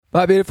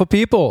My beautiful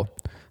people,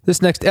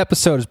 this next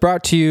episode is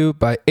brought to you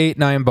by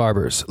 89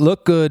 Barbers.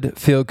 Look good,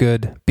 feel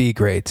good, be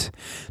great.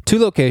 2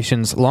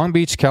 locations, Long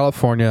Beach,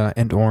 California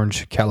and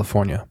Orange,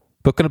 California.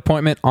 Book an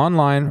appointment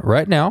online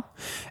right now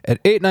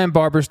at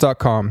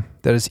 89barbers.com.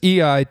 That is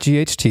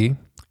EIGHTNINEBARBERS.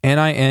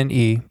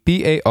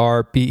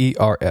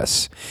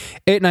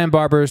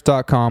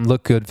 89barbers.com.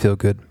 Look good, feel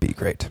good, be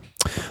great.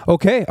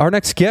 Okay, our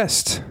next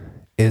guest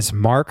is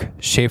Mark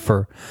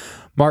Schaefer.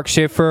 Mark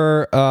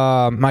Schaefer,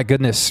 my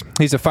goodness,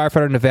 he's a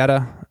firefighter in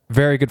Nevada.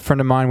 Very good friend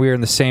of mine. We are in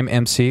the same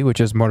MC,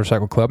 which is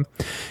Motorcycle Club.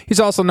 He's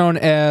also known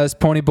as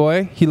Pony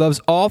Boy. He loves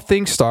all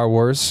things Star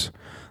Wars.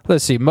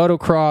 Let's see,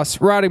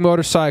 motocross, riding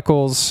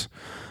motorcycles,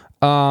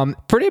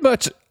 pretty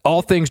much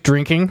all things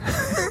drinking.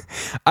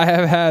 I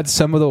have had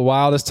some of the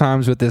wildest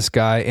times with this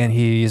guy, and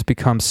he has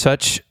become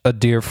such a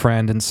dear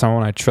friend and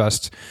someone I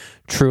trust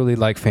truly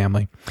like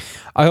family.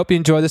 I hope you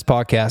enjoy this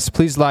podcast.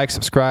 Please like,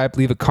 subscribe,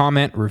 leave a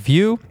comment,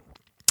 review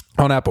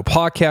on Apple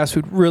Podcasts.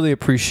 We'd really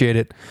appreciate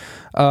it.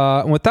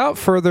 Without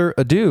further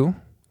ado,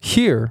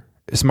 here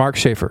is Mark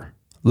Schaefer.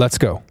 Let's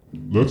go.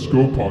 Let's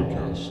Go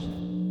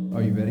Podcast.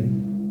 Are you ready?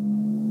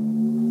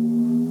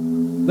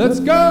 Let's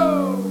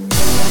go!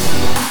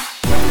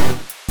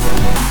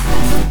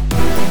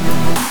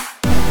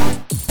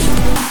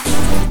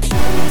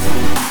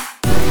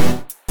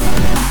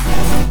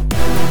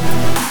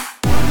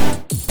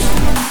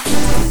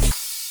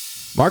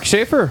 Mark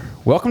Schaefer,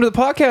 welcome to the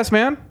podcast,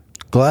 man.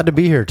 Glad to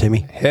be here,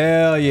 Timmy.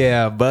 Hell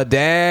yeah,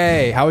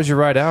 buddy. How was your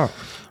ride out?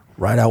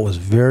 Ride out was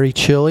very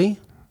chilly.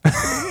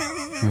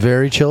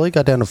 Very chilly.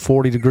 Got down to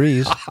 40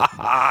 degrees.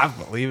 I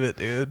believe it,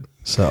 dude.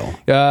 So,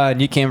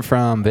 and you came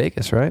from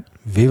Vegas, right?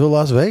 Viva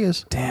Las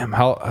Vegas. Damn,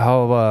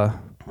 how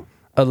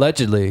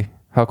allegedly,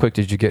 how quick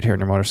did you get here on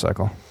your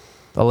motorcycle?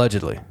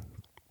 Allegedly.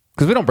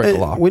 Because we don't break the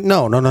law.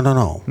 No.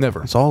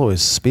 Never. It's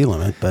always speed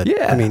limit, but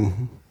Yeah. I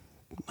mean,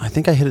 I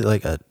think I hit it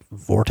like a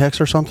vortex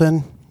or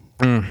something.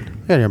 I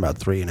got here about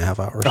 3.5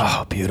 hours.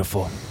 Oh,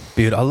 beautiful.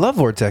 Beautiful. I love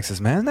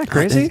vortexes, man. Isn't that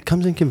crazy? It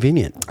comes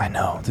inconvenient. I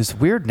know. There's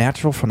weird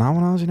natural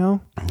phenomena, you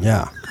know?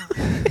 Yeah.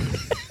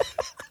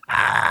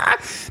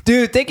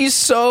 Dude, thank you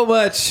so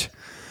much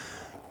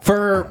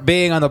for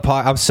being on the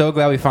pod. I'm so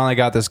glad we finally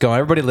got this going.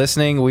 Everybody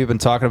listening, we've been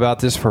talking about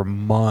this for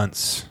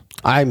months.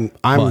 I'm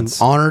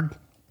Months. honored,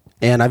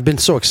 and I've been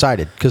so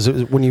excited because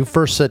when you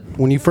first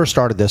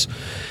started this,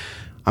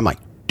 I'm like,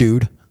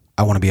 dude,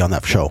 I want to be on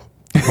that show.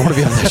 I want to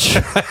be on that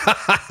show.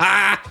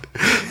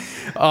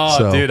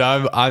 Dude,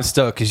 I'm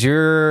stoked because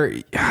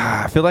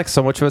I feel like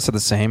so much of us are the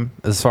same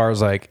as far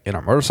as like in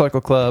our motorcycle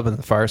club and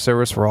the fire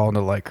service. We're all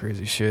into like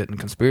crazy shit and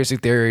conspiracy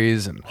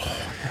theories, and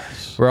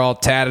we're all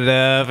tatted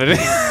up, and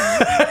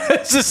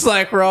it's just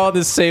like we're all in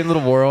the same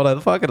little world. I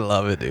fucking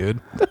love it, dude.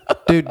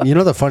 Dude, you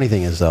know the funny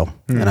thing is though,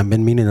 and I've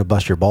been meaning to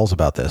bust your balls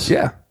about this.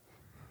 Yeah.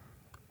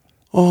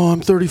 Oh,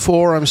 I'm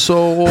 34. I'm so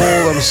old.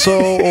 I'm so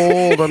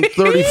old. I'm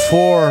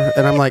 34.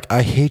 And I'm like,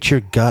 I hate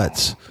your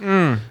guts.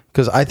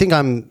 Because I think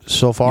I'm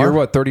so far. You're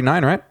what,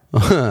 39, right?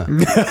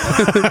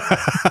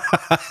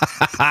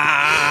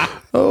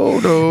 Oh,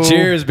 no.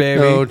 Cheers,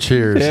 baby. No,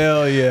 cheers.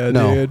 Hell yeah,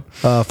 No. dude.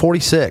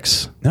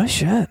 46. No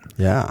shit.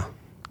 Yeah.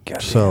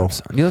 God So- damn,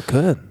 son. You look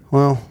good.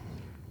 Well,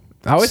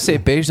 I always say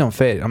beige don't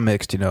fade. I'm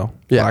mixed, you know.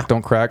 Yeah. Black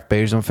don't crack,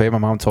 beige don't fade. My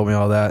mom told me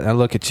all that. And I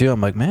look at you, I'm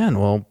like, man,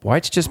 well,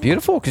 white's just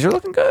beautiful because you're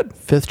looking good.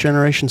 5th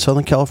generation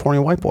Southern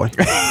California white boy.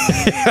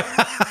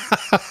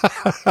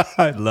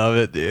 I love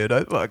it, dude.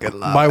 I fucking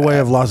love By way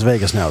of Las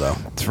Vegas now, though.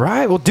 That's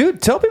right. Well,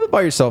 dude, tell people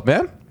about yourself,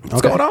 man. What's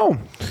Okay. going on?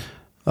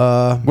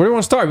 Where do you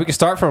want to start? We can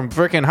start from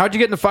freaking, how'd you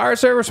get in the fire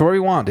service or where do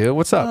you want, dude?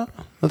 What's up?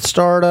 Let's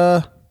start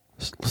at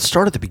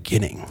the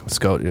beginning. Let's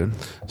go, dude.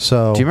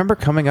 So Do you remember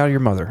coming out of your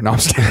mother? No, I'm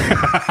just kidding.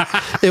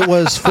 it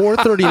was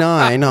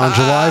 4:39 on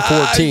July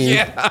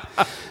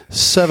 14th.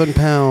 7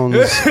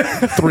 pounds,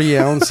 3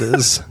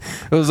 ounces.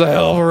 It was a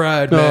hell of a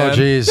ride, man. Oh,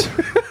 geez.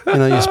 You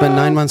know, you spend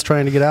 9 months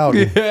trying to get out,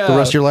 and Yeah. the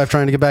rest of your life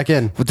trying to get back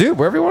in. Well, dude,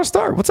 wherever you want to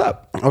start. What's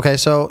up? Okay,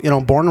 so,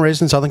 born and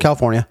raised in Southern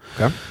California.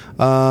 Okay.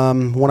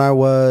 When I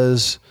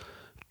was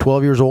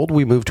 12 years old,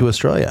 we moved to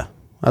Australia.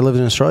 I lived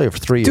in Australia for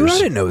 3 Dude, years.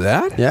 I didn't know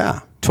that. Yeah.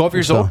 12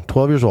 years So, old?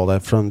 12 years old. I'm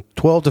from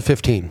 12 to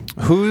 15.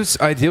 Whose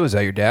idea was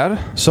that? Your dad?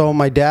 So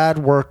my dad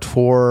worked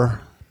for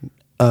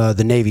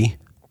the Navy,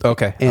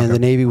 Okay. and the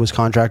Navy was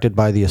contracted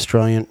by the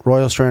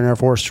Royal Australian Air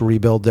Force to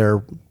rebuild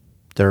their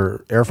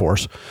Air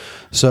Force.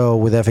 So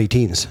with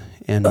F-18s.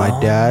 And my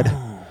dad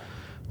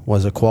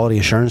was a quality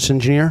assurance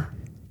engineer,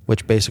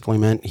 which basically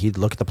meant he'd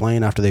look at the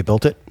plane after they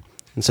built it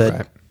and said,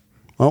 Right.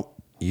 well,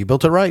 you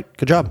built it right.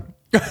 Good job.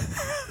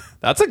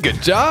 That's a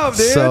good job,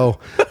 dude. So,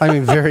 I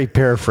mean, very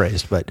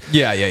paraphrased, but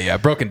Yeah.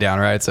 Broken down,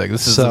 right? It's like,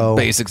 this is So-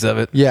 the basics of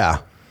it. yeah.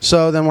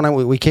 So then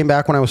when we came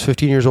back when I was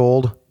 15 years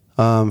old,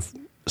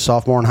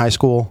 sophomore in high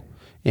school,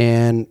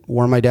 and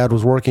where my dad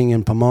was working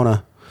in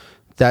Pomona,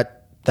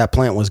 that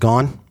plant was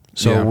gone.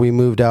 So Yeah. we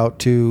moved out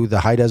to the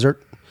high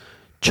desert,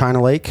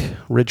 China Lake,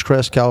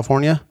 Ridgecrest,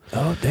 California.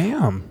 Oh,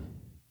 damn.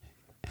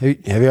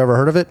 Have you ever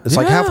heard of it? It's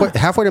like Yeah.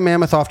 halfway to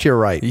Mammoth off to your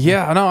right.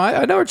 Yeah, no,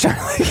 I know. So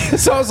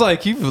I was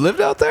like, you've lived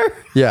out there?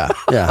 Yeah.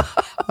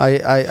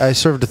 I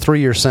served a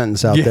 3-year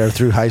sentence out there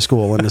through high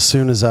school, and as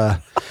soon as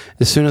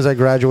I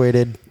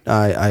graduated,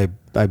 I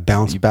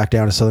bounced back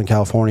down to Southern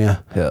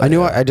California.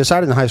 I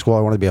decided in high school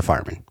I wanted to be a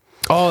fireman.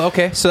 Oh,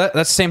 okay. So that's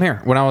the same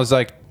here. When I was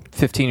like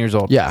 15 years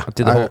old, Yeah. I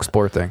did the whole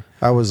explore thing.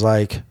 I was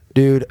like,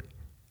 dude,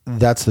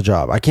 that's the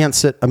job. I can't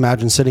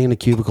imagine sitting in a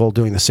cubicle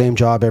doing the same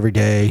job every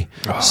day,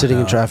 sitting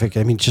in traffic.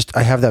 I mean,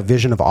 I have that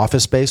vision of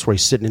Office Space where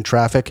he's sitting in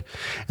traffic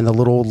and the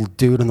little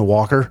dude in the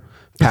walker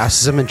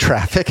passes him in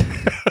traffic.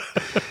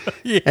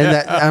 And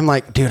I'm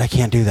like, dude, I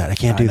can't do that. I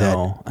can't do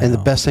that. And the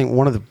best thing,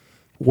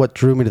 what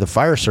drew me to the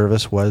fire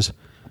service was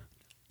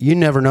you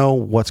never know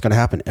what's going to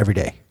happen every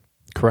day.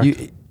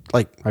 Correct.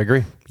 I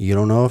agree. You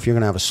don't know if you're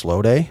going to have a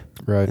slow day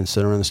and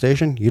sit around the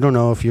station. You don't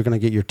know if you're going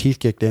to get your teeth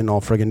kicked in all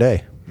friggin'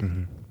 day.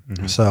 Mm-hmm.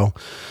 Mm-hmm. So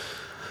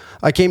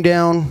I came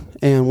down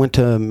and went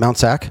to Mount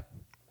Sac.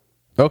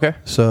 Okay.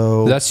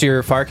 So that's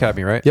your fire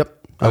academy, right?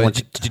 Yep.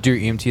 Did you do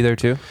your EMT there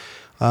too?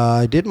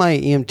 I did my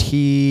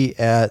EMT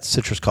at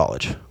Citrus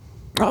College.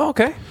 Oh,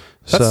 okay.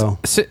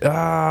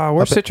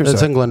 Where's Citrus?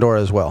 It's in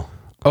Glendora as well.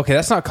 Okay,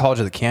 that's not College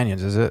of the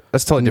Canyons, is it?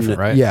 That's totally different,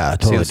 right? Yeah,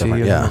 totally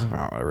different. Yeah.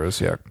 Whatever it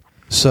is, yeah.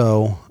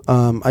 So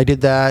I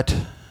did that,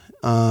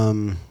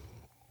 and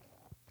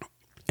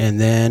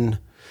then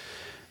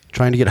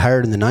trying to get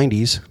hired in the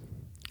 90s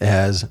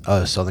as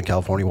a Southern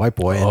California white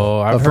boy.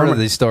 I've heard of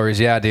these stories.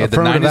 Yeah, dude. The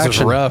 90s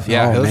was rough.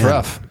 Yeah, it was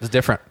rough. It was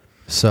different.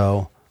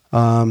 So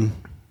I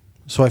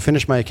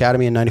finished my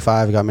academy in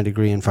 95. I got my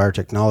degree in fire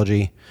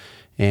technology,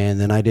 and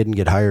then I didn't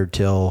get hired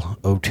till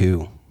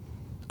 2002.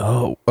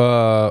 Oh,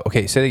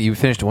 okay. Say that you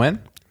finished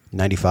when?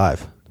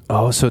 95.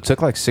 Oh, so it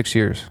took like 6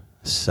 years.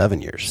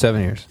 7 years. 7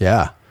 years.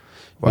 Yeah.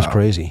 It was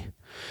crazy.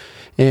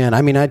 And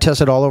I mean, I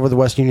tested all over the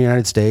Western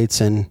United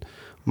States, and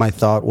my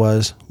thought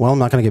was, well, I'm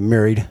not going to get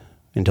married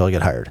until I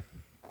get hired.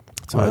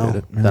 That's why I did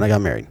it. Yeah. Then I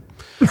got married.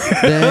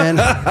 Then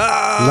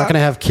I'm not going to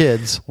have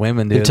kids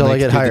until I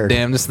get hired. The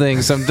damnedest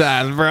thing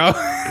sometimes, bro.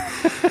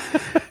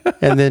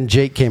 And then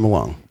Jake came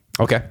along.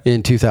 Okay.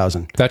 In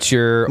 2000. That's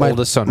your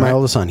oldest son, right? My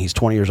oldest son. He's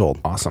 20 years old.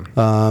 Awesome.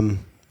 Well,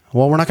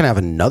 we're not going to have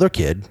another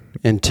kid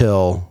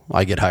until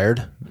I get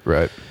hired.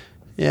 Right.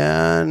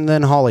 Yeah, and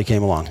then Holly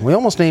came along. We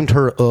almost named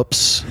her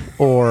Oops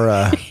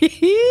or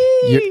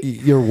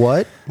you're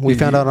what? We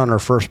found out on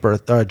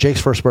her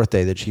Jake's first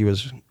birthday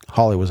that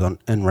Holly was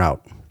en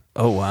route.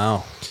 Oh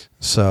wow!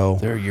 So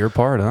they're your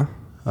part, huh?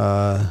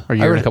 Are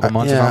you in a couple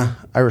months? Yeah,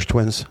 Irish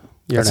twins.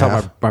 That's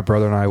how my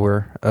brother and I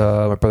were.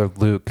 My brother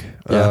Luke.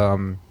 Yeah.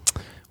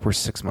 We're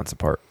 6 months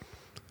apart.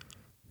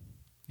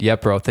 Yeah,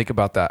 bro. Think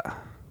about that.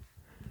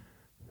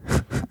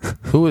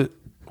 Who is?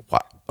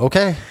 What?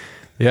 Okay.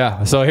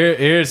 Yeah. So here.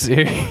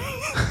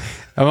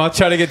 I'm not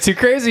trying to get too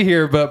crazy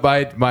here, but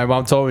my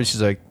mom told me,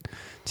 she's like,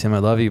 Tim, I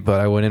love you,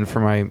 but I went in for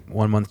my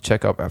 1 month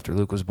checkup after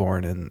Luke was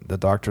born, and the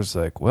doctor's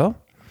like, well,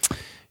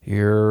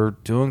 you're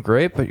doing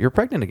great, but you're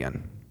pregnant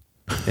again.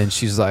 And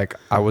she's like,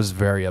 I was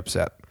very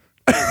upset.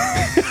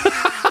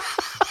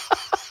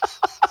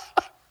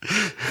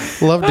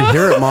 Love to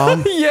hear it,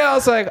 Mom. Yeah, I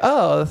was like,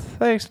 oh,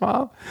 thanks,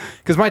 Mom.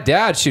 Because my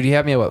dad, he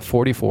had me at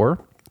 44.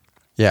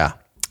 Yeah.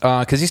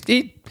 Because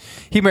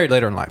he married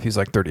later in life. He was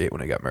like 38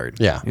 when he got married.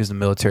 Yeah. He was a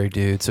military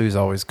dude, so he's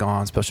always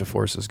gone, special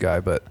forces guy.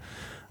 But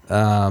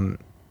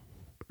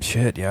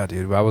shit, yeah,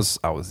 dude. I was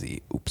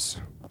the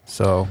oops.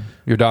 So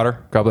your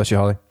daughter, God bless you,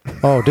 Holly.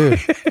 Oh, dude.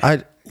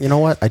 You know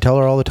what? I tell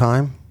her all the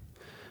time,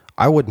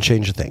 I wouldn't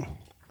change a thing.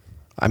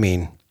 I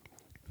mean,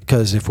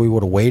 because if we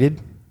would have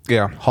waited,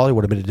 yeah, Holly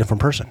would have been a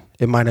different person.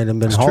 It might not have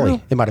been Holly.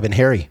 True. It might have been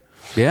Harry.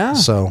 Yeah.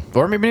 So,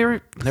 or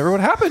maybe never would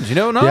have happened. You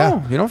don't know.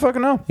 Yeah. You don't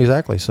fucking know.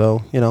 Exactly.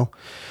 So,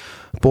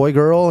 boy,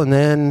 girl, and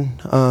then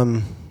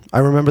I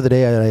remember the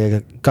day I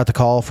got the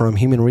call from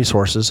Human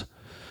Resources.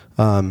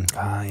 Yes.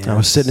 I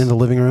was sitting in the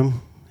living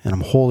room, and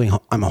I'm holding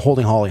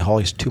Holly.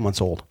 Holly's 2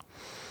 months old,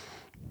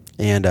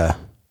 and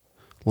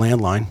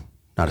landline,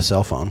 not a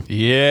cell phone.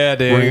 Yeah,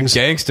 dude, rings.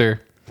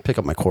 Gangster. Pick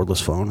up my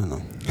cordless phone,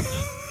 and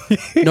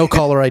no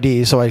caller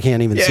ID, so I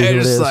can't even see who it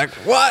is. Like,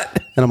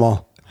 what? And I'm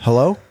all,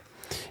 hello?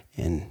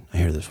 And I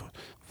hear this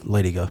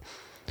lady go,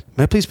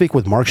 may I please speak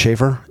with Mark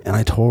Schaefer? And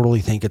I totally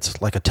think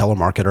it's like a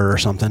telemarketer or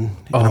something.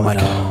 And I'm like,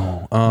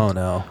 no. Oh,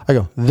 no. I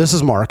go, this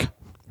is Mark.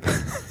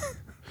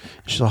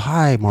 She's like,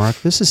 hi,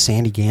 Mark. This is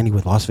Sandy Gandy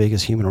with Las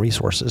Vegas Human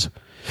Resources.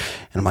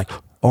 And I'm like,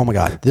 oh, my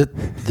God,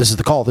 this is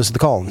the call. This is the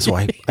call. And so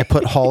I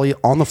put Holly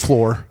on the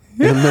floor,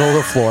 in the middle of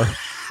the floor.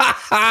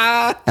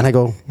 And I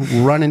go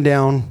running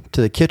down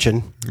to the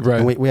kitchen.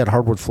 Right. And we had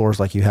hardwood floors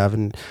like you have.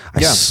 And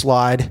I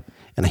slide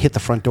and I hit the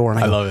front door. And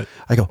I love it.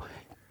 I go,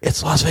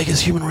 it's Las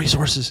Vegas Human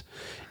Resources.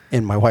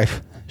 And my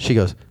wife, she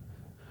goes,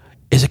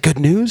 is it good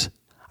news?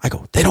 I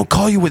go, they don't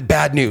call you with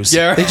bad news.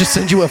 Yeah. They just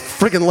send you a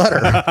freaking letter.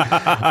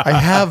 I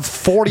have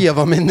 40 of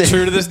them in there.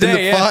 True to this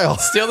day, file.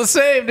 Still the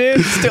same,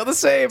 dude. Still the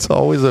same. It's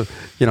always they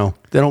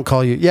don't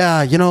call you.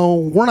 Yeah,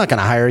 we're not going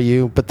to hire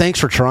you, but thanks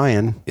for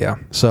trying. Yeah.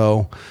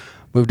 So,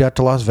 moved out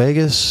to Las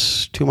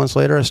Vegas. 2 months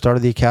later, I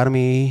started the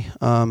academy.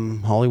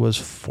 Holly was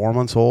 4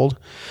 months old.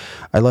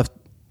 I left.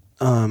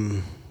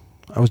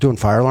 I was doing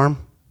fire alarm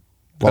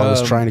while I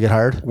was trying to get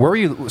hired. Where were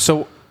you?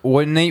 So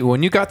when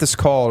you got this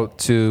call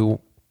to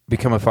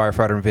become a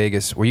firefighter in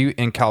Vegas, were you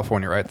in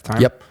California right at the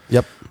time?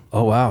 Yep.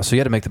 Oh wow! So you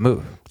had to make the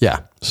move. Yeah.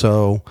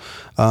 So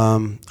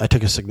I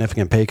took a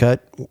significant pay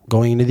cut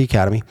going into the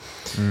academy.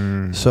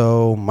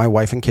 So my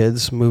wife and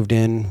kids moved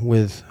in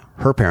with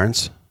her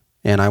parents,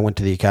 and I went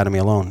to the academy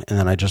alone. And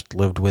then I just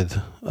lived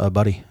with a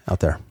buddy out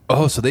there.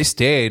 Oh, so they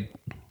stayed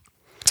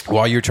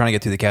while you were trying to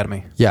get to the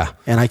academy. Yeah.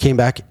 And I came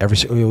back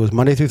it was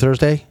Monday through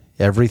Thursday.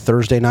 Every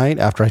Thursday night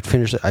after I'd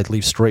finished it, I'd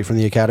leave straight from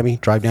the academy,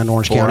 drive down to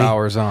Orange 4 County. 4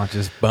 hours on,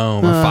 just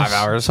boom, or 5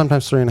 hours.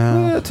 Sometimes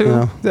 3.5. Yeah, 2. you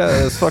know.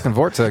 Yeah, it's fucking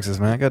vortexes,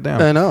 man. Goddamn.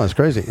 I know, it's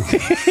crazy.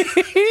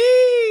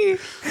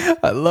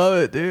 I love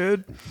it,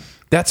 dude.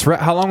 That's right.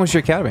 How long was your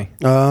academy?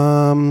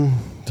 A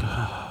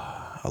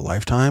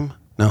lifetime?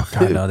 No,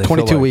 God, no, they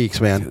 22 feel like-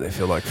 weeks, man. Dude, they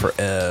feel like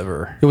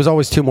forever. It was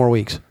always 2 more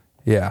weeks.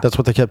 Yeah. That's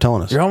what they kept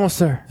telling us. You're almost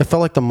there. It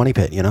felt like the money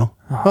pit, you know?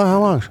 Oh, how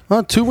long?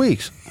 Oh, 2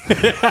 weeks.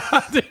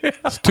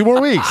 It's 2 more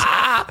weeks.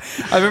 I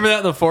remember that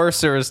in the Forest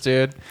Service,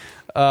 dude.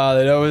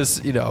 They'd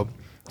always,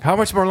 how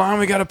much more line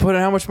we got to put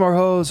in? How much more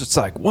hose? It's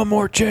like, one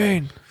more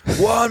chain.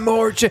 One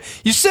more chain.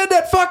 You said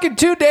that fucking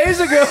 2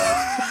 days ago.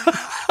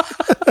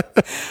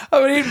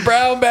 I've been eating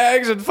brown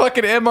bags and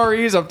fucking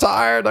MREs. I'm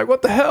tired. Like,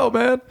 what the hell,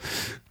 man?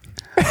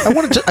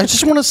 I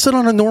just want to sit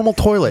on a normal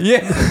toilet.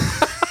 Yeah.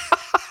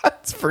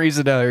 It's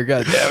freezing out here.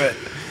 God damn it.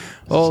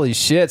 Holy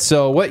shit.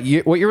 So what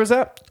year was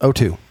that?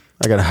 02.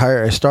 I got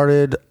hired. I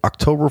started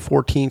October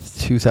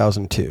 14th,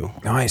 2002.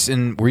 Nice.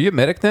 And were you a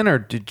medic then, or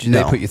did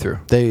they put you through?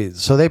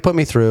 They put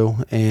me through,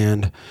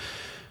 and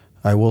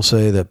I will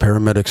say that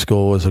paramedic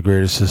school was the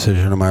greatest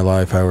decision of my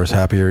life. I was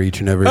happier each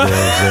and every day I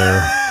was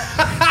there.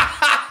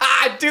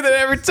 I do that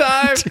every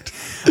time.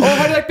 Oh,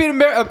 how do you like being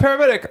a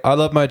paramedic? I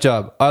love my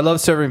job. I love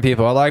serving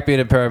people. I like being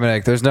a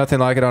paramedic. There's nothing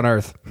like it on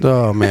earth.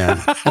 Oh,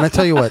 man. And I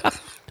tell you what,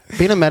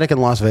 being a medic in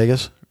Las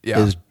Vegas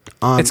is...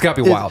 It's got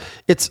to be wild.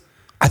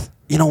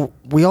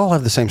 We all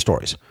have the same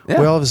stories. Yeah.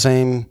 We all have the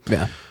same...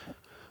 Yeah.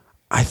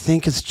 I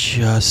think it's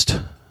just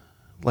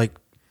like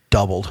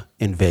doubled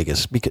in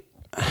Vegas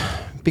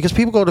because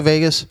people go to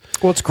Vegas.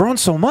 Well, it's grown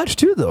so much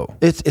too, though.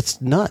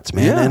 It's nuts,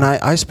 man. Yeah. And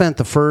I spent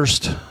the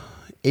first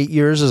 8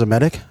 years as a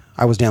medic.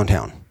 I was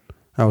downtown.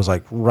 I was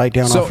like right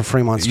down off of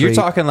Fremont Street. You're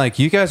talking like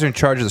you guys are in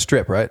charge of the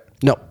strip, right?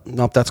 Nope.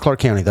 That's Clark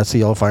County. That's the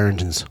Yellow Fire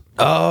Engines.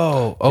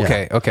 Oh,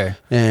 okay, Yeah. okay.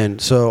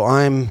 And so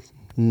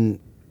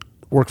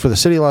work for the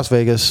city of Las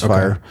Vegas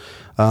Fire.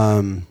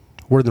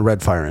 We're in the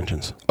Red Fire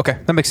Engines. Okay,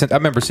 that makes sense. I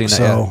remember seeing that.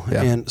 So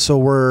yeah. and so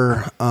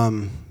we're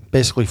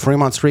basically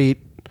Fremont Street,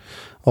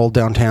 old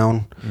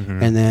downtown,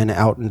 and then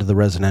out into the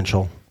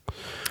residential.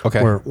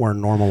 Okay. Where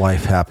normal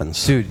life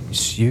happens. Dude,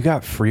 you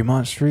got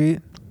Fremont Street?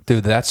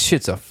 Dude, that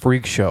shit's a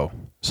freak show.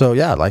 So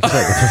yeah, like I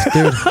said,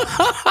 dude.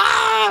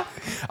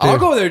 I'll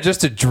go there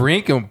just to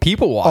drink and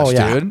people watch, Oh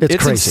yeah, dude. it's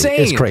crazy. Insane.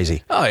 It's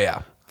crazy. Oh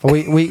yeah.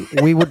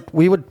 We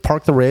would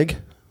park the rig,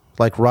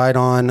 like right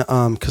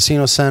on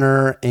Casino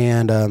Center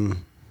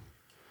and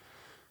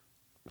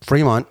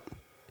Fremont.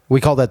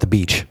 We call that the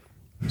beach.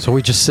 So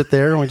we just sit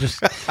there and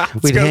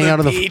we'd hang out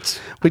on the beach.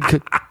 You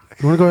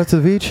want to go out to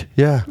the beach?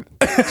 Yeah.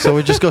 So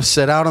we just go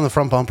sit out on the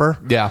front bumper.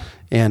 Yeah.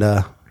 And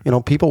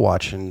people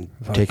watch and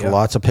take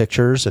lots of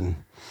pictures, and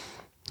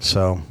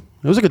so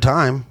it was a good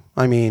time.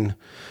 I mean,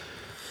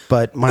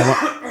 but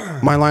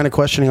my line of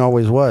questioning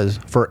always was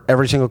for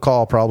every single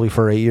call, probably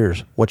for 8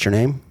 years. What's your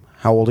name?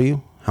 How old are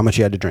you? How much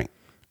you had to drink?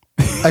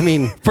 I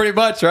mean, pretty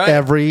much, right?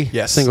 Every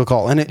single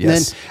call, and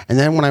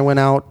then when I went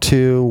out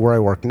to where I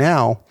work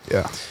now,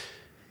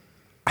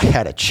 I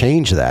had to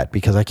change that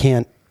because I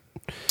can't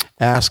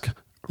ask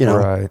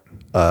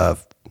a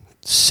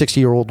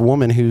 60-year-old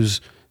woman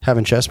who's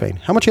having chest pain,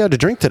 how much you had to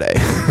drink today?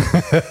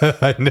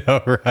 I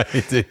know,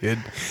 right, dude.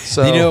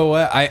 So you know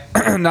what?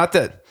 Not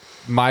that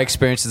my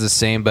experience is the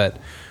same, but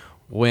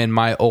when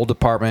my old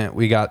apartment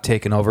we got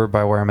taken over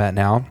by where I'm at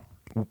now,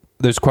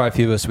 there's quite a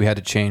few of us. We had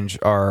to change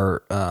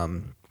our,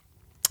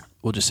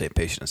 we'll just say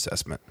patient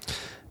assessment,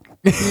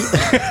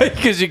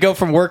 because you go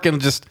from working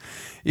just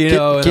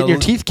getting your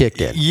teeth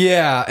kicked in.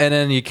 Yeah, and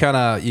then you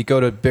go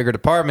to a bigger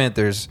department.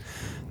 There's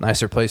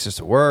nicer places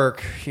to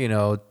work.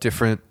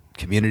 Different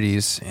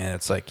communities, and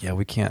it's like,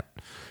 we can't.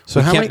 So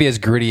we can't be as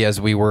gritty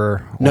as we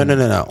were. No.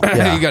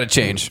 Yeah. You got to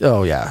change.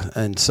 Oh yeah,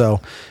 and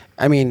so,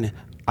 I mean,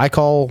 I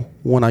call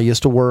when I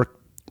used to work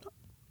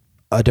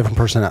a different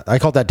person. I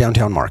called that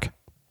Downtown Mark.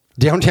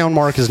 Downtown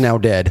Mark is now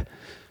dead,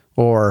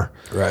 or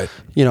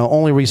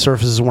only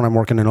resurfaces when I'm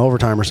working in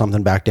overtime or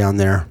something back down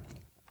there.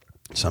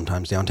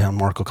 Sometimes Downtown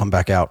Mark will come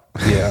back out.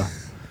 Yeah.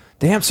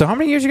 Damn. So how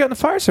many years you got in the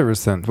fire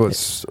service then?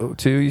 What's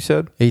 2? You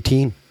said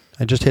 18.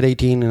 I just hit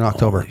 18 in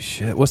October. Holy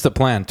shit. What's the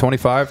plan?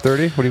 25,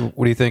 30?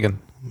 What are you thinking?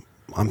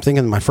 I'm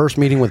thinking my first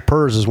meeting with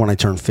PERS is when I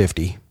turn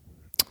 50.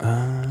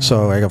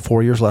 So I got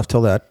 4 years left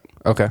till that.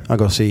 Okay. I'll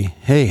go see,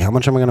 hey, how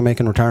much am I going to make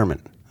in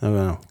retirement?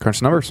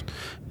 Crunch numbers.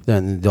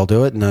 Then they'll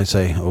do it, and I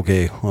say,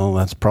 okay, well,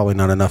 that's probably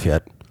not enough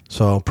yet.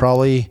 So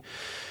probably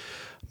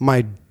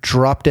my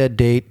drop dead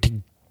date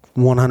to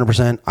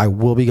 100%, I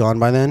will be gone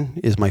by then,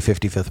 is my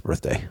 55th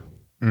birthday.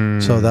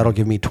 So that'll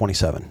give me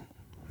 27.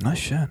 Nice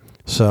shit.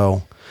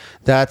 So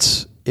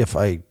that's if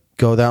I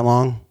go that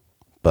long.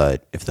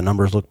 But if the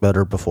numbers look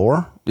better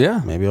before,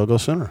 maybe I'll go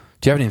sooner.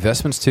 Do you have any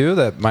investments too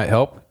that might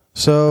help?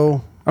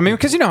 So I mean,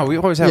 because we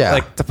always have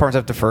like the firms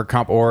have deferred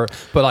comp,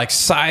 but like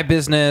side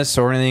business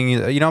or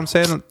anything. You know what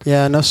I'm saying?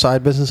 Yeah, no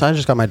side business. I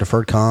just got my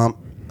deferred comp.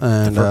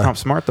 And Deferred comp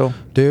smart though,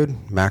 dude.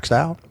 Maxed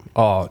out.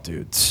 Oh,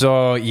 dude.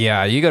 So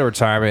yeah, you go to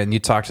retirement and you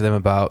talk to them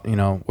about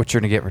what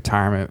you're gonna get in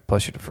retirement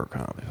plus your deferred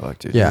comp. I feel like,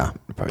 dude, yeah,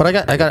 but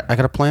I got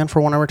a plan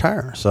for when I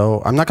retire.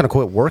 So I'm not gonna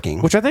quit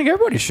working, which I think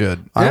everybody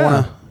should. I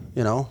want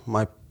to.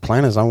 My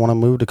plan is I want to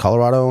move to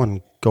Colorado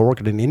and go work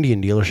at an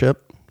Indian dealership,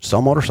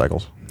 sell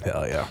motorcycles.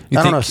 Hell yeah.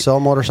 I don't know, sell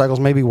motorcycles,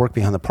 maybe work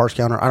behind the parts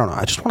counter. I don't know.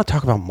 I just want to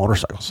talk about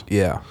motorcycles.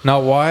 Yeah. Now,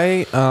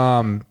 why?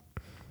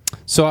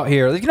 So out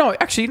here,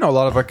 actually, a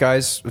lot of our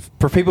guys,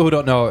 for people who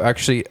don't know,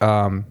 actually,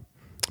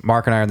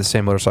 Mark and I are in the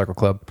same motorcycle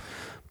club,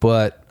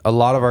 but a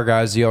lot of our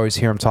guys, you always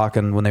hear them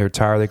talking when they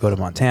retire, they go to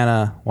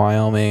Montana,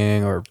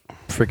 Wyoming, or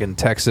freaking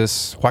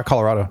Texas. Why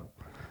Colorado?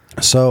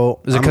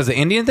 So is it because of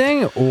the Indian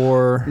thing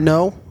or?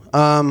 No.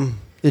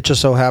 It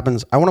just so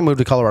happens I want to move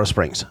to Colorado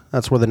Springs.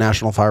 That's where the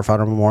National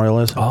Firefighter Memorial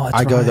is. Oh, that's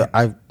I go right.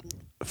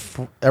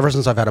 there. Ever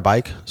since I've had a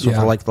bike, so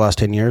for like the last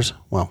 10 years,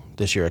 well,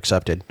 this year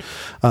accepted,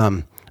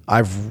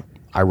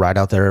 I ride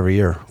out there every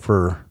year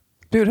for.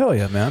 Dude, hell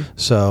yeah, man.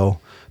 So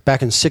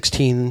back in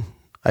 2016,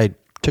 I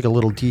took a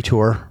little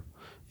detour,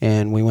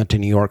 and we went to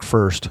New York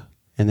first,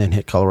 and then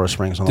hit Colorado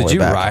Springs on the way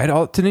back. Did you ride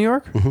out to New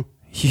York? Mm-hmm.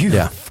 You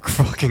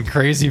fucking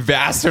crazy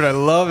bastard. I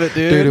love it,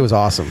 dude. Dude, it was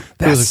awesome.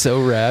 That's it was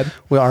so rad.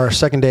 Well, our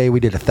second day,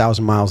 we did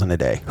 1,000 miles in a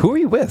day. Who are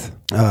you with?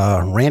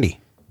 Randy,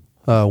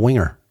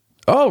 Winger.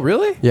 Oh,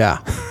 really?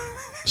 Yeah.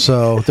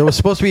 So there was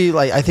supposed to be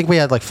I think we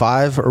had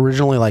 5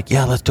 originally. Let's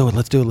do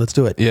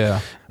it. Yeah.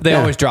 They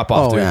always drop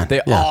off, dude. Yeah.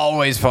 They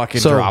always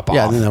fucking drop off.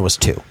 Yeah, and then there was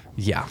 2.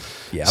 Yeah.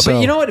 Yeah. So-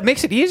 But you know what? It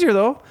makes it easier,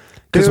 though.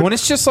 Because Dude. when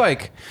it's just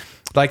like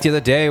the other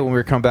day when we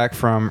were coming back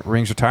from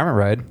Ring's retirement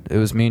ride, it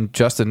was me and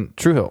Justin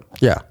Truehill.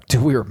 Yeah.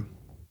 Dude, we were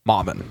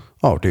mobbing.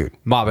 Oh, dude.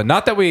 Mobbing.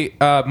 Not that we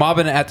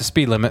mobbing at the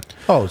speed limit.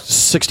 Oh,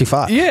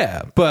 65.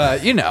 Yeah.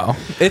 But,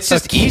 it's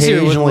just easier.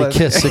 Occasionally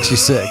kiss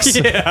 66.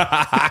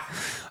 Yeah.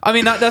 I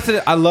mean, not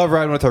nothing. I love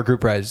riding with our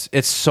group rides.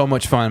 It's so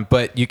much fun.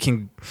 But you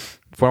can,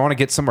 if I want to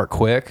get somewhere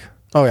quick.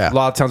 Oh, yeah. A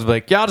lot of times, I'll be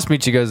like, I'll just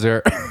meet you guys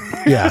there.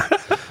 Yeah.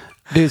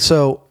 Dude,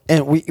 so,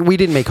 and we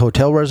didn't make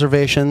hotel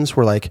reservations.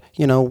 We're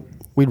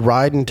we'd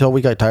ride until we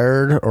got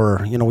tired,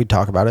 or, we'd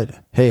talk about it.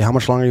 Hey, how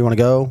much longer do you want to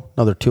go?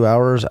 Another 2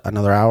 hours,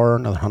 another hour,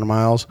 another 100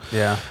 miles.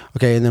 Yeah.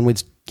 Okay. And then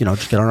we'd,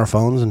 just get on our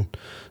phones and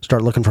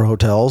start looking for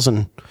hotels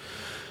and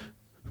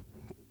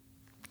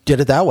did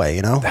it that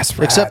way, That's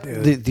rad, Except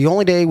dude. the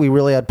only day we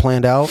really had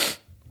planned out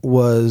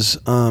was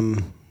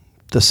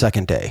the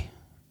second day.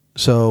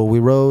 So we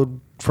rode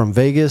from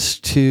Vegas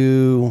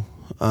to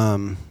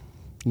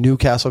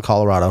Newcastle,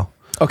 Colorado.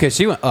 Okay,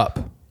 so you went up.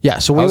 Yeah,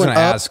 so we I was went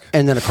gonna up ask.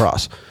 and then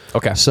across.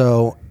 Okay.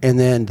 So, and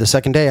then the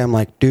second day, I'm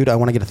like, dude, I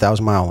want to get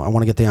 1,000 mile. I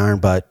want to get the iron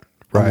butt.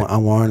 Right. I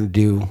want to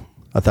do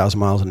 1,000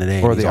 miles in a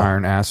day. Or And he's the all-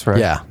 iron ass, right?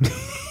 Yeah.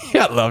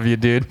 I love you,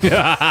 dude.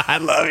 I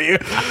love you.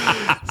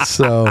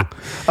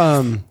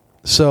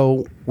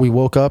 So we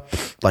woke up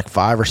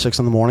 5 or 6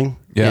 in the morning.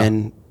 Yeah.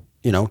 And,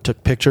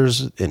 took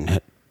pictures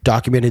and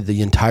documented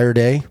the entire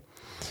day.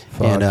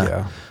 Fuck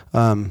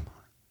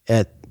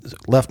And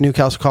left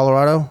Newcastle,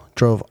 Colorado,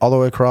 drove all the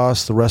way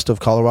across the rest of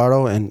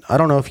Colorado. And I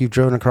don't know if you've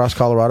driven across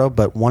Colorado,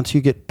 but once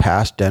you get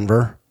past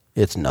Denver,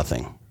 it's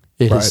nothing.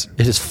 It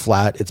is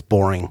flat. It's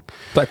boring.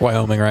 It's like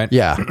Wyoming, right?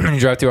 Yeah. When you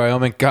drive through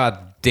Wyoming, god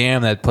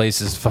damn, that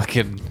place is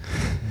fucking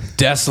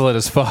desolate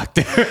as fuck,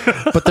 dude.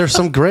 But there's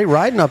some great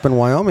riding up in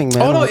Wyoming,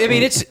 man. Oh, no. I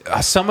mean, it's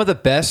some of the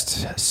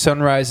best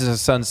sunrises and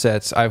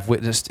sunsets I've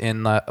witnessed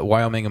in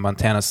Wyoming and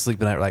Montana,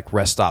 sleeping at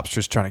rest stops,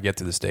 just trying to get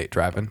through the state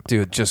driving.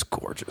 Dude, just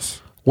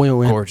gorgeous. We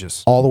went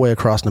Gorgeous. all the way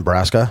across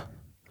Nebraska.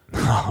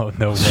 Oh,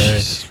 no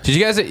way. Did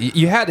you guys,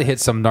 you had to hit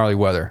some gnarly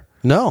weather.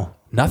 No.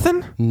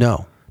 Nothing?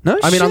 No. No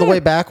I mean, on the shit. way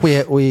back, we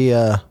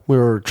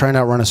were trying to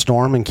outrun a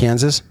storm in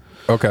Kansas.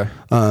 Okay.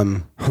 I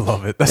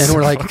love it. That's And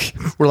we're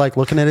so we're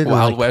looking at it. and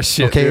Wild we're West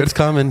shit, Okay, dude. it's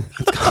coming.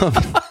 It's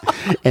coming.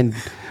 And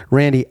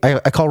Randy,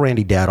 I call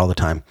Randy Dad all the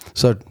time.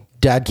 So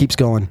Dad keeps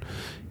going.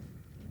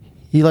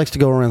 He likes to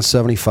go around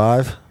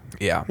 75.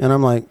 yeah. And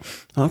I'm like,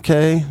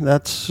 okay,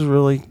 that's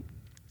really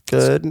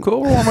good.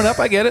 Cool, we're warming up.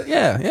 I get it.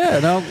 Yeah, yeah.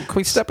 Now, can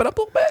we step it up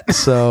a little bit?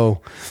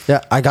 So,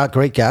 yeah, I got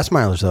great gas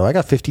mileage, though. I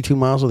got 52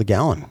 miles with a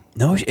gallon.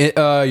 No,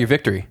 your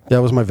victory.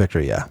 That was my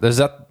victory, yeah.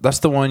 That's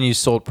the one you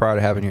sold prior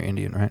to having your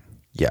Indian, right?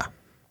 Yeah.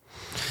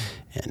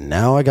 And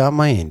now I got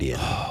my Indian.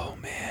 Oh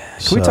man,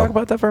 can we talk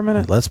about that for a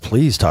minute? Let's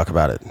please talk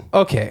about it.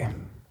 Okay,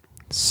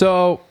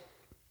 so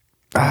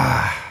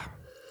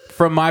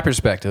from my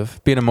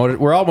perspective, being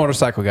we're all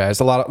motorcycle guys.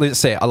 Let's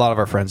say a lot of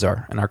our friends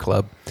are in our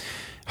club.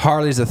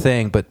 Harley's a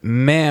thing, but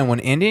man, when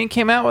Indian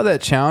came out with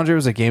that Challenger, it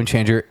was a game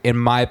changer, in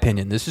my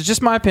opinion. This is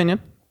just my opinion.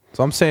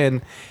 So I'm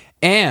saying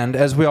And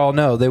as we all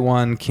know, they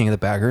won King of the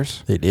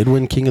Baggers. They did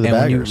win King of the And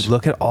Baggers. when you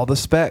look at all the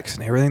specs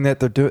and everything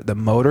that they're doing, the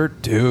motor,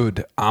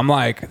 dude, I'm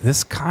like,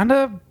 this kind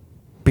of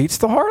beats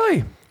the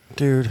Harley.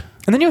 Dude.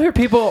 And then you'll hear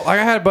people, like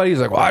I had a buddy who's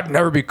like, well, I'd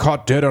never be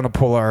caught dead on a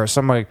Polaris.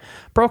 I'm like,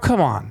 bro,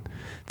 come on.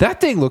 That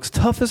thing looks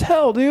tough as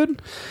hell,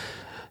 dude.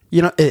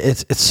 You know,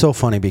 it's so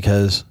funny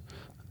because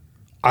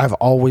I've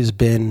always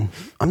been,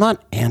 I'm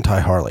not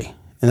anti-Harley.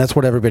 And that's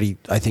what everybody,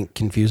 I think,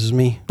 confuses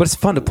me. But it's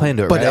fun to play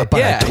into it, But, right?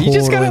 but I totally you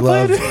just gotta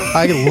play love, it.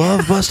 I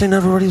love busting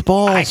everybody's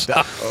balls.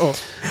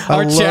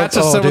 Our chats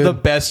are some dude. of the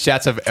best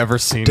chats I've ever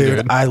seen, dude.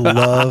 Dude, I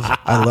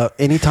love,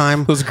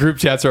 anytime Those group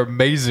chats are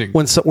amazing.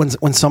 when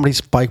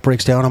somebody's bike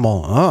breaks down, I'm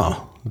all,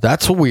 oh,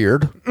 that's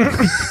weird.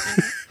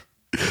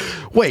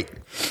 Wait,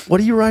 what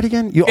do you ride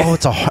again?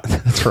 It's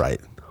that's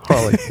right,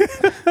 Harley,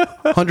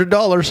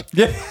 $100.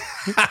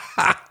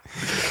 Yeah.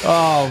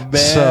 Oh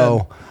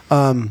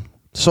man.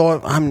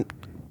 So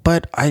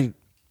but I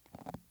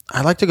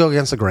like to go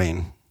against the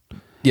grain.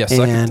 Yes,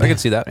 I can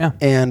see that. Yeah.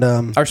 And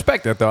I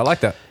respect that though. I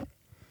like that.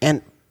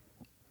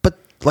 But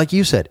like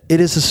you said,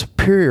 it is a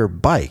superior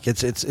bike.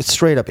 It's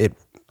straight up.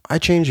 I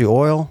change the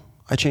oil,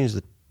 I change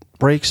the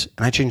brakes,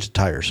 and I change the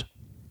tires.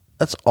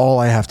 That's all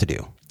I have to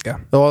do. Yeah.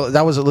 Well,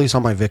 that was at least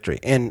on my Victory,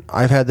 and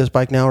I've had this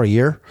bike now a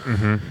year.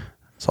 Mm-hmm.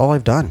 That's all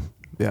I've done.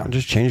 Yeah. I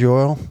just change the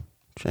oil,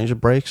 change the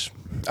brakes.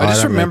 I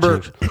just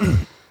remember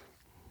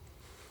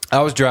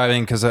I was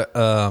driving because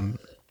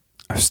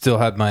I still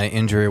had my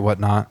injury or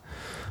whatnot.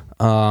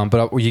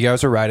 But you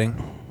guys were riding,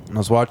 and I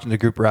was watching the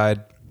group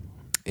ride,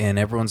 and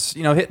everyone's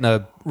hitting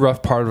a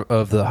rough part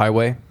of the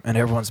highway, and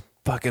everyone's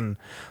fucking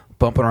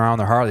bumping around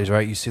their Harleys,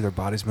 right? You see their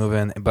bodies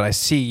moving, but I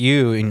see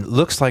you, and it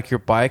looks like your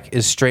bike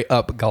is straight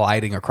up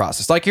gliding across.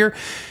 It's like your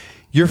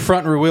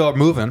front and rear wheel are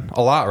moving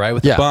a lot, right,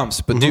 with the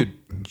bumps. But dude,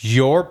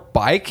 your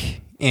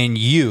bike and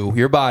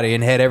your body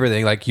and head,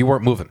 everything, like you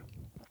weren't moving.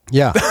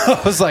 Yeah.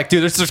 I was like,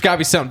 dude, there's got to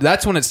be something.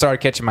 That's when it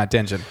started catching my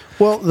attention.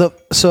 Well,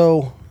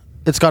 so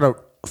it's got a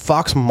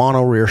Fox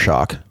mono rear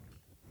shock,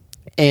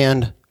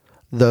 and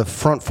the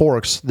front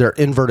forks, they're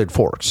inverted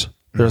forks.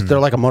 They're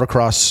like a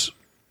motocross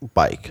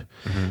bike.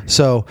 Mm-hmm.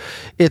 So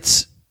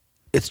it's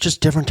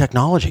just different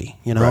technology,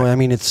 Right. I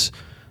mean,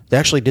 they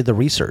actually did the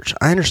research.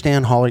 I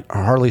understand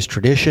Harley's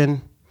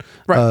tradition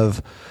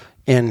of,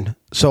 and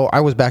so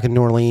I was back in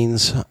New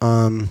Orleans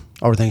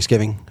over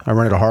Thanksgiving. I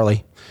rented a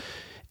Harley,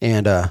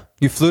 and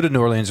you flew to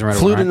New Orleans and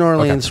rented to New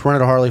Orleans,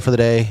 rented a Harley for the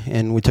day,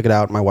 and we took it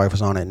out. My wife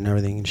was on it and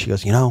everything, and she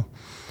goes,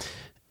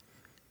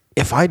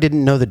 if I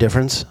didn't know the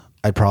difference,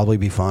 I'd probably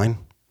be fine.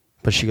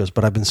 But she goes,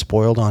 but I've been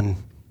spoiled on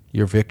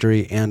your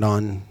Victory and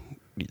on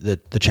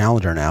the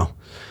Challenger now.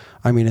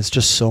 I mean, it's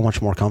just so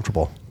much more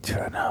comfortable. Dude,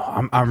 I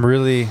know. I'm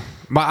really.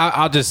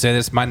 I'll just say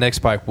this: my next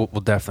bike will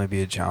definitely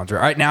be a Challenger.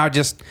 Right now,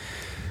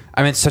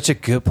 I'm in such a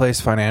good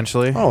place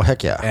financially. Oh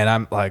heck yeah! And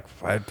I'm like,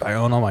 I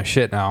own all my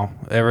shit now.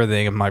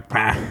 Everything. I'm like,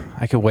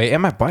 I could wait.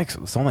 And my bike's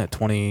it's only a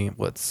 20. I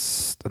think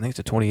it's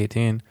a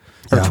 2018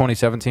 or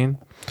 2017.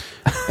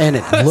 And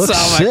it looks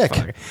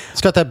sick.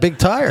 It's got that big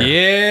tire.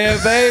 Yeah,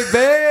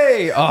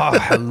 baby. Oh,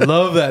 I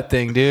love that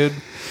thing, dude.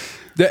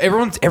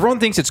 Everyone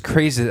thinks it's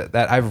crazy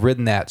that I've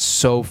ridden that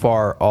so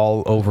far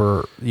all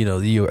over, the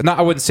U.S.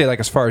 I wouldn't say like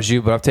as far as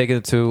you, but I've taken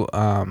it to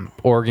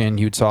Oregon,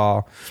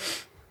 Utah,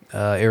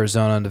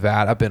 Arizona,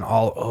 Nevada. I've been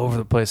all over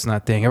the place in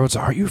that thing. Everyone's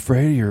like, "Are you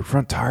afraid of your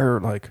front tire?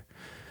 Like,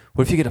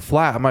 what if you get a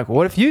flat?" I'm like,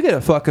 "What if you get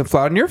a fucking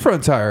flat on your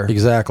front tire?"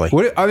 Exactly.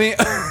 Dude,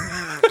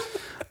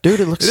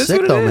 it looks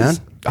sick though, man.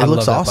 It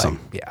looks awesome.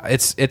 Bike. Yeah,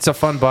 it's a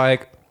fun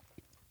bike.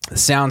 The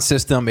sound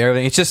system,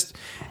 everything.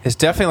 It's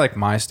definitely like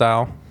my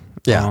style.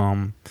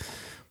 Yeah.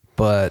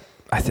 But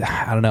I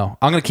don't know.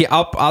 I'm gonna keep.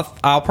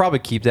 I'll probably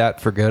keep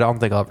that for good. I don't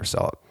think I'll ever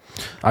sell it.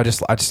 I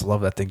just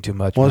love that thing too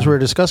much. Well, as we were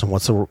discussing,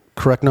 what's the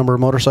correct number of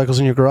motorcycles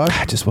in your garage?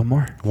 Just one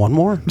more. One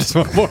more? Just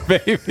one more,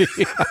 baby.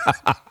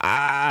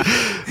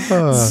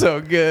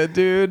 So good,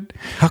 dude.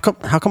 How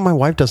come my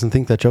wife doesn't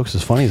think that joke's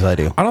as funny as I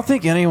do? I don't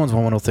think anyone's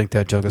woman will think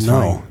that joke is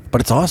funny. No, but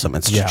it's awesome.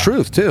 It's the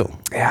truth too.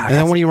 Yeah. And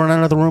then when you run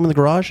out of the room in the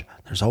garage,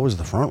 there's always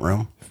the front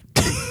room.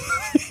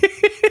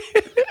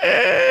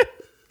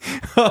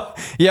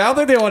 Yeah, I don't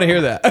think they want to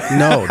hear that.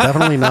 No,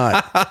 definitely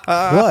not.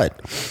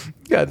 What?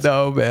 God,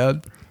 no,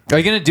 man. Are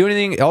you going to do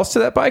anything else to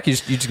that bike? You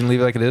just going to leave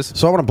it like it is?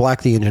 So I want to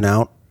black the engine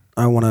out.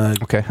 I want to...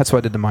 Okay, that's what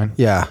I did to mine.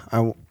 Yeah.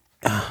 I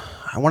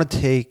want to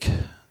take...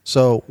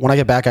 So when I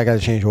get back, I got to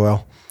change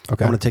oil.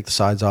 Okay. I'm going to take the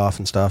sides off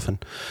and stuff.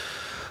 And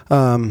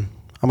I'm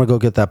going to go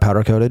get that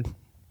powder coated.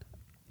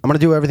 I'm going to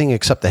do everything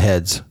except the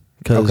heads.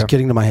 Because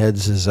getting to my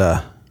heads is...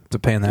 It's a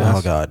pain in the ass.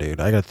 Oh, God, dude.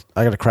 I got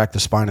to crack the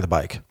spine of the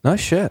bike. No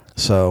shit.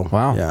 So...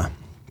 Wow. Yeah.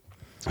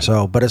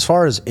 So, but as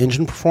far as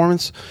engine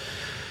performance...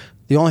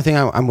 The only thing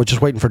I'm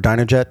just waiting for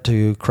Dynojet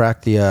to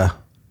crack the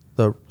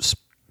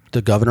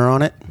governor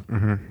on it.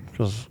 Mm-hmm. It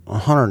was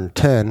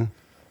 110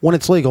 when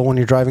it's legal when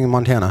you're driving in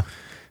Montana.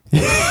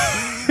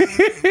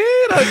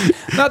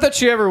 Not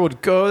that you ever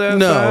would go that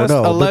No.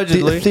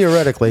 allegedly,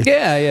 theoretically.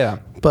 Yeah.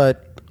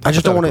 But I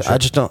just don't want to. I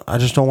just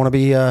don't want to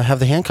be have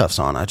the handcuffs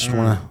on. I just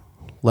want to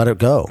let it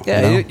go.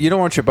 Yeah, you know? you don't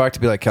want your bike to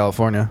be like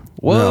California.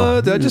 What?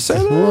 No. Did I just say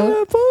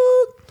that? What?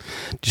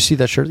 Did you see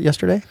that shirt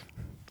yesterday?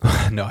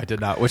 No, I did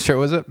not. What shirt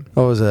was it?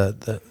 Oh, it was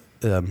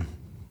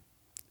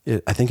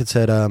I think it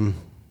said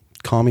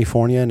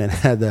California, and it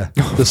had the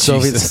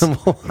Soviet Jesus.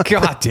 symbol.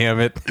 God damn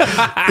it.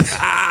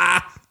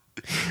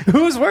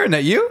 Who was wearing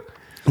that? You?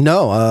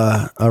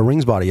 No,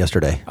 Rings body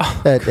yesterday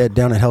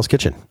down at Hell's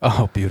Kitchen.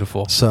 Oh,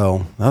 beautiful.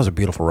 So that was a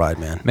beautiful ride,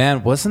 man.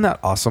 Man, wasn't that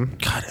awesome?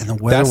 God, and the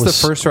weather That's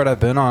was the first ride I've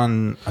been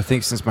on, I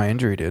think, since my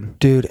injury, dude.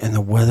 dude, and the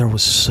weather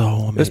was so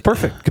amazing. It was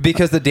perfect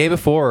because the day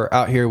before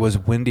out here was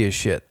windy as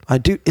shit.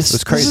 It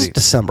was crazy. This is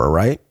December,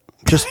 right?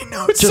 Just I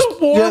know, it's so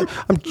warm.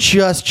 I'm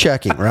just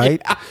checking,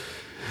 right?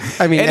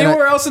 I mean,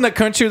 Anywhere else in the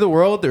country or the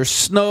world, there's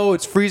snow,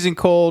 it's freezing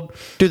cold.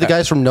 dude, the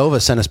guys from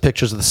Nova sent us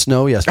pictures of the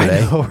snow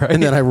yesterday, I know, right?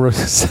 and then I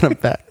sent them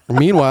back.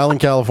 Meanwhile, in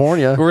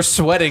California, We're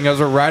sweating as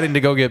we're riding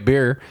to go get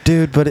beer.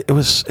 dude, but it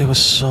was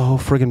so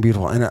friggin'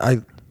 beautiful. And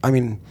I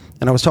mean,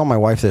 and I was telling my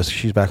wife this.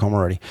 She's back home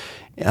already,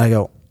 and I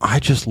go, I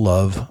just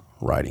love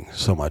riding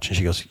so much. And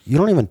she goes, you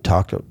don't even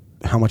talk to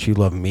how much you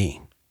love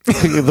me,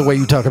 the way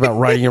you talk about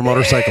riding your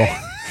motorcycle.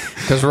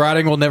 Because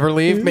riding will never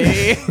leave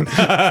me.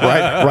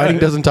 Riding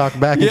doesn't talk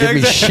back and give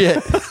me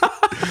shit.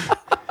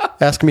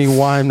 Ask me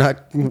why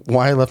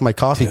I left my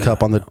coffee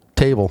cup on the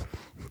table.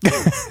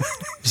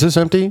 Is this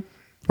empty?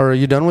 Or are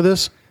you done with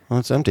this? Oh,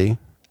 it's empty.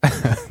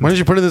 Why did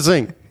you put it in the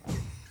sink?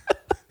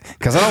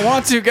 Because I don't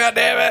want to,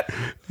 goddammit.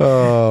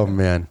 Oh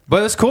man.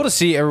 But it's cool to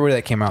see everybody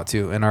that came out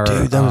too in our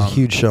Dude, that was a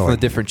huge showing. for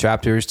the different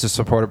chapters to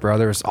support a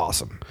brother. It's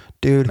awesome.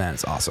 Dude. Man,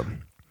 it's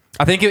awesome.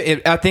 I think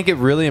it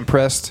really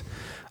impressed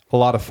a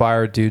lot of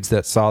fire dudes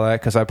that saw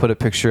that because I put a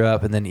picture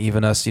up, and then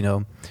even us,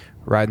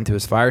 riding to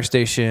his fire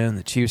station,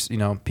 the chiefs,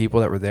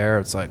 people that were there.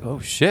 It's like, oh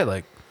shit,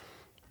 like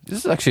this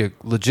is actually a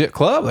legit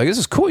club. Like this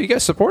is cool. You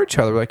guys support each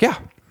other. We're like, yeah,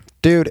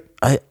 Dude,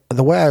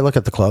 the way I look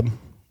at the club,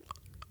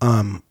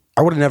 I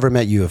would have never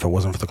met you if it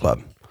wasn't for the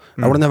club.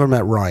 I would have never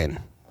met Ryan.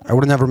 I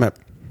would have never met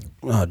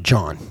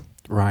John.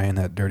 Ryan,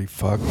 that dirty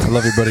fuck. I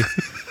love you, buddy.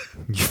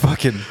 You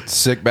fucking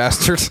sick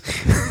bastards.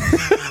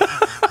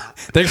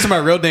 Thanks for my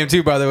real name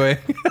too, by the way.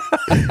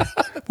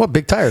 What,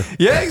 Big Tire?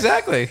 Yeah,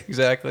 exactly.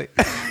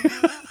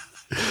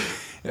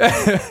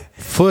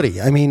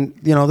 Footy. I mean,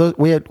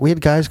 we had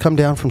guys come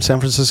down from San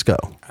Francisco.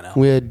 I know.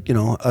 We had,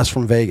 us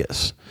from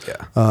Vegas.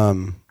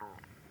 Yeah.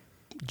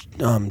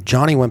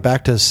 Johnny went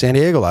back to San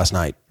Diego last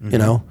night,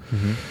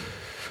 Mm-hmm.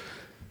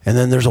 And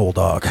then there's Old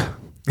Dog.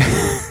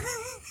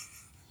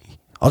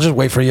 I'll just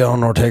wait for you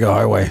on Ortega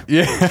Highway.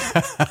 Yeah.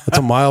 It's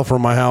a mile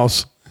from my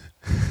house.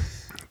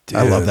 Dude.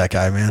 I love that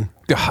guy, man.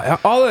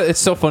 It's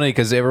so funny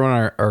because everyone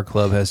in our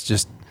club has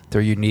just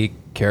their unique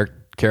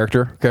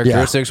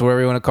characteristics,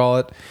 whatever you want to call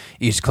it.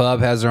 Each club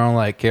has their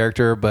own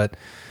character, but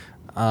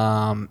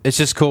it's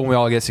just cool when we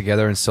all get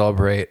together and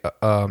celebrate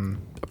a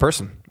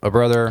person, a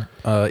brother,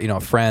 a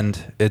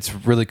friend. It's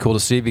really cool to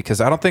see because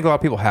I don't think a lot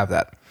of people have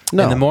that.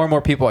 No. And the more and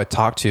more people I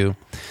talk to,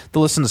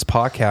 they'll listen to this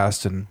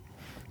podcast and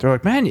they're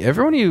like, man,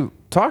 everyone you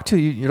talk to,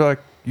 you're like,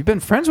 you've been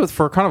friends with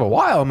for kind of a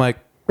while. I'm like,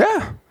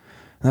 yeah. And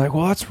they're like,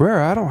 well, that's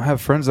rare. I don't have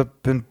friends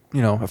that've been,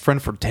 a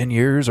friend for 10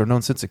 years or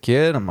known since a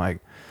kid. I'm like,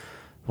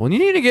 well, you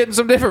need to get in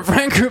some different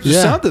friend groups or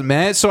something,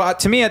 man. So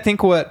to me, I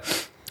think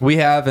what we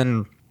have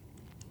in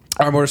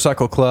our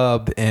motorcycle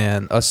club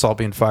and us all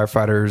being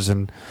firefighters,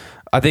 and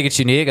I think it's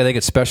unique. I think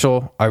it's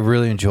special. I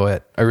really enjoy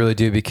it. I really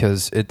do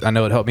because I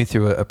know it helped me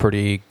through a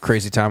pretty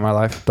crazy time in my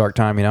life, dark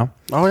time,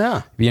 Oh,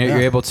 yeah. You're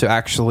able to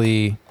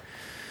actually,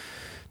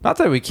 not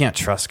that we can't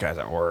trust guys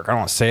at work. I don't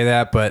want to say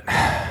that, but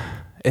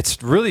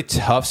it's really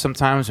tough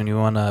sometimes when you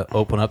want to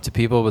open up to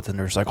people, but then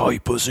there's like, oh, you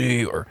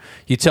pussy, or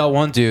you tell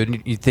one dude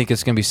and you think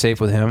it's going to be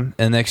safe with him,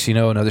 and next you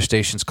know another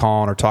station's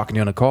calling or talking to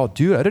you on a call.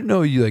 Dude, I didn't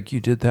know you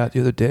did that the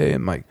other day.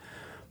 I'm like,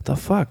 what the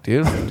fuck,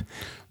 dude? I'm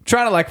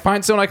trying to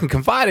find someone I can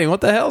confide in.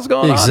 What the hell's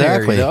going on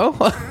here?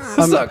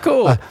 It's not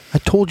cool. I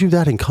told you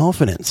that in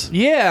confidence.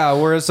 Yeah,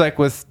 whereas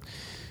with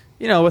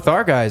with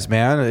our guys,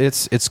 man,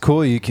 it's cool.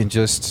 We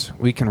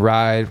can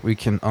ride, we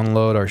can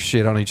unload our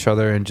shit on each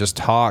other and just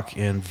talk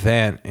and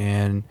vent,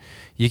 and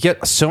you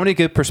get so many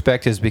good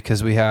perspectives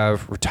because we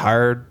have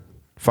retired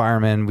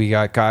firemen, we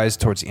got guys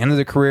towards the end of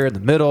the career, in the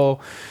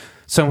middle,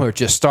 some who are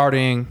just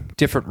starting,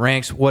 different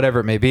ranks,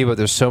 whatever it may be, but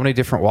there's so many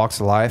different walks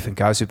of life and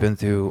guys who've been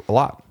through a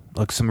lot,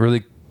 some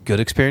really good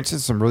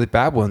experiences, some really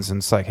bad ones, and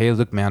it's like, hey,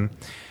 look, man,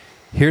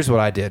 here's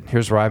what I did,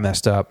 here's where I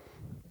messed up.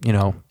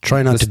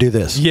 Try not to do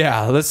this.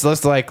 Yeah, let's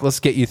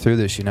get you through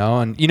this,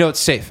 and it's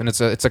safe and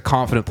it's a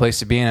confident place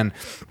to be in.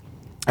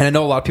 And I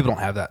know a lot of people don't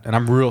have that, and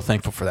I'm real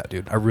thankful for that,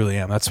 dude. I really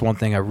am. That's one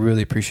thing I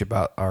really appreciate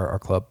about our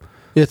club.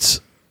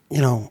 It's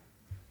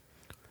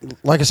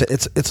like I said,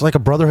 it's like a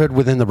brotherhood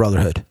within the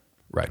brotherhood.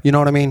 Right. You know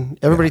what I mean?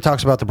 Everybody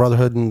talks about the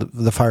brotherhood and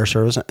the fire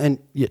service, and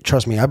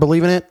trust me, I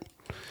believe in it,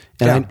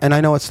 and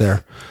I know it's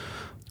there.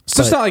 It's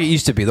just not like it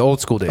used to be, the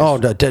old school days. Oh,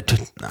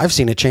 I've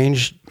seen it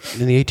change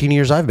in the 18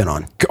 years I've been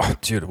on.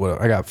 God, dude,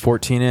 I got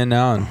 14 in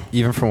now, and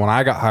even from when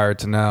I got hired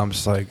to now, I'm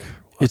just like,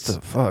 what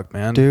the fuck,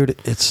 man? Dude,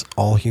 it's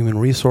all human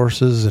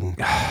resources, and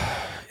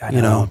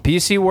You know,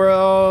 PC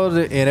world,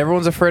 and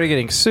everyone's afraid of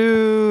getting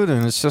sued,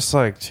 and it's just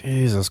like,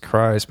 Jesus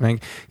Christ, man.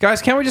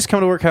 Guys, can't we just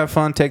come to work, have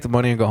fun, take the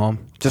money, and go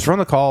home? Just run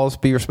the calls,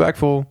 be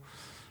respectful,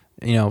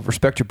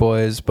 respect your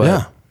boys, but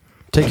yeah,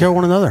 take care of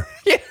one another.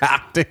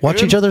 yeah, dude.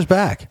 Watch each other's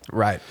back.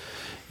 Right.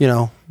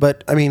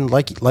 But I mean,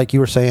 like you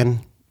were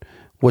saying,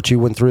 what you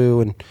went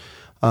through, and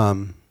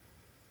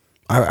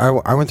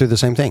I went through the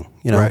same thing.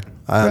 Right.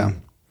 I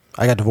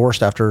got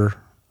divorced after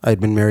I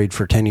had been married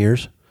for 10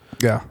 years.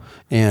 Yeah.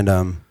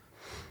 And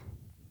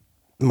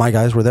my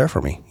guys were there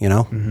for me,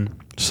 Mm-hmm.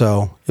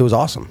 So it was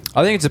awesome.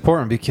 I think it's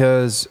important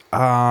because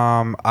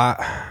I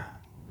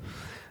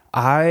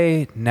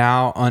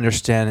now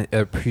understand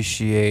and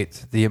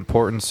appreciate the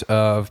importance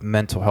of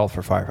mental health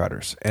for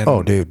firefighters. And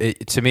Oh,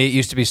 dude. To me, it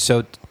used to be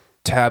so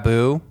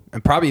taboo,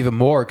 and probably even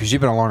more because you've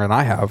been on longer than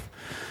I have.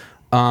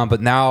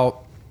 But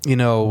now,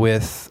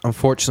 with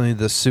unfortunately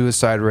the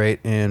suicide rate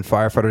in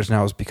firefighters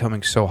now is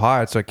becoming so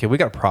high, it's like, okay, we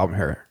got a problem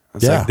here.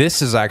 It's like,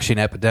 this is actually an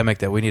epidemic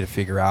that we need to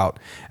figure out.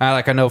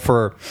 And I know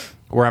for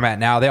where I'm at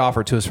now, they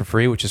offer it to us for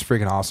free, which is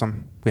freaking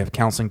awesome. We have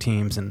counseling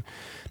teams and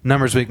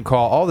numbers we can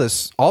call, all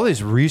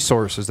these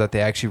resources that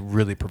they actually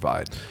really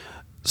provide.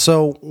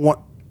 So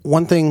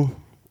one thing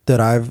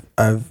that I've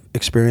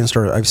experienced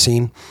or I've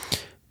seen,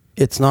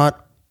 it's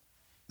not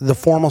the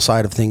formal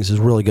side of things is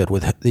really good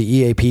with the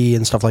EAP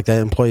and stuff like that,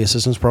 employee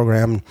assistance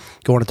program,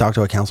 going to talk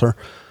to a counselor.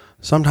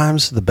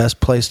 Sometimes the best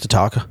place to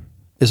talk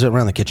is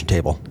around the kitchen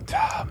table.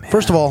 Oh, man.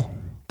 First of all,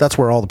 that's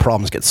where all the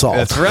problems get solved.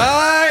 That's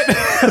right.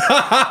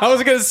 I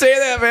was going to say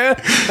that, man.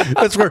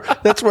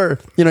 that's where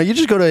you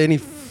just go to any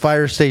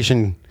fire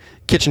station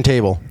kitchen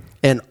table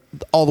and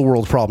all the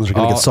world's problems are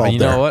going to get solved. You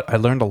there. know what? I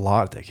learned a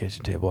lot at that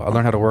kitchen table. I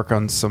learned how to work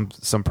on some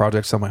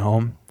projects on my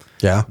home.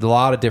 Yeah. A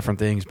lot of different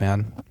things,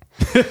 man.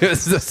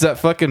 It's just that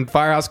fucking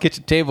firehouse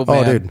kitchen table, man.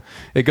 Oh, dude.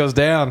 It goes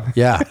down.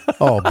 Yeah.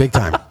 Oh, big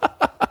time.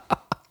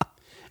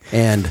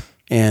 And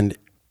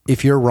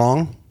if you're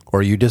wrong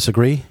or you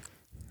disagree,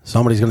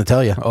 somebody's going to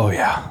tell you. Oh,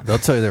 yeah. They'll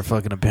tell you their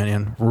fucking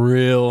opinion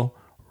real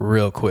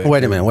quick.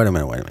 Wait a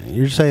minute.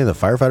 You're saying the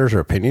firefighters are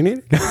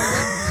opinionated?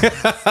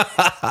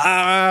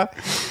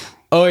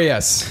 Oh,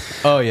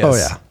 yes. Oh,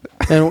 yeah.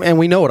 And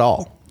we know it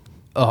all.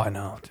 Oh, I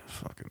know.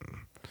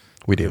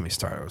 We do. Get me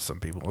started with some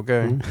people,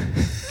 okay?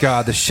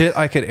 God, the shit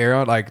I could air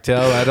out, I'm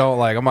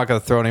not going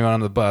to throw anyone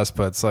on the bus,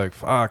 but it's like,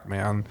 fuck,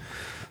 man.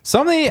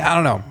 I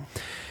don't know.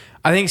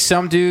 I think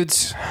some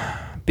dudes,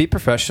 be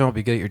professional,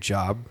 be good at your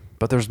job,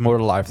 but there's more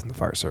to life than the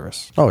fire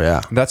service. Oh,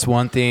 yeah. That's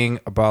one thing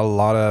about a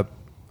lot of,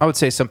 I would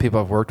say some people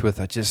I've worked with,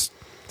 it's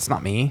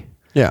not me.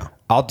 Yeah.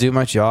 I'll do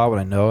my job when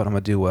I know it, I'm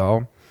going to do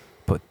well,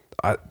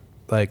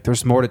 but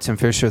there's more to Tim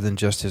Fisher than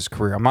just his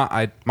career.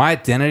 My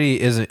identity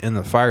isn't in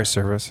the fire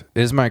service.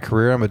 It is my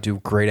career. I'm going to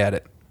do great at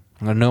it.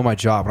 I'm going to know my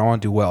job, and I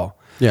want to do well.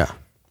 Yeah.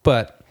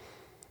 But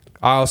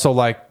I also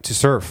like to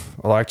surf.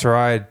 I like to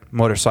ride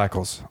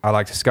motorcycles. I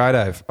like to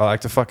skydive. I like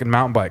to fucking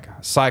mountain bike,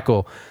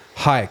 cycle,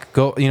 hike,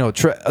 go,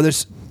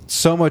 there's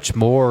so much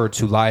more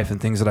to life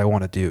and things that I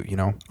want to do,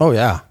 Oh,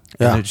 yeah.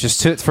 Yeah. And it's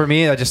just, for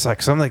me, I just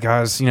some of the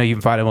guys, you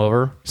invite them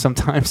over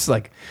sometimes.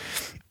 I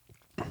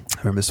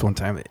remember this one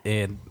time,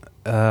 and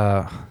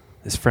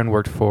this friend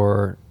worked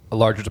for a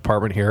larger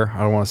department here. I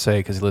don't want to say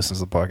because he listens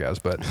to the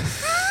podcast, but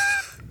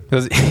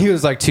he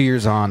was 2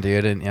 years on,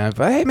 dude. And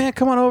hey, man,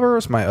 come on over.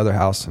 It's my other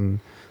house, and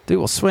dude,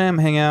 we'll swim,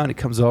 hang out. And he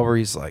comes over.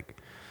 He's like,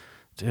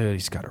 dude,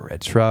 he's got a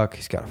red truck.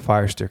 He's got a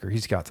fire sticker.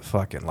 He's got the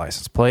fucking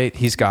license plate.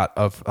 He's got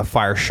a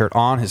fire shirt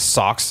on. His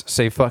socks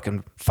say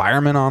fucking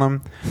fireman on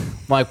them.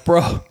 I'm like,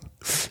 bro.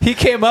 He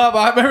came up.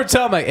 I remember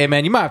telling him, hey,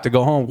 man, you might have to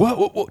go home.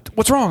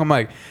 What's wrong? I'm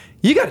like,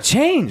 you got to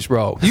change,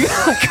 bro. You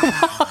got to come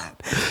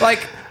on.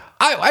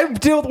 I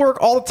deal with work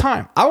all the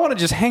time. I want to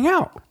just hang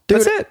out.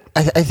 Dude, that's it.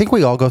 I think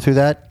we all go through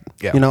that.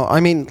 Yeah.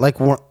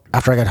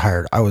 After I got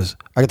hired, I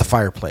got the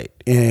fire plate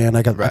and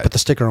I put the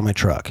sticker on my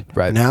truck.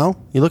 Right. Now,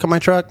 you look at my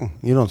truck,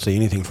 you don't see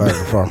anything fire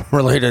department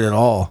related at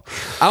all.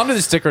 I don't do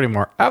the sticker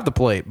anymore. I have the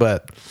plate,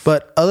 but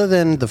other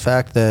than the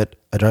fact that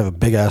I drive a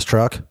big ass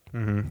truck,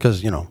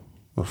 because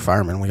we're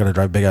firemen, we got to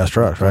drive big ass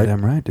trucks, right?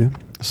 Damn right, dude.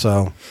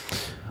 So,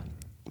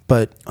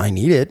 but I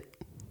need it.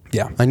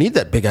 Yeah. I need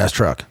that big ass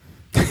truck.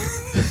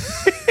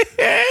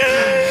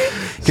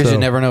 Because you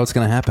never know what's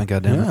going to happen,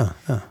 goddamn.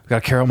 Yeah.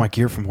 Got to carry all my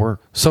gear from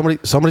work.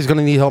 Somebody's going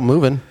to need help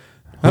moving.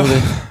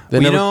 They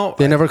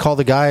never call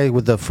the guy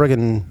with the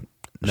friggin'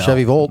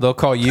 Chevy Volt. They'll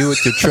call you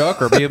with your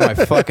truck or me with my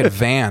fucking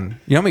van.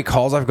 You know how many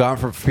calls I've gotten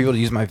for people to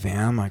use my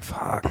van? I'm like,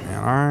 fuck, man,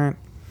 all right.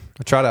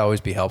 I try to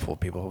always be helpful to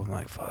people. I'm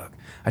like, fuck.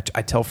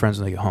 I tell friends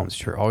when they get home,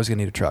 you're always going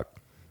to need a truck.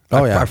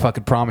 I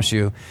fucking promise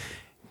you,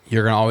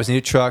 you're going to always need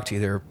a truck to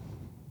either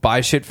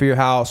buy shit for your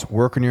house,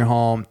 work in your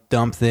home,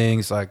 dump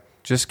things.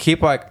 Just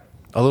keep a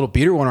little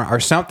beater one or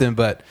something.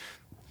 But,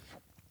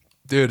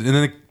 dude, and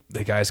then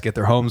the guys get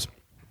their homes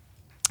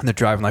and they're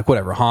driving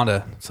whatever,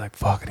 Honda. It's like,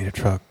 fuck, I need a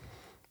truck.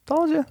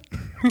 Told you.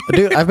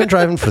 Dude, I've been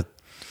driving for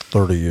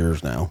 30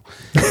 years now.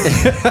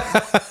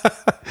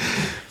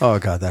 Oh,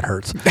 God, that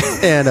hurts.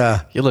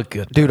 And you look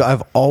good. Dude,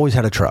 I've always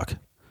had a truck.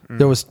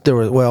 There was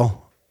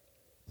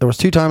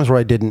 2 times where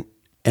I didn't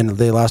and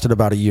they lasted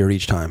about a year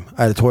each time.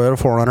 I had a Toyota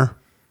 4Runner,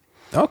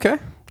 Okay.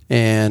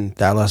 and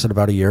that lasted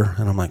about a year.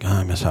 And I'm like,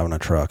 I miss having a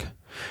truck.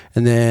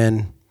 And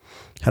then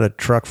had a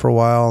truck for a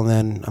while, and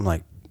then I'm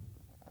like,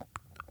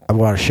 I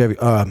bought a Chevy.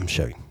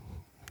 Chevy.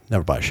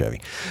 Never buy a Chevy.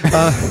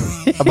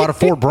 I bought a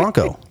Ford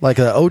Bronco, like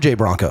a OJ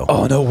Bronco.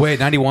 Oh no way,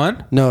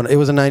 91? No, it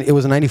was a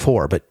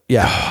 94. But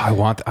yeah, I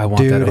want dude,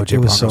 that OJ it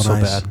was Bronco so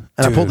nice. bad.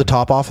 And I pulled the Dude.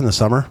 top off in the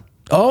summer.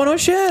 Oh no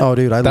shit. Oh,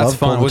 dude, I That's love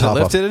fun. pulling Was the it top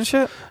lifted and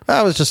shit?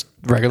 I was just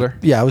Regular.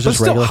 Yeah, it was But just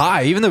still regular.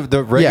 high. Even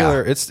the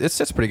regular, it's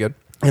pretty good.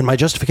 And my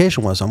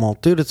justification was, I'm all,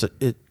 dude,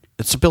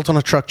 it's built on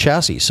a truck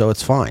chassis, so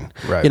it's fine.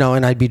 Right. You know,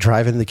 and I'd be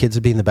driving, the kids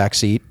would be in the back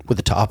seat with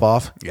the top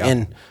off. Yeah.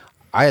 And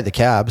I had the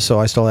cab, so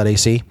I still had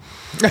AC.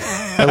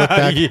 I look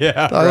back,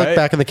 Yeah, I look right.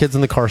 back, and the kids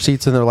in the car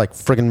seats, and they're like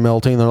friggin'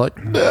 melting. They're like,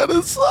 Dad,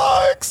 it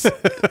sucks.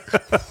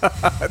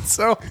 It's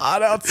so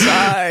hot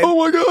outside. Oh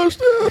my gosh,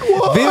 Dad,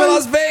 why? Viva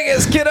Las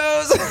Vegas,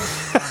 kiddos.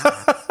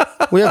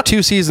 We have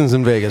 2 seasons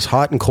in Vegas,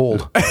 hot and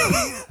cold.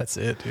 That's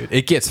it, dude.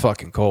 It gets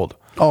fucking cold.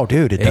 Oh,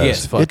 dude, it does.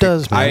 Gets fucking, It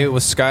does, man. I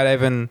was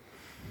skydiving.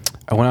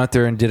 I went out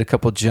there and did a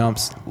couple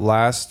jumps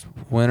last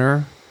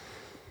winter.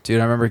 Dude,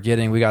 I remember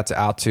we got to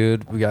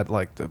altitude. We got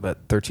like about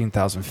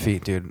 13,000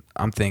 feet, dude.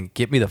 I'm thinking,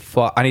 get me the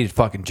fuck. I need to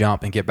fucking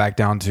jump and get back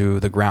down to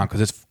the ground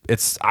because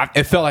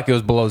it felt like it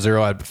was below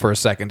zero for a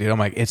second, dude. I'm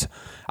like,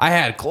 I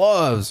had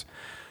gloves.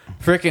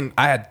 Freaking,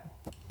 I had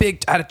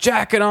a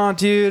jacket on,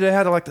 dude. I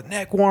had like the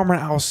neck warmer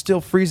and I was still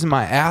freezing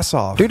my ass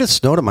off. Dude, it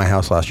snowed at my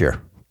house last year.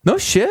 No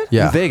shit?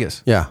 Yeah. In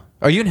Vegas? Yeah.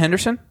 Are you in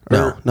Henderson?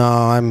 No,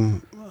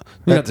 I'm. You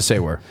don't have to say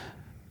where.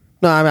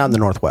 No, I'm out in the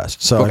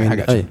Northwest. So Okay, I mean, I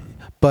got you.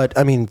 but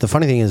I mean, the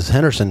funny thing is,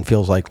 Henderson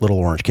feels like Little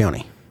Orange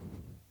County.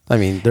 I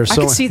mean, there's I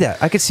so could see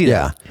that. I could see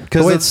yeah, that.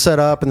 the way it's set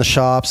up in the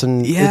shops,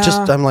 and it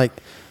just, Yeah. I'm like,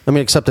 I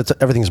mean, except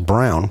everything's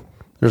brown.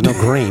 There's no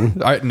green.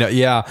 No,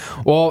 yeah.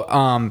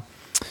 Well,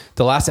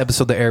 the last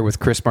episode that aired with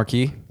Chris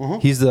Marquis,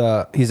 he's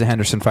a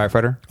Henderson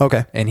firefighter.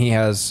 Okay. And he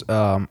has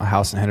a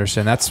house in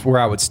Henderson. That's where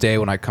I would stay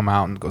when I come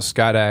out and go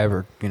skydive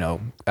or,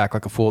 act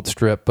like a fool at the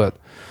strip. But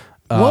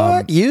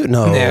What you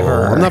no?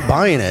 never. I'm not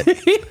buying it.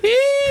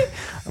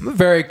 I'm a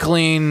very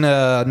clean,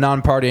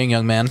 non-partying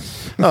young man.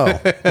 Oh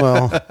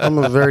well, I'm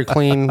a very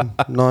clean,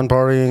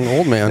 non-partying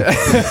old man.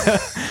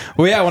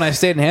 Well, yeah, when I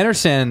stayed in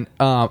Henderson,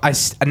 now I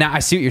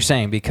see what you're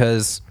saying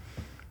because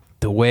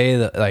the way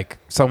that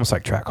it's almost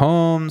like track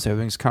homes,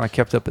 everything's kind of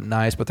kept up and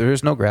nice, but there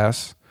is no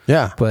grass.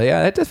 Yeah, But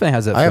yeah, it definitely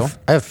has that I feel.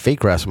 have fake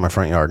grass in my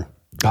front yard.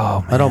 Oh,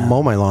 man. I don't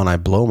mow my lawn. I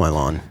blow my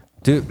lawn.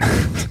 Dude.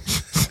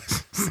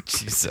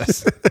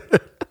 Jesus.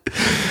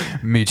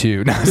 Me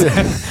too.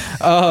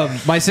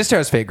 My sister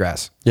has fake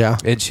grass. Yeah.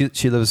 And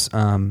she lives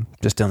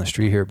just down the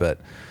street here, but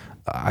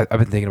I've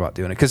been thinking about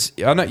doing it because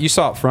I know you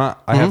saw up front.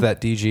 I have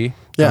that DG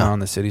Yeah. on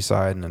the city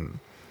side, and I'm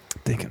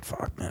thinking,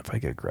 fuck, man, if I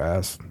get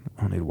grass,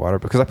 I don't need water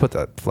because I put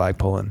that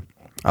flagpole in.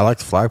 I like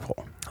the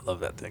flagpole. I love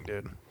that thing,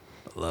 dude.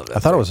 I love that. I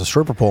thought it was a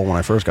stripper pole when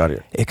I first got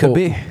here. It could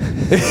be.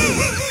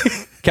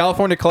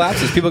 California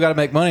collapses. People got to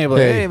make money. I'm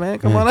like, hey, man,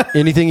 come on.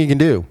 Anything you can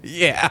do.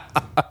 Yeah.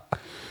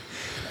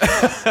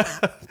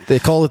 They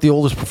call it the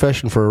oldest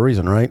profession for a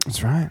reason, right?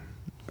 That's right.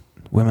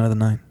 Women of the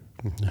night.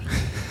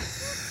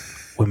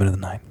 Women of the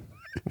night.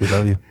 We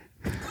love you.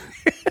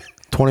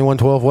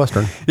 2112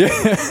 Western.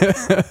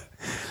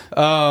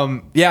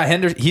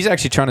 Yeah, he's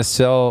actually trying to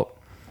sell.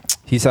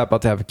 He's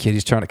about to have a kid.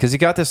 He's trying to, because he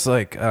got this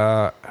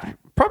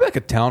probably like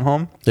a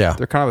townhome. Yeah.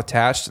 They're kind of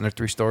attached and they're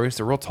 3 stories.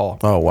 They're real tall.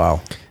 Oh,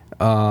 wow.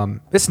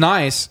 It's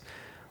nice,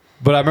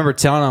 but I remember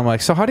telling him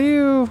like, so how do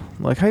you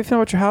feel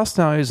about your house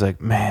now? He's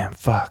like, man,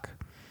 fuck.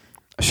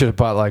 I should have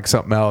bought like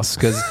something else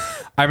because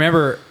I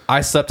remember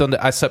I slept the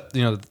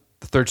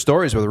 3rd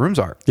story is where the rooms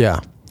are. Yeah.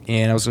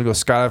 And I was gonna go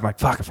skydive. I'm like,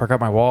 fuck, I forgot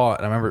my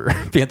wallet. And I remember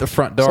being at the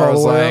front door. It's all I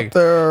was the way like, up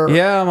there.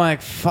 yeah. I'm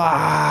like, fuck,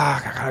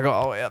 I gotta go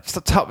all the way up to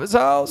the top of his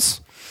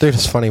house. Dude,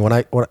 it's funny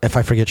if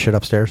I forget shit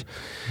upstairs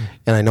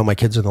and I know my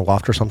kids are in the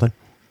loft or something,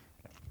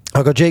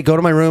 I'll go, Jake, go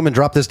to my room and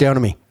drop this down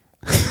to me.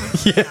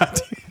 Yeah,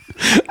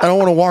 dude. I don't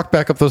want to walk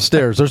back up those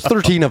stairs. There's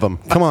 13 of them.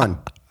 Come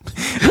on.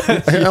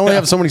 I only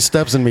have so many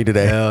steps in me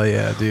today. Hell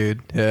yeah,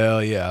 dude.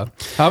 Hell yeah.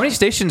 How many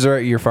stations are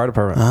at your fire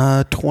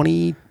department?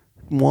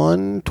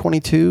 21,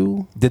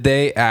 22. Did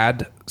they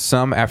add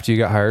some after you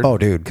got hired? Oh,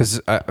 dude. Because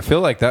I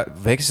feel like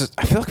Vegas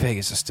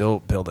is still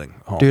building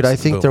homes. Dude, I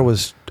think there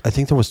was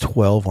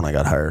 12 when I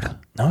got hired.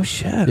 No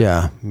shit.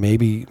 Yeah,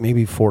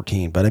 maybe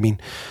 14. But I mean,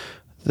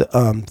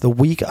 the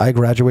week I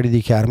graduated the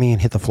academy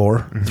and hit the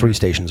floor, 3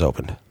 stations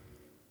opened.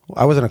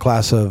 I was in a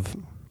class of,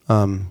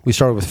 we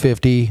started with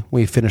 50,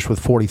 we finished with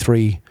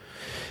 43,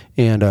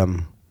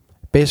 and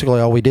basically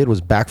all we did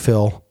was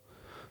backfill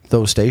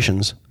those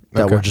stations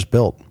that Okay. were just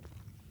built.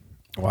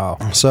 Wow.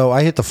 So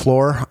I hit the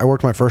floor. I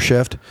worked my first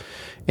shift,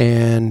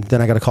 and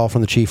then I got a call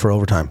from the chief for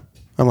overtime.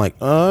 I'm like,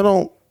 I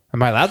don't.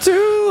 Am I allowed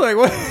to? Like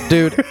what?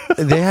 Dude,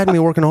 they had me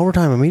working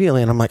overtime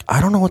immediately, and I'm like, I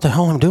don't know what the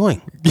hell I'm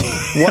doing.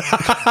 What?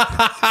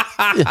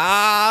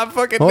 I'm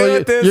fucking Oh,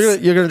 doing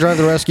this. you're gonna drive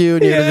the rescue,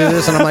 and you're gonna do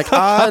this, and I'm like,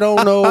 I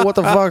don't know what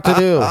the fuck to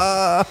do.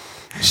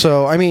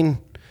 So I mean,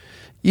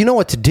 you know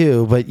what to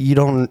do, but you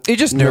don't. You're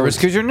just nervous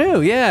because you're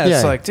new. Yeah,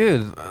 it's Yeah. like,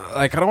 dude,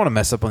 like I don't want to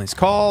mess up on these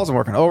calls. I'm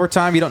working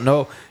overtime. You don't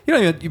know. You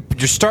don't even.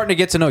 You're starting to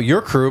get to know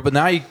your crew, but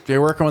now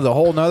you're working with a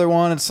whole nother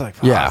one. It's like,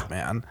 Yeah.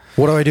 man.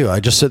 What do? I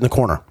just sit in the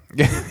corner.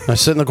 I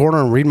sit in the corner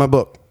and read my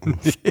book.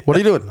 What are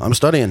you doing? I'm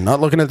studying, not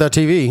looking at that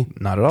TV.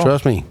 Not at all.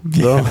 Trust me.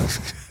 So,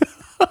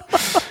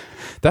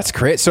 That's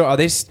great. So are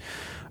they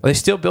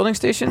still building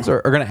stations,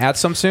 or are going to add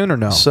some soon, or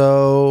no?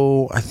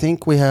 so I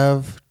think we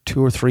have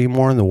 2 or 3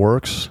 more in the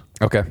works.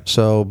 Okay.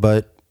 So,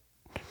 but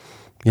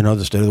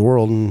the state of the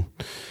world, and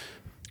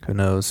Who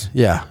knows?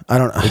 yeah, I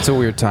don't. It's a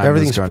weird time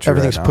in this country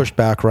Everything's right now. pushed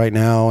back right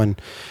now, and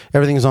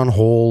everything's on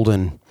hold,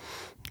 and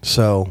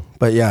so.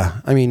 But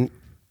yeah, I mean,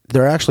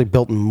 they're actually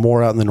building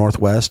more out in the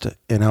Northwest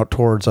and out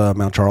towards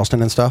Mount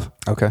Charleston and stuff.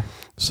 Okay.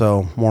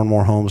 So more and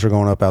more homes are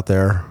going up out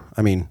there.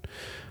 I mean,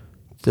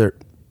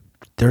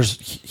 there's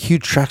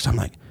huge tracts. I'm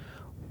like,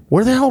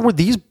 where the hell were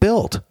these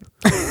built?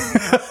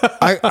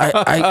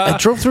 I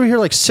drove through here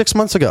like 6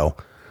 months ago.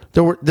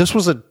 This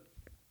was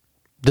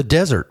the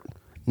desert.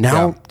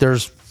 Now Yeah.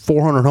 there's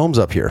 400 homes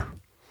up here.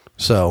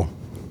 So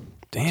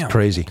Damn.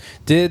 crazy.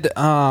 Did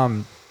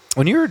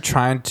when you were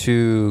trying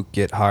to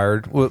get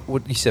hired, what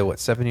you said? What,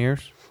 7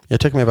 years? It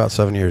took me about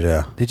 7 years.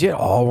 Yeah. Did you at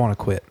all want to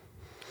quit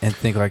and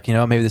think like,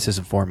 maybe this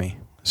isn't for me?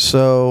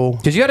 So,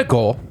 Because you had a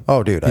goal.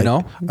 oh, dude,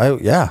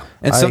 yeah.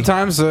 And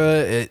sometimes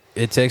it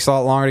takes a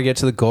lot longer to get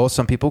to the goal.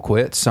 Some people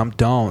quit, some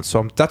don't.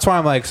 So that's why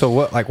I'm like, so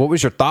what? Like, what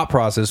was your thought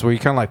process? Were you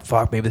kind of like,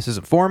 fuck, maybe this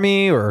isn't for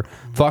me, or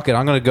fuck it,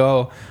 I'm gonna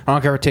go. I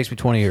don't care if it takes me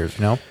 20 years.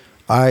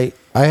 I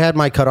had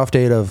my cutoff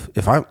date of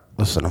if I'm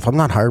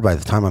not hired by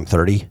the time I'm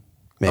 30,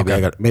 maybe Okay.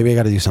 I got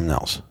to do something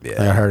else. Yeah.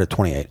 I got hired at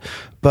 28,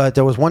 but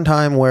there was one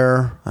time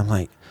where I'm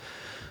like,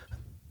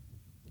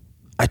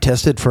 I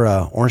tested for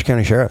Orange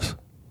County Sheriff's.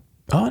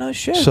 Oh no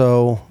shit.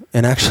 So,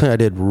 and actually I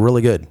did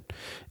really good.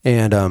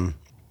 And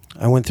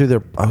I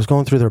was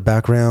going through their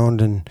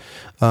background, and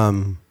I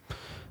mean,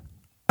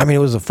 it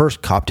was the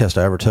first cop test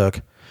I ever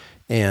took.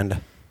 And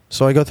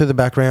so I go through the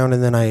background,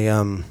 and then I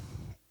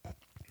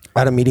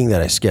had a meeting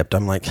that I skipped.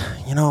 I'm like,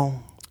 I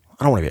don't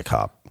want to be a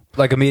cop.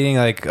 Like a meeting,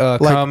 like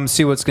come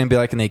see what's gonna be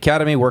like in the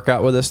academy, work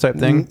out with this type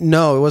thing.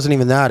 No, it wasn't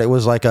even that. It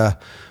was like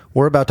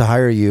we're about to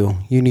hire you.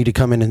 You need to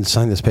come in and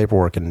sign this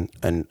paperwork. And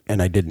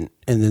I didn't.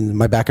 And then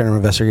my background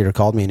investigator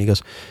called me, and he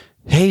goes,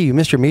 hey, you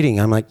missed your meeting.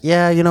 I'm like,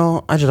 yeah, I just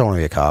don't want to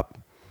be a cop.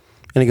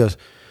 And he goes,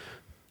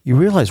 you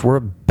realize we're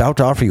about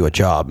to offer you a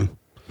job.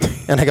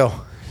 And I go,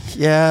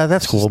 yeah,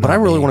 that's cool, but I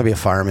really want to be a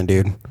fireman,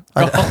 dude.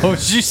 Oh,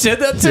 you said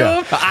that to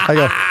him? I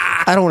go,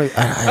 I don't want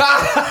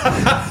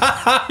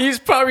to. He's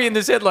probably in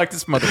his head like,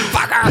 this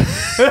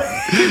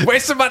motherfucker. He's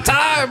wasting my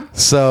time.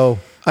 So,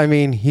 I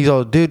mean, he's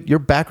all, dude, your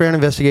background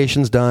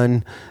investigation's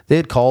done. They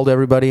had called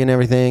everybody and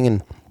everything.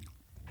 And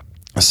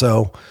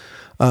so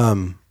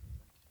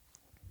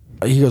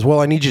he goes, well,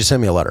 I need you to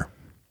send me a letter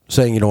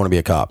saying you don't want to be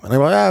a cop. And I'm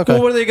like, okay.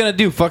 Well, what are they gonna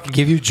do? Fucking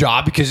give you a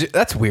job? Because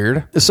that's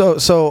weird.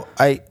 So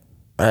I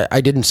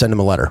didn't send him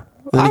a letter.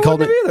 Then I he called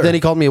me. wouldn't either. Then he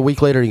called me a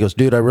week later. And he goes,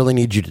 "Dude, I really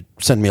need you to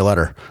send me a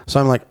letter." So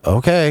I'm like,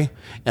 "Okay,"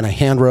 and I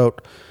hand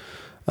wrote,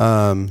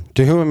 "To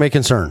whom it may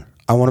concern,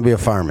 I want to be a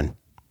fireman,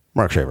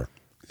 Mark Shaver."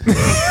 and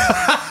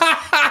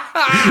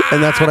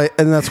that's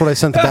what I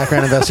sent the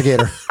background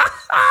investigator.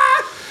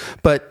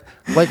 But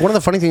like one of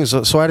the funny things,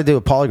 so I had to do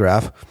a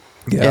polygraph,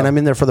 and I'm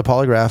in there for the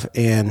polygraph,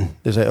 and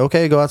they say,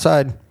 "Okay, go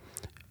outside."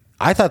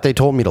 I thought they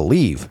told me to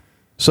leave,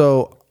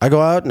 so I go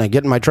out and I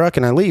get in my truck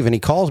and I leave, and he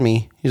calls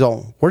me. He's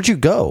all, "Where'd you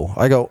go?"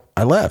 I go,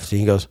 "I left." And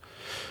he goes,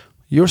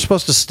 "You were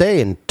supposed to stay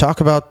and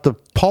talk about the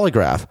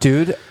polygraph."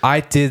 Dude,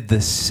 I did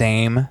the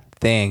same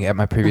thing at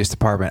my previous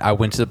department. I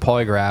went to the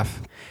polygraph,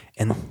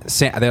 and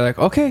they're like,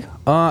 okay,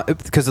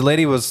 because the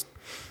lady was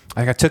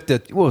like, I took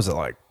what was it,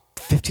 like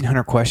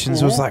 1,500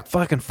 questions? It was like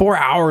fucking 4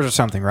 hours or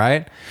something,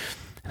 right?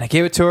 And I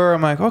gave it to her.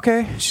 I'm like,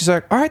 okay. She's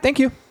like, all right, thank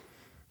you.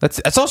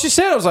 That's all she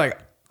said. I was like,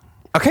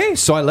 okay.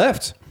 So I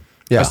left.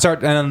 Yeah. I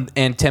start, and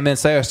 10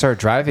 minutes later, I started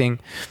driving,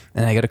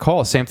 and I get a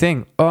call. Same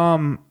thing.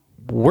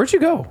 Where'd you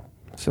go?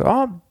 So,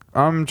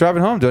 I'm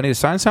driving home. Do I need to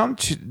sign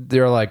something?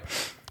 They're like,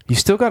 you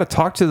still got to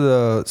talk to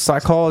the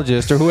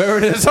psychologist or whoever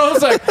it is. So I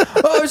was like,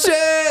 oh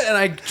shit! And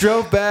I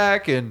drove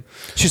back, and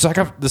she's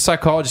like, the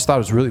psychologist thought it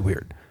was really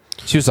weird.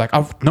 She was like,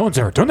 no one's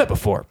ever done that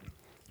before.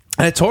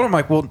 And I told her, I'm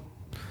like, well,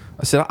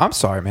 I said, I'm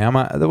sorry, ma'am.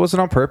 That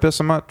wasn't on purpose.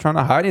 I'm not trying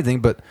to hide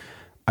anything, but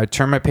I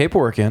turned my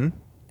paperwork in,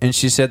 and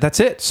she said, that's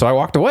it. So I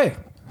walked away.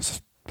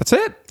 That's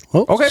it.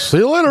 Well, okay. See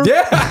you later.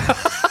 Yeah.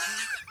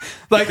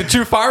 Like the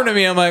true fireman to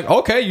me, I'm like,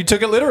 okay, you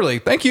took it literally.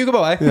 Thank you.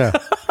 Goodbye. Yeah.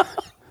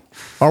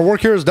 Our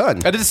work here is done.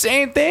 I did the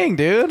same thing,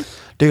 dude.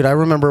 Dude, I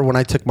remember when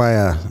I took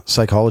my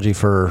psychology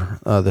for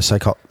the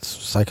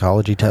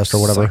psychology test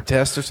or whatever. Psych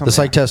test or something. The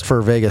psych test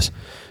for Vegas.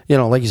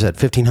 Like you said,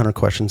 1,500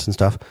 questions and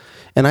stuff.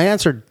 And I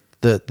answered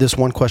this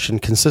one question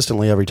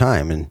consistently every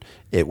time. And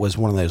it was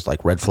one of those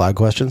like red flag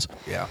questions.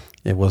 Yeah.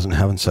 It wasn't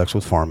having sex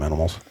with farm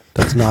animals.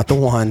 That's not the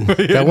one.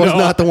 That was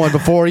not the one.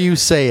 Before you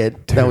say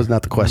it, that was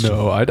not the question.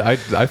 No, I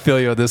feel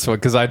you on this one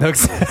because I know.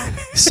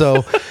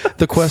 So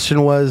the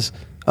question was,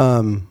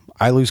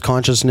 I lose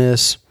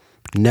consciousness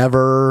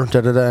never,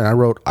 and I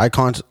wrote, I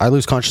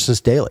lose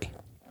consciousness daily.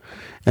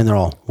 And they're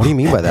all, what do you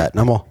mean by that? And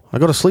I'm all, I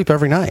go to sleep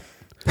every night.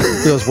 He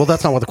goes, well,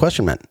 that's not what the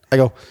question meant. I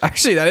go,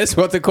 Actually, that is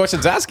what the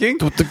question's asking.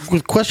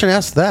 the question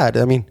asks that.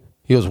 I mean,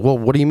 he goes, well,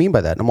 what do you mean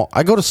by that? And I'm all,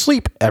 I go to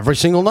sleep every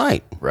single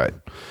night. Right.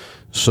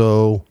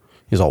 So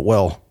he's all,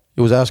 well,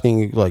 he was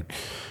asking like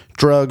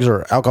drugs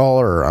or alcohol,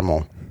 or I'm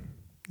all,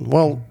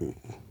 well,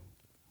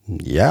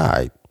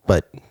 yeah,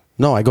 but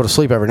no, I go to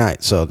sleep every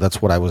night. So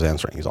that's what I was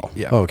answering. He's all,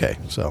 Yeah. okay.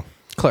 So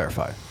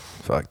Clarify.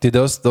 Fuck. Dude,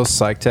 those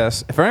psych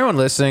tests, if anyone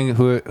listening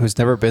who's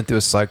never been through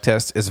a psych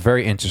test, it's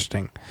very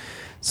interesting.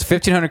 It's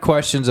 1,500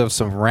 questions of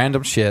some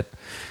random shit.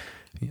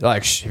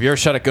 Like, have you ever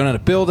shot a gun in a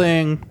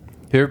building?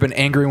 Have you ever been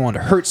angry and wanted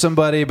to hurt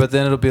somebody? But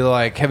then it'll be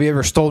like, have you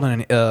ever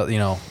stolen have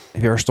you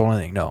ever stolen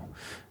anything? No.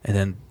 And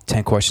then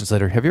 10 questions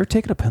later, have you ever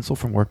taken a pencil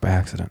from work by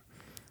accident?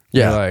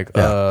 yeah, You're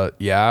like,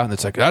 yeah. And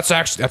it's like, that's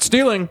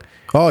stealing.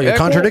 Oh, you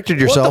contradicted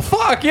yourself.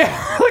 What the fuck?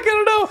 Yeah. Like, I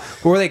don't know.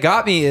 But where they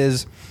got me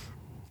is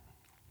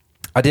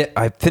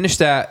I finished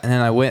that, and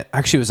then I went,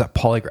 actually it was at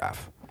Polygraph.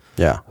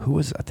 Yeah. Who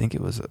was, I think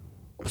it was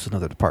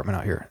another department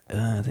out here.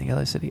 I think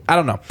LA City. I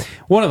don't know.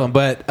 One of them,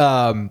 but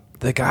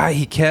the guy,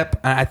 he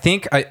kept, I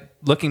think,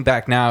 looking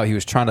back now, he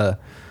was trying to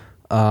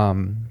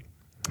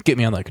get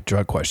me on like a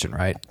drug question,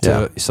 right?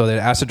 Yeah. So they'd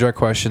ask a drug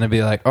question and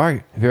be like, all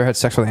right, have you ever had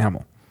sex with an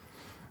animal?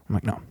 I'm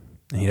like, no.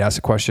 And he'd ask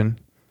a question,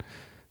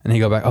 and he'd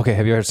go back, okay,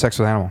 have you ever had sex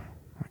with an animal?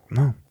 I'm like,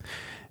 no.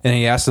 And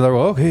he asked another,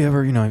 well, okay,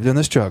 ever, you've done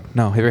this drug?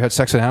 No. Have you ever had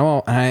sex with an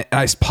animal? And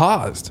I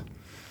paused,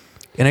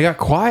 and I got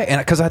quiet, and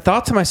because I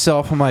thought to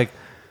myself, I'm like,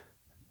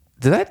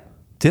 did I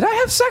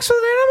have sex with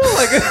an animal?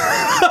 Like,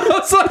 I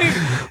was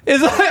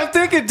like, I'm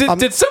thinking,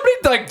 did somebody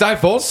like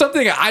divulge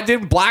something I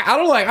didn't black? I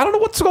don't know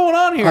what's going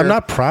on here. I'm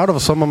not proud of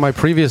some of my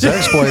previous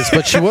exploits,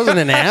 but she wasn't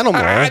an animal.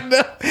 And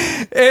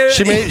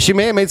She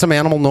may have made some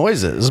animal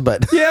noises,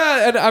 but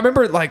yeah, and I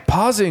remember like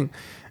pausing,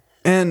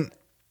 and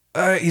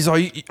he's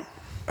like,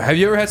 have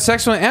you ever had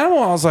sex with an animal?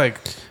 I was like,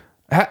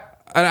 and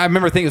I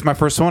remember thinking it was my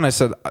first one. I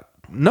said,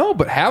 no,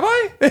 but have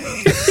I?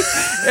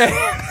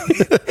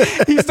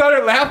 And he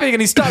started laughing,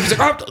 and he stopped. He's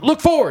like, oh, look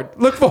forward.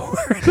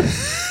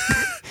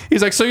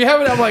 He's like, so you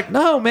haven't? I'm like,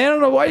 no, man, I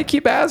don't know why you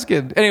keep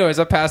asking. Anyways,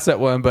 I passed that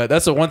one, but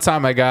that's the one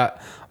time I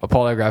got a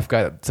polygraph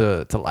guy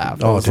to laugh.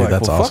 Oh, I was dude, like,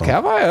 that's well, awesome. fuck,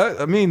 have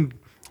I? I mean,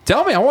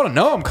 tell me. I want to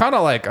know. I'm kind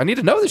of like, I need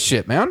to know this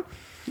shit, man.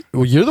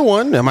 well, you're the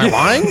one. Am I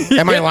lying?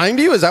 Am I lying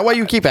to you? Is that why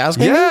you keep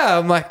asking me? Yeah,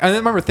 I'm like, I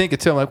remember thinking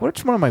too, I'm like, what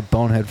if one of my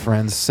bonehead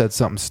friends said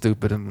something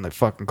stupid and they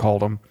fucking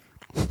called him?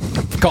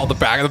 Called the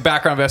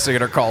background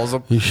investigator calls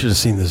him. You should have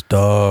seen this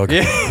dog.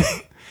 Yeah.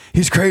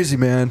 He's crazy,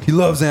 man. He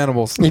loves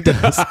animals. He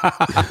does.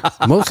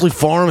 Mostly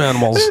farm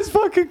animals. It's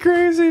fucking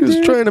crazy, He was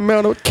dude. trying to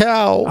mount a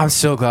cow. I'm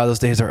so glad those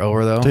days are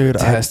over, though. Dude,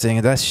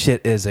 testing that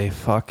shit is a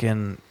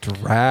fucking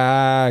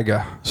drag.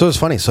 So it's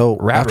funny. So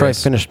Rat after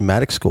race. I finished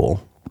medic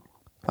school,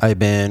 I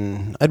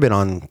went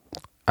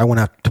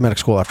out to medic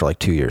school after like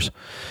 2 years,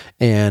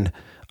 and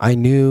I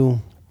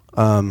knew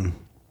a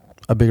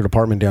bigger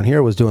department down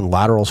here was doing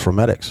laterals for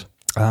medics.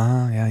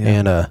 Ah, yeah.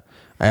 And I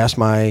asked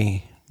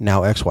my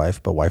now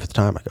ex-wife, but wife at the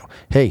time, I go,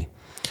 hey,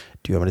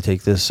 do you want me to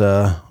take this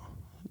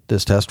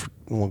test?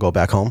 And we'll go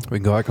back home. We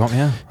can go back home.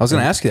 Yeah, I was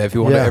going to ask you that if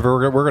you want to ever.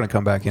 We're going to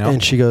come back.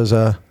 And she goes,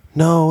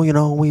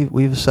 no,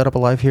 we've set up a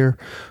life here.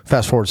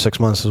 Fast forward 6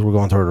 months as we're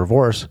going through a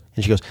divorce,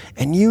 and she goes,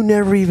 and you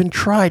never even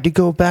tried to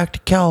go back to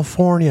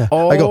California.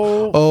 I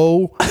go,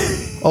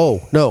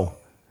 oh no.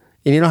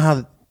 And you know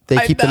how they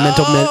keep the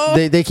mental,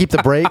 they keep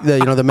the break,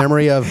 the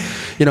memory of,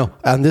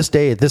 on this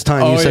day at this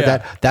time you said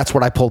that. That's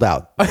what I pulled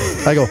out.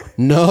 I go,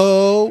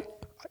 no,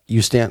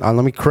 you stand on.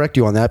 Let me correct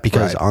you on that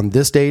because on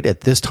this date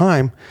at this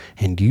time,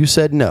 and you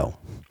said no.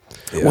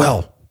 Yeah.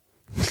 Well,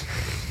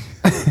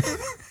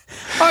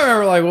 I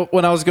remember like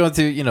when I was going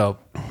through,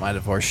 my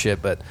divorce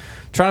shit, but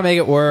trying to make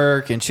it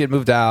work, and she had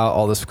moved out,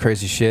 all this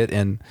crazy shit,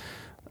 and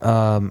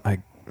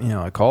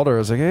I called her. I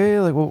was like, hey,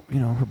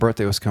 her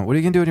birthday was coming. What are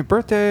you gonna do on your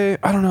birthday?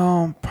 I don't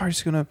know. I'm probably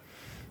just gonna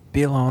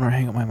be alone or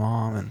hang with my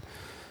mom. And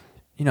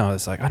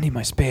it's like, I need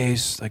my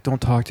space. Like, don't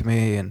talk to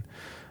me. And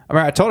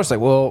I told her, it's like,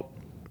 well,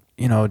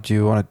 do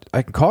you want to?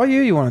 I can call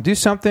you. You want to do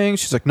something?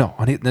 She's like, no.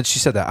 Then she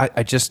said that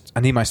I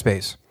need my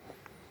space.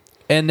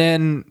 And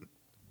then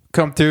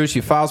come through,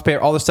 she files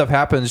paper, all this stuff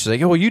happens. She's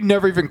like, oh, well, you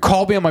never even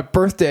called me on my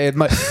birthday. And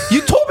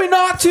you told me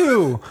not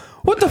to.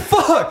 What the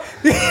fuck?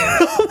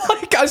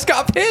 I just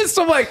got pissed.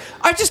 I'm like,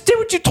 I just did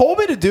what you told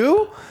me to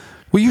do.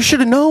 Well, you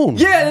should have known.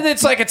 Yeah, and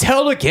it's like it's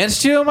held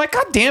against you. I'm like,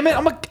 God damn it.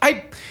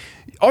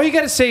 All you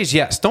got to say is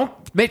yes. Don't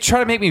try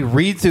to make me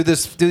read through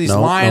these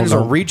lines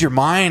or read your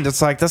mind.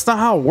 It's like, that's not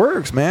how it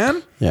works,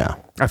 man. Yeah.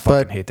 I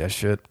fucking hate that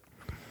shit.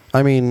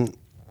 I mean,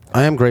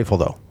 I am grateful,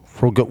 though,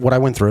 for what I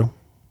went through.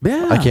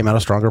 Yeah. I came out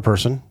a stronger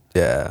person.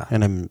 Yeah.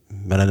 And I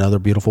met another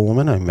beautiful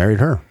woman. I married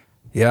her.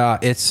 Yeah,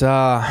 it's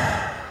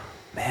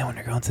man, when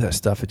you're going through that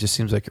stuff, it just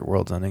seems like your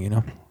world's ending,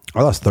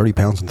 I lost 30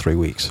 pounds in 3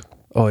 weeks.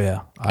 Oh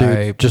yeah.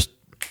 Dude, just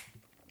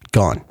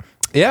gone.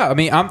 Yeah, I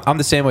mean, I'm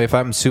the same way. If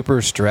I'm super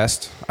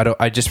stressed,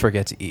 I just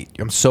forget to eat.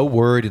 I'm so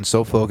worried and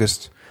so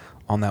focused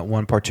on that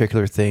one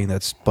particular thing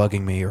that's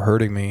bugging me or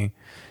hurting me,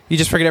 you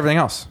just forget everything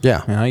else.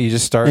 Yeah. You know, you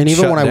just start. And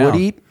even when I shutting would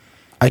down. eat,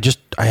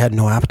 I had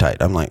no appetite.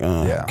 I'm like,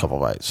 Yeah. a couple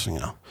bites, you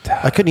know.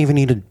 I couldn't even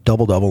eat a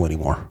double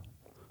anymore.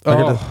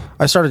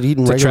 I started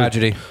eating It's a regular.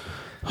 tragedy.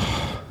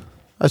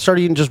 I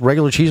started eating just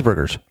regular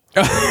cheeseburgers.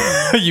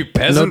 You No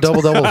peasant.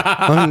 double. Now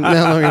let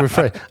me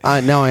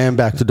rephrase. Now I am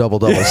back to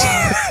doubles.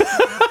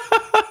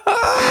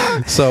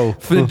 So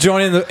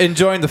enjoying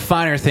the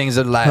finer things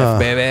of life,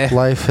 baby.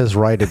 life has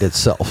righted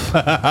itself.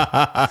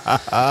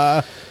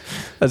 That's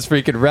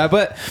freaking rad.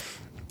 But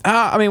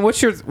I mean,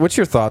 what's your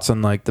thoughts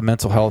on like the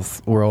mental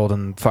health world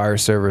and fire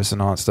service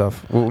and all that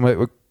stuff?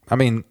 I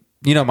mean,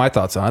 you know my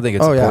thoughts on it. I think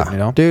it's important. You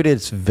know, dude,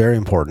 it's very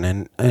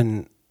important,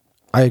 and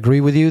I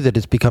agree with you that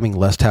it's becoming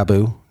less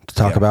taboo to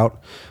talk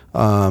about.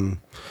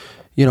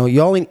 You know,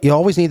 you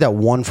always need that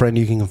one friend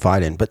you can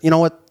confide in. But you know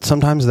what?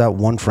 Sometimes that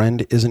one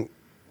friend isn't,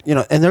 you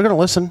know, and they're going to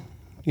listen.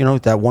 You know,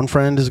 that one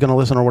friend is going to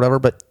listen or whatever.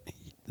 But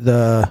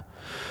the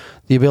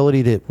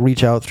ability to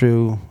reach out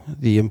through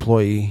the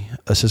employee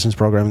assistance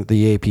program, the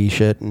EAP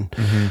shit, and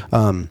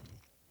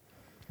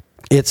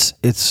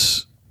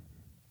it's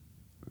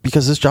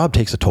because this job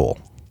takes a toll.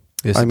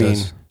 Yes, I it mean,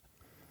 does.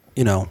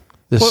 you know,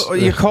 this. Well,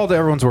 you're called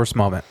everyone's worst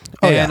moment.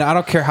 Oh, and yeah. I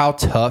don't care how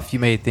tough you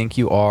may think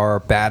you are,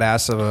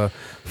 badass of a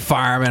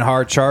fireman,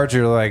 hard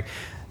charger, like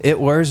it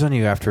wears on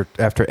you after.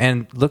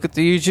 And look at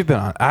the years you've been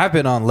on. I've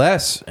been on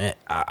less.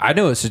 I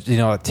knew it's,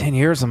 10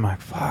 years. I'm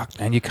like, fuck,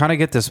 man. You kind of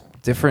get this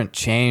different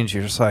change.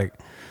 You're just like,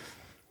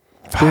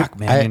 fuck,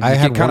 man. I you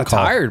had get kind one of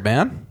call. tired,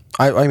 man.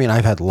 I mean,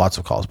 I've had lots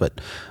of calls,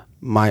 but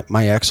my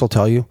ex will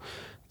tell you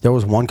there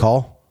was one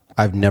call.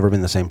 I've never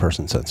been the same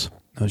person since.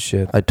 Oh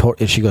shit.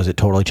 She goes, it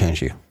totally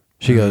changed you.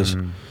 She goes,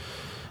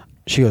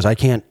 I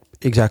can't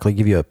exactly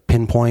give you a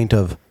pinpoint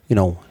of,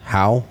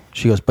 how.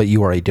 She goes, but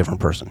you are a different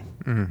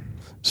person.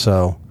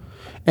 So,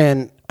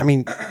 and I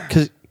mean,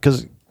 cause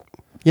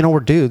we're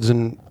dudes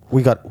and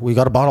we got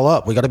to bottle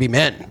up. We got to be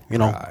men,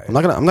 Right. I'm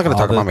not going to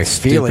talk the about my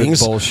stupid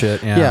feelings.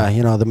 bullshit, yeah.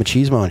 Yeah. The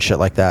machismo and shit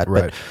like that.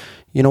 Right. But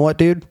you know what,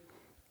 dude?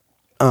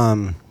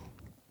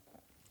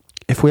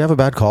 If we have a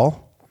bad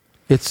call,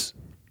 it's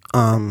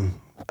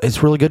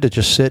really good to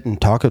just sit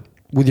and talk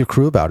with your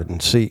crew about it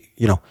and see,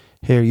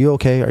 hey, are you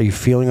okay? Are you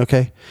feeling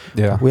okay?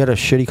 Yeah. We had a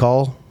shitty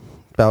call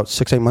about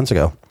 6-8 months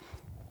ago.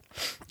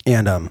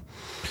 And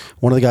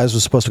one of the guys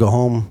was supposed to go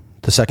home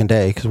the second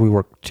day because we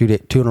worked 2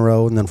 in a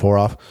row and then 4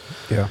 off.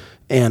 Yeah.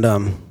 And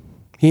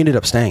he ended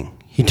up staying.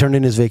 He turned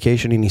in his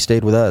vacation and he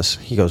stayed with us.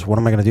 He goes, what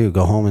am I going to do?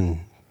 Go home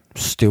and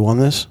stew on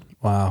this?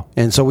 Wow.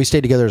 And so we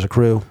stayed together as a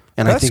crew.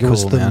 And That's I think it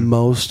was cool, the man.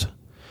 most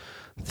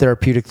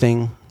therapeutic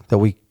thing that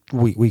we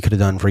could have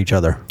done for each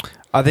other.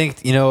 I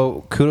think,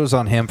 kudos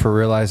on him for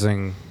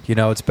realizing,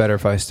 it's better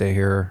if I stay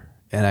here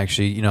and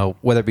actually,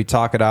 whether it be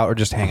talk it out or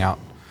just hang out.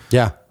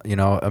 Yeah.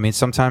 I mean,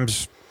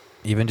 sometimes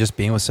even just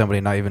being with somebody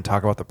and not even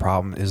talk about the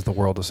problem is the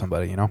world to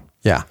somebody,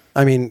 Yeah.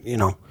 I mean,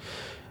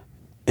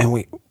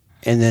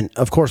 and then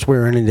of course we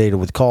were inundated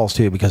with calls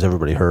too because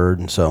everybody heard.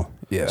 And so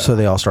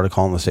they all started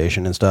calling the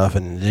station and stuff.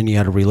 And then you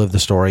had to relive the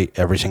story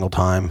every single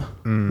time.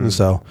 And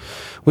so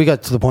we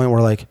got to the point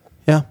where like,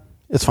 yeah,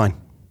 it's fine.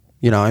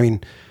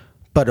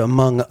 But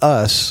among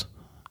us,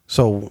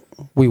 so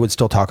we would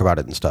still talk about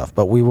it and stuff,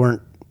 but we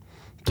weren't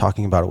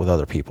talking about it with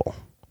other people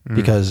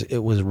because it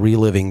was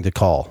reliving the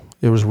call.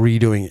 It was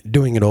doing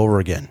it over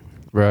again.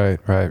 Right.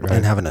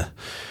 And having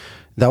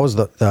that was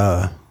the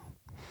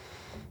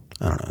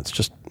I don't know.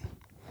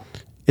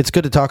 It's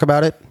good to talk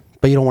about it,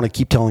 but you don't want to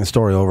keep telling the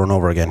story over and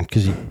over again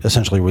because you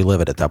essentially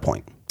relive it at that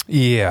point.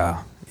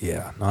 Yeah.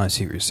 No, I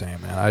see what you're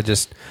saying, man.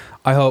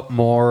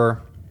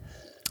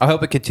 I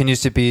hope it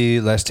continues to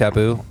be less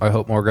taboo. I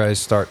hope more guys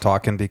start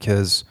talking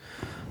because,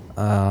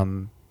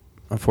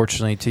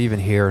 unfortunately, to even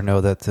hear or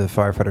know that the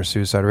firefighter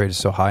suicide rate is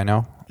so high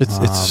now,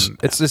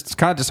 it's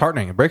kind of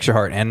disheartening. It breaks your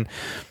heart. And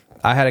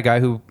I had a guy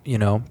who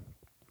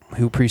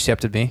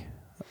precepted me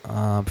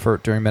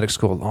during medic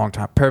school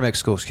paramedic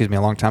school,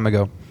 a long time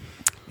ago,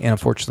 and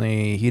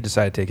unfortunately, he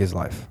decided to take his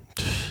life.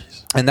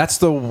 Jeez. And that's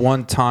the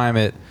one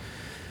time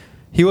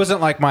he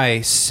wasn't like my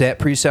set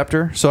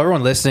preceptor. So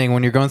everyone listening,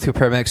 when you're going through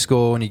paramedic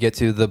school and you get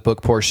to the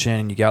book portion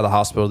and you get out of the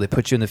hospital, they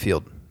put you in the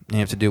field. And you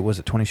have to do, was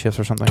it 20 shifts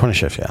or something? 20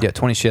 shifts, yeah. Yeah,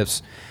 20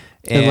 shifts.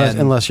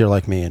 Unless you're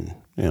like me and,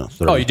 30.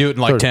 Oh, you do it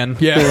in like 10?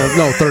 Yeah.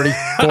 No, 30,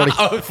 40.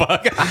 Oh,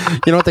 fuck.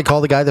 You know what they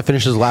call the guy that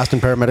finishes last in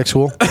paramedic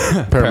school?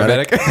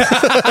 Paramedic.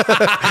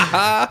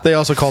 They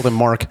also called him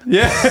Mark.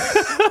 Yeah.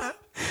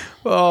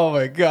 Oh,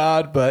 my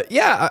God. But,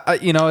 yeah,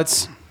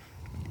 it's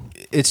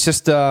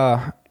just...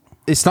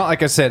 it's not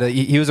like I said.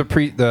 He was the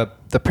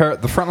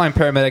frontline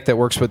paramedic that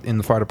works in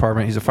the fire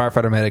department. He's a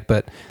firefighter medic,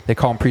 but they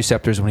call him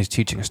preceptors when he's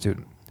teaching a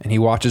student, and he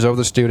watches over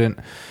the student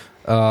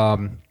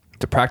to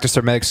practice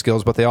their medic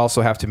skills. But they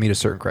also have to meet a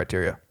certain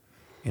criteria,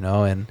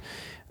 And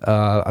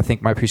I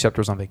think my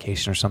preceptor was on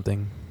vacation or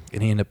something,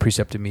 and he ended up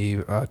precepting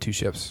me 2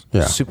 shifts.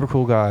 Yeah, super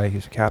cool guy.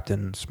 He's a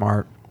captain,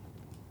 smart.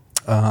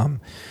 And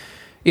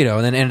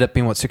then ended up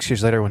being 6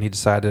 years later when he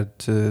decided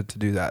to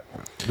do that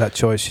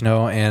choice,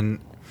 And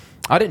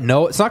I didn't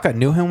know. It's not like I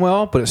knew him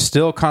well, but it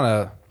still kind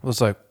of was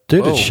like,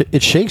 Dude, whoa.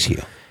 it shakes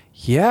you.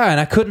 Yeah, and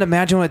I couldn't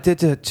imagine what it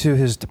did to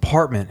his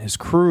department, his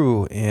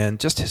crew, and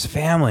just his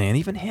family, and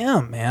even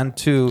him, man.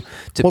 To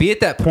be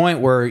at that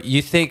point where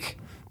you think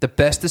the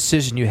best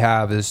decision you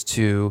have is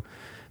to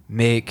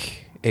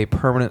make a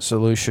permanent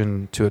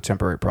solution to a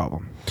temporary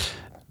problem.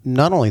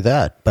 Not only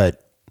that,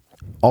 but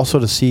also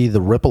to see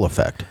the ripple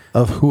effect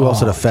of who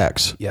else it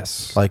affects.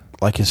 Yes.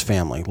 Like his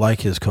family,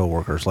 like his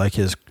coworkers, like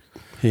his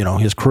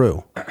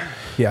crew.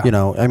 Yeah.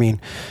 I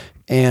mean,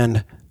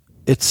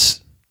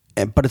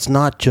 but it's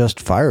not just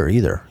fire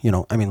either.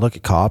 Look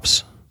at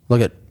cops,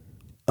 look at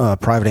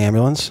private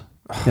ambulance.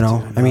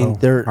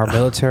 They're our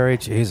military.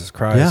 Jesus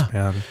Christ,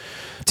 man.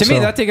 To me,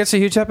 I think it's a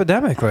huge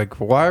epidemic. Like,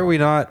 why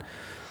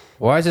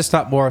is this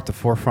not more at the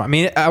forefront? I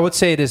mean, I would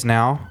say it is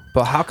now,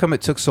 but how come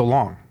it took so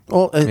long?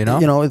 Well,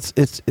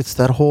 it's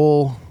that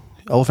whole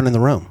elephant in the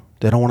room.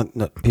 They don't want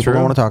to. People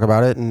don't want to talk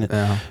about it, and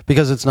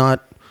because it's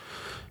not,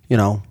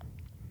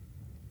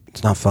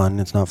 it's not fun.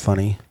 It's not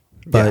funny,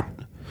 but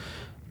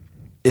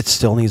it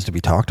still needs to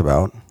be talked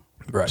about.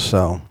 Right.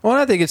 So, well,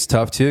 I think it's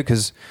tough too,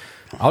 because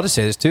I'll just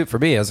say this too. For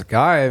me as a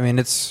guy, I mean,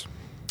 it's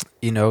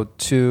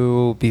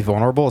to be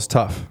vulnerable is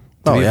tough.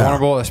 To be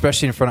vulnerable,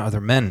 especially in front of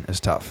other men, is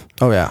tough.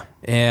 Oh yeah.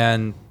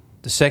 And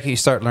the second you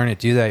start learning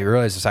to do that, you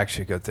realize it's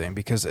actually a good thing,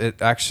 because it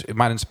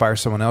might inspire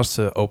someone else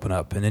to open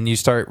up. And then you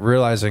start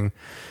realizing,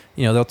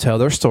 they'll tell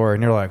their story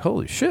and you're like,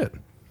 holy shit,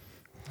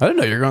 I didn't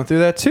know you're going through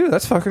that too.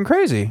 That's fucking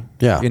crazy.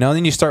 Yeah. And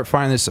then you start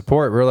finding this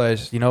support,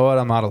 realize, you know what,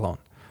 I'm not alone.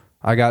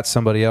 I got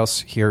somebody else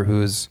here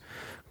who's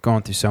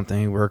going through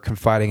something. We're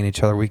confiding in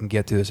each other. We can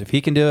get through this. If he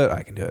can do it,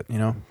 I can do it,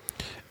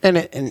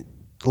 And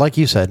like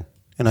you said,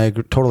 and I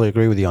totally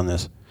agree with you on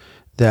this,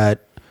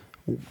 that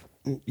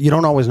you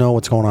don't always know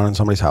what's going on in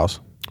somebody's house.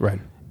 Right.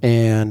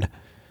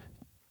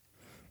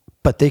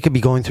 But they could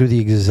be going through the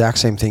exact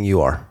same thing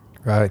you are.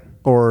 Right.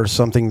 Or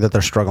something that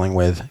they're struggling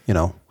with,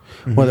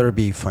 whether it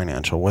be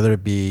financial, whether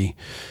it be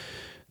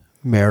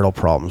marital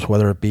problems,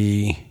 whether it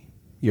be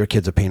your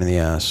kid's a pain in the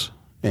ass,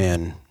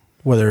 and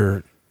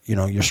whether,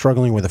 you're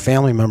struggling with a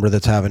family member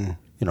that's having,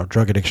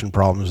 drug addiction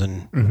problems,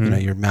 and,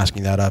 you're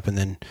masking that up and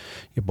then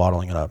you're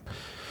bottling it up.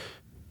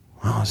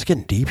 Wow, it's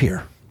getting deep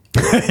here.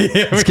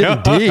 It's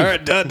getting deep. All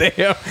right,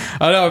 damn.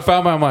 I know. I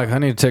found I'm like, I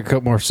need to take a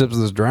couple more sips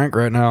of this drink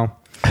right now.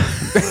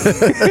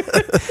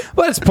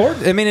 But it's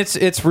important. I mean,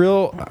 it's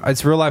real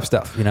life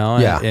stuff,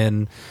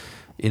 And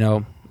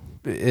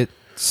it's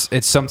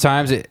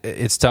sometimes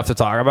it's tough to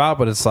talk about,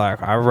 but it's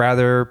like, I'd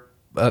rather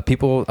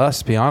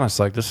us be honest.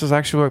 Like, this is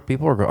actually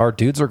what our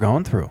dudes are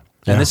going through.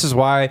 And this is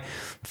why,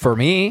 for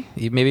me,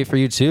 maybe for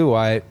you too,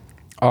 why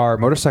our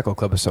motorcycle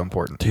club is so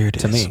important, dude,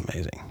 to me.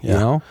 Amazing.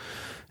 Yeah.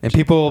 And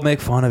people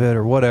make fun of it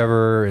or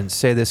whatever and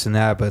say this and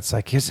that, but it's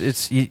like,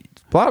 a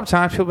lot of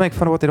times people make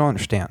fun of what they don't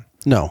understand.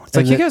 No. It's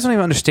like, you guys don't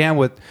even understand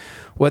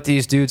what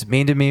these dudes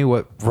mean to me,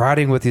 what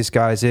riding with these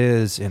guys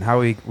is, and how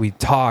we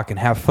talk and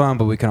have fun,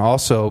 but we can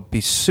also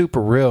be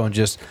super real and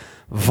just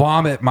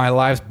vomit my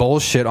life's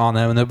bullshit on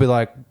them, and they'll be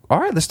like, all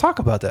right, let's talk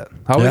about that.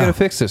 How are we going to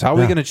fix this? How are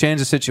we going to change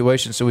the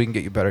situation so we can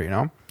get you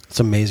better, It's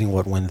amazing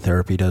what wind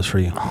therapy does for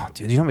you. Oh,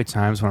 dude, you know how many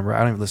times when I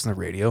don't even listen to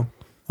the radio?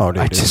 Oh,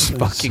 dude, I just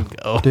fucking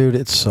go. Dude,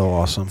 it's so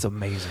awesome. It's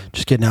amazing.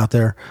 Just getting out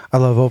there. I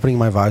love opening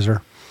my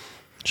visor,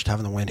 just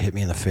having the wind hit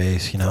me in the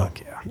face, Fuck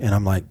yeah. And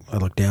I'm like, I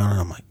look down and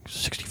I'm like,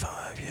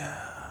 65, yeah.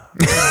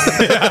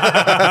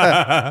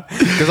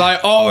 Because I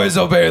always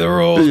obey the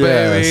rules,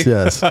 baby.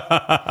 Yes.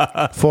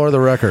 For the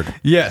record.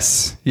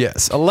 Yes.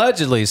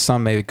 Allegedly,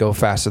 some may go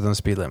faster than the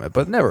speed limit,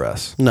 but never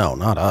us. No,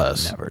 not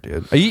us. Never,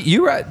 dude.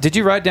 Did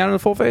you ride down in the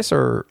full face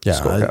or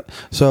skull cap?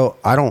 So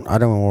I don't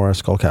wear a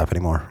skull cap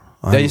anymore.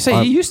 Yeah, you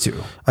say you used to.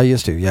 I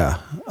used to,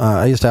 yeah.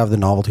 I used to have the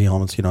novelty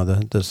helmets,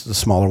 the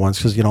smaller ones,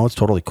 because it's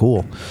totally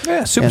cool.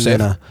 Yeah, super and safe.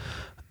 Then,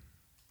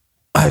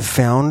 I've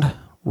found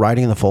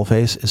riding in the full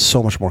face is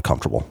so much more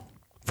comfortable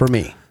for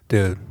me,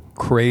 dude.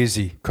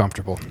 Crazy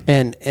comfortable.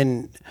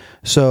 And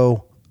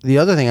so the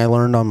other thing I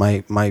learned on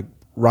my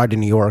ride to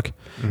New York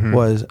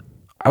was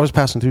I was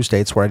passing through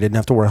states where I didn't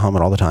have to wear a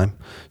helmet all the time,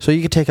 so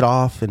you could take it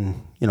off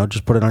and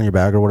just put it on your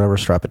bag or whatever,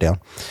 strap it down.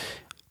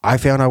 I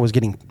found I was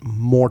getting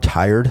more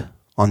tired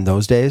on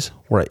those days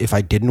where if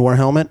I didn't wear a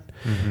helmet,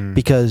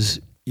 because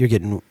you're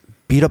getting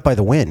beat up by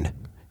the wind,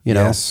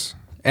 Yes.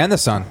 And the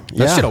sun.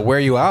 That shit'll wear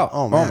you out.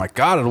 Oh, man. My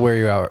God, it'll wear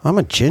you out. I'm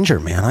a ginger,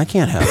 man. I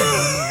can't have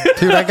it.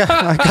 Dude, I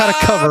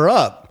gotta cover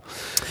up.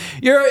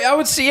 I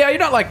would see, you're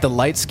not like the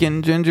light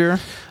skinned ginger.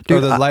 Dude,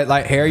 or the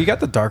light hair. You got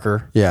the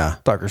darker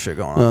shit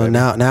going on.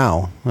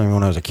 Now, I mean,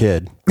 when I was a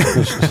kid, it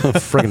was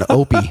friggin'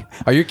 Opie.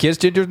 Are your kids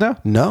gingers now?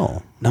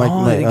 No. They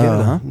didn't get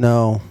it, huh?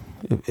 No.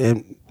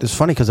 It's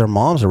funny because their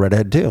mom's a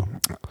redhead too.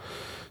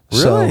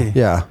 Really? So,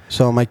 yeah.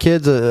 So my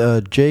kids,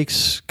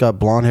 Jake's got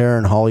blonde hair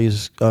and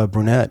Holly's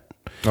brunette.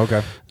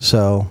 Okay.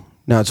 So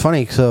now it's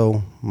funny.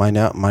 So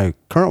my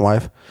current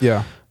wife,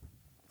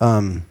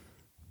 her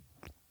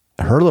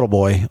little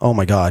boy, oh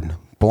my God,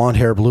 blonde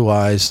hair, blue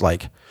eyes,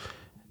 like,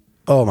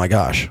 oh my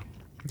gosh,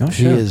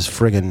 he is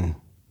friggin'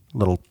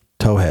 little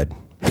towhead.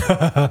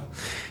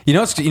 You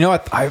know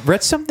what? I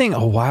read something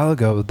a while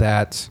ago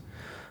that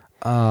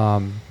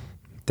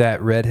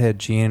that redhead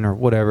gene or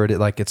whatever,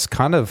 it's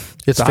kind of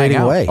It's dying fading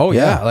out. away. Oh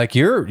yeah. Yeah. Like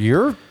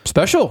you're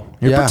special.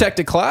 You're Yeah.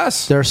 protected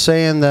class. They're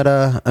saying that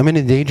I'm an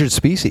endangered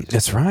species.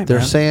 That's right, They're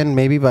man. saying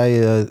maybe by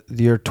the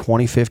year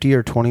 2050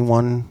 or 20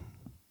 100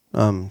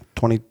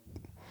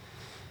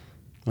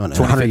 years.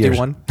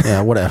 2051?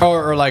 Yeah, whatever.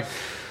 or like,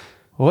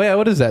 well, yeah,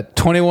 what is that?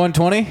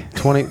 2120?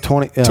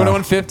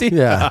 2150?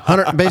 Yeah,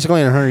 100,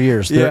 basically in 100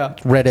 years, Yeah.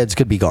 redheads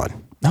could be gone.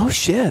 Oh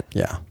shit.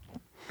 Yeah.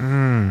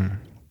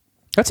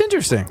 That's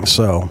interesting.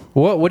 So,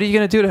 What are you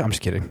gonna do to? I'm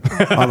just kidding.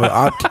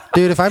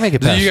 dude, if I make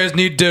it Do past, you guys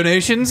need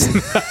donations?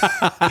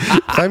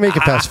 if I make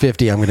it past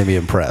 50, I'm going to be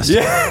impressed.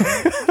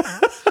 Yeah.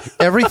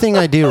 Everything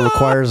I do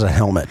requires a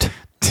helmet.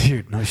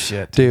 Dude, no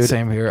shit. Dude,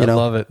 Same here. you know, I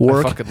love it. I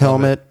Work fucking love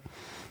helmet,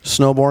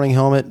 snowboarding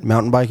helmet,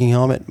 mountain biking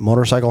helmet,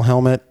 motorcycle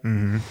helmet.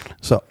 Mm-hmm.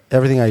 So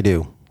everything I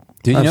do.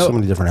 Dude, I you have know, so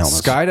many different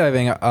helmets.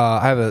 Skydiving.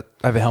 I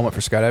have a helmet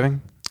for skydiving,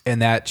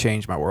 and that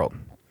changed my world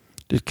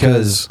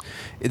because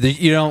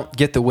you don't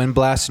get the wind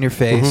blast in your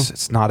face. Mm-hmm.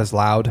 It's not as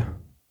loud.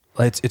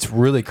 It's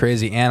really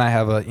crazy, and I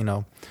have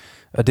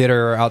a data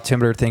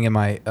altimeter thing in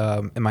my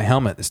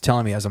helmet that's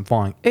telling me as I'm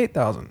falling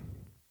 8,000,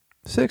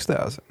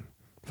 6,000,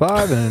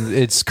 5, and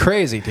it's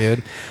crazy,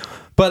 dude.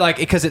 But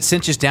because it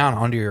cinches down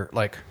under your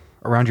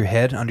around your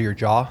head, under your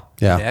jaw,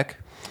 Yeah. neck.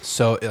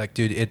 So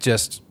dude, it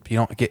just you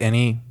don't get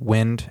any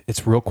wind.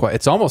 It's real quiet.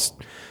 It's almost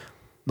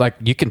like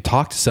you can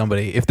talk to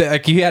somebody if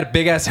you had a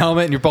big ass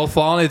helmet and you're both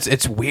falling.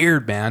 It's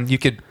weird, man.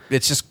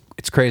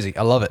 It's crazy.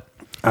 I love it.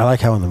 I like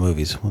how in the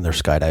movies when they're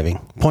skydiving.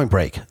 Point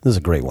Break. This is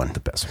a great one. The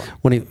best one.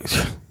 When he,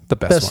 The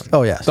best one.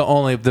 Oh yes.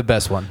 The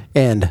best one.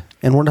 And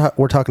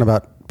we're talking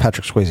about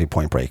Patrick Swayze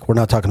Point Break. We're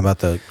not talking about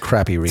the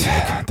crappy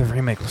remake. The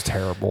remake was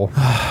terrible.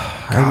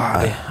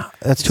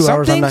 That's 2 Some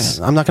hours. things-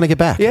 I'm not going to get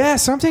back. Yeah,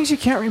 some things you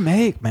can't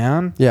remake,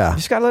 man. Yeah. You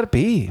just gotta let it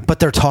be. But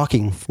they're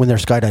talking when they're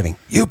skydiving.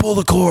 You pull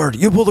the cord.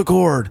 You pull the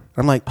cord.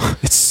 I'm like,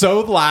 It's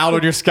so loud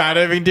when you're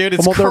skydiving, dude.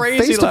 It's well, they're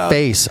crazy face to loud.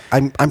 face.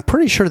 I'm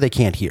pretty sure they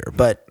can't hear,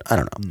 but I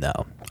don't know.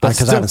 No, but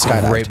Because I haven't still a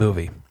skydived. great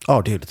movie.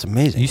 Oh, dude, it's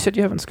amazing. You said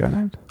you haven't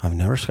skydived. I've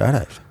never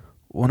skydived.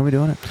 When are we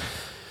doing it?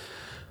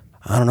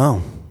 I don't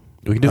know,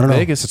 We can do I it in don't know.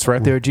 Vegas. It's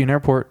right there at Gene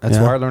Airport. That's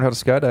Yeah. where I learned how to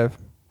skydive.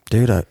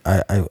 dude.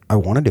 I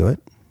want to do it,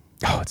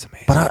 Oh, it's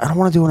amazing. but I don't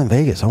want to do it in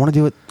Vegas. I want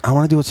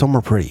to do it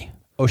somewhere pretty.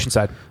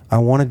 Oceanside. I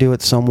want to do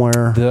it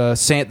somewhere.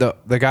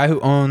 The guy who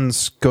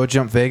owns Go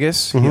Jump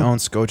Vegas, he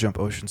owns Go Jump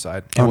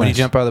Oceanside. And Oh, when you nice.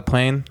 jump out of the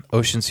plane,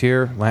 ocean's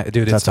here.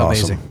 Dude, it's That's awesome.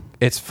 amazing.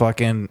 It's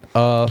fucking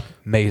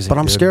amazing. But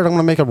I'm dude. scared I'm going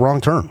to make a wrong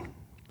turn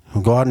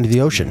and go out into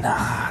the ocean.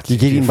 You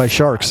get eaten by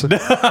sharks.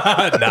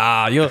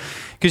 Nah, you'll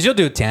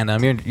do a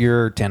tandem.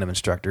 Your tandem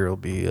instructor will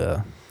be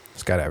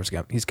skydiver's.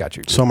 He's got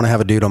you. So I'm going to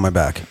have a dude on my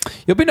back.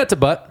 You'll be nut to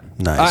butt.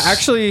 Nice.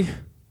 Actually,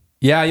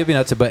 yeah, you'll be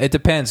nut to butt. It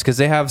depends because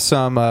they have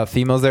some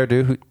females there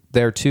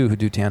too who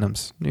do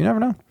tandems. You never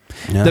know.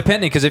 Yeah.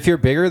 Depending, because if you're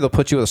bigger, they'll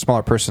put you with a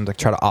smaller person to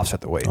try to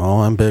offset the weight. Oh,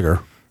 I'm bigger.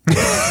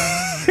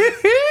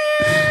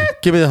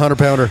 Give me the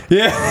 100-pounder.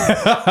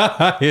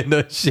 Yeah,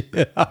 no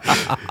shit.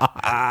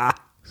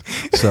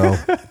 So,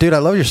 dude, I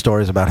love your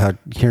stories about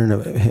hearing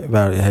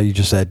about how you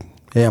just said,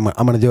 "Hey, I'm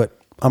going to do it.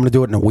 I'm going to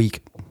do it in a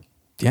week."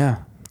 Yeah,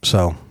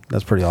 So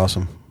that's pretty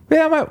awesome.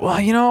 yeah.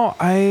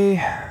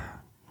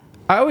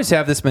 I always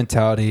have this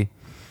mentality.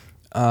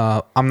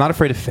 I'm not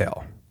afraid to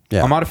fail.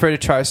 Yeah. I'm not afraid to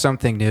try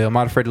something new. I'm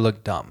not afraid to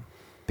look dumb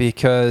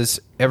because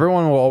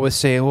everyone will always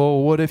say,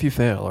 "Well, what if you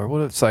fail?" Or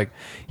what if it's like,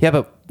 yeah,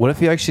 but what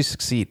if you actually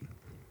succeed?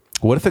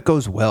 What if it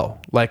goes well,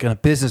 like in a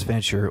business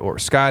venture or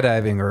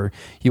skydiving, or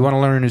you want to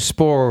learn a new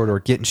sport or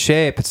get in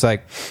shape? It's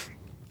like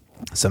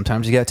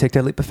sometimes you got to take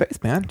that leap of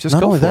faith, man. Just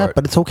Not go only for that, it.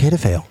 but it's okay to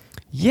fail.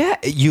 Yeah,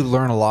 you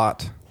learn a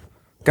lot.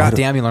 God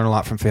damn, you learn a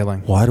lot from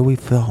failing. Why do we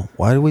fail?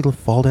 Why do we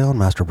fall down,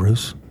 Master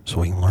Bruce? So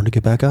we can learn to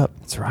get back up.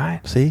 That's right.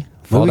 See?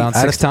 Fall down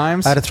 6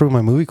 times. I had to throw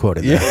my movie quote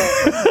in there.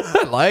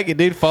 I like it,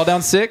 dude. Fall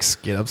down 6,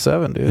 get up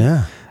 7, dude.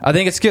 Yeah. I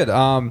think it's good.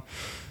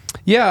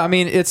 Yeah, I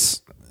mean,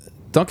 it's.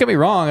 Don't get me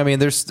wrong. I mean,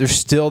 there's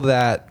still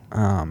that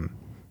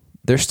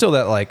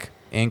like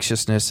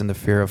anxiousness and the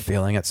fear of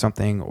failing at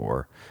something,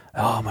 or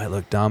I might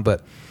look dumb.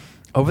 But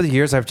over the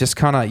years, I've just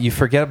kind of you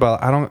forget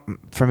about.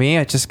 For me,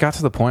 I just got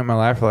to the point in my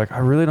life where like I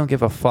really don't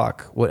give a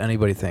fuck what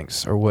anybody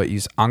thinks or what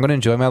you. I'm going to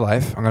enjoy my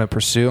life. I'm going to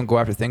pursue and go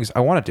after things I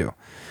want to do.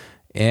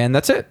 And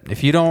that's it.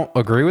 If you don't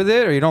agree with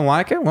it or you don't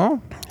like it,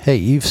 well, Hey,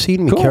 you've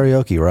seen me Cool.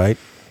 karaoke, right?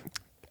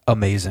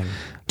 amazing.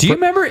 Do you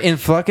remember in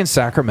fucking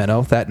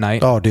Sacramento that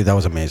night? Oh, dude, that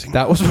was amazing.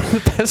 That was one of the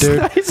best Dude,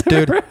 nights I've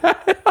dude. ever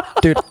had.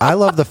 Dude, I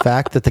love the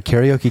fact that the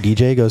karaoke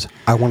DJ goes,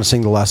 "I want to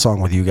sing the last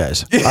song with you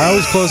guys. I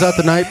always close out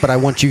the night, but I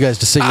want you guys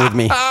to sing with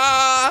me.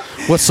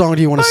 What song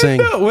do you want to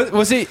sing?"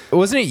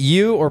 Wasn't it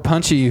you or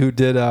Punchy who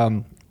did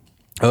Humana?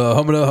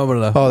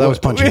 Oh, that was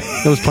Punchy.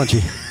 That was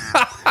Punchy.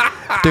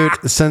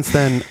 Dude, since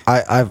then,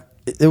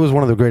 it was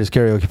one of the greatest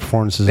karaoke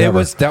performances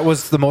ever. That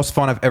was the most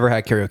fun I've ever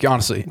had karaoke,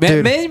 honestly.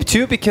 Dude. Maybe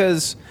too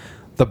because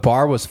the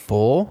bar was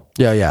full.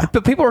 Yeah.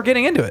 But people were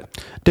getting into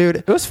it. Dude,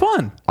 It was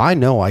fun. I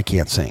know I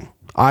can't sing.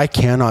 I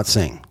cannot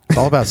sing. It's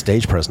all about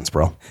stage presence,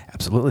 bro.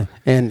 Absolutely.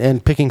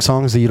 And picking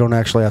songs that you don't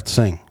actually have to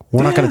sing.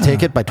 We're not going to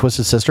take it by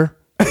Twisted Sister.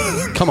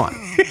 Come Come on.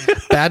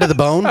 Bad to the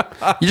bone?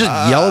 You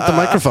just yell at the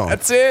microphone.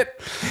 That's it.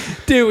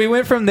 Dude, we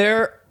went from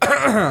there.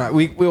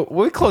 we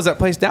closed that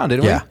place down,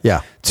 didn't we?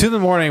 Yeah. 2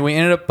 a.m, we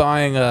ended up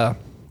buying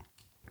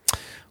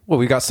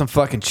we got some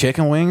fucking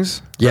chicken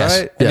wings. Yes,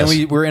 Right? And yes. then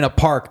we were in a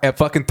park at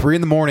fucking 3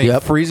 a.m,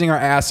 Yep. freezing our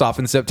ass off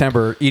in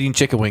September, eating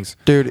chicken wings.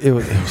 Dude, it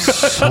was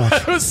so much.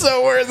 It was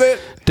so worth it.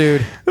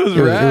 Dude, It was it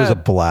was rad. a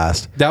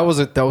blast. That was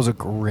a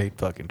great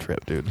fucking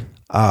trip, dude.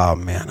 Oh,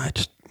 man.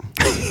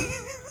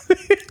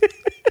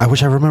 I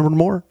wish I remembered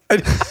more.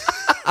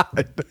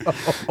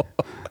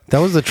 That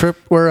was the trip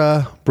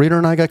where Breeder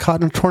and I got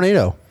caught in a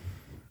tornado.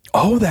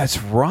 Oh, that's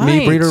right.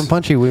 Me, Breeder, and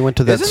Punchy, we went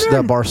to Isn't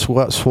there- that bar,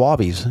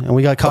 Swabbies, and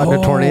we got caught in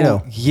a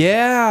tornado.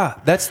 Yeah,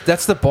 that's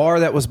the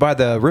bar that was by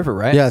the river,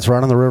 right? Yeah, it's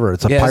right on the river.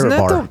 It's a Yeah, pirate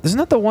bar. isn't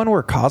that the one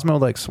where Cosmo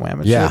like swam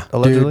and Yeah, shit,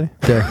 allegedly?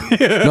 dude.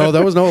 No,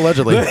 that was no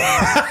allegedly.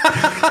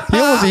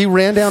 He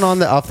ran down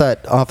off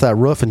that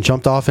roof and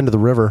jumped off into the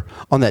river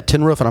on that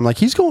tin roof, and I'm like,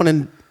 he's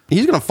going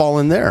to fall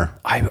in there.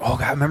 I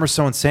remember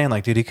someone saying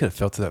like, dude, he could have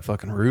fell to that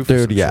fucking roof. Dude,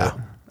 or some yeah.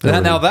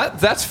 shit. Now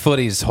that's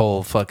Footy's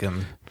whole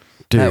fucking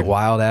Dude. that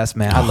wild ass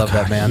man. I love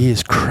that man. He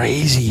is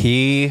crazy.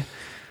 He,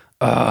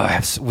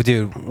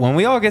 dude, when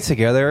we all get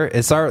together,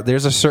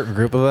 there's a certain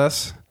group of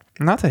us.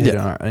 Not to hit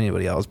on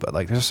anybody else, but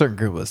like there's a certain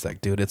group of us. Like,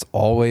 dude, it's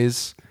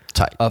always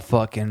Tight. a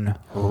fucking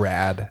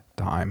rad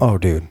time. Oh,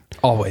 dude.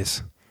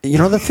 Always. You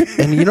know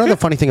the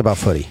funny thing about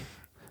Footy.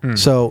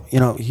 So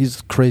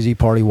he's crazy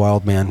party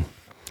wild man,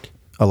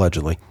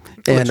 allegedly.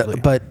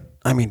 But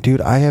I mean,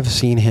 dude, I have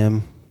seen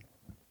him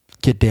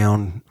get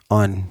down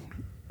on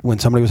when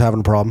somebody was having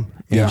a problem.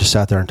 And Yeah. he just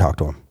sat there and talked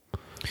to him.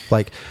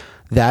 Like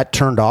that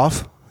turned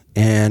off,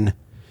 and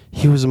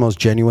he was the most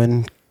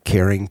genuine,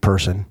 caring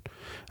person.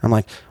 I'm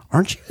like,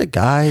 aren't you the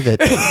guy that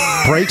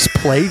breaks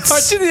plates?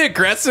 Aren't you the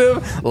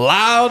aggressive,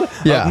 loud,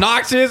 Yeah.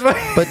 obnoxious?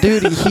 But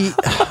dude,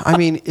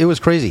 it was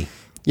crazy.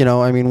 One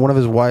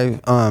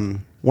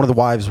of the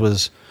wives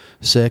was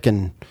sick,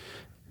 and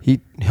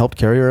he helped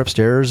carry her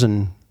upstairs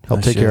and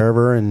helped take care of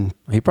her. And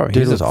He probably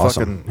dude, he's it was a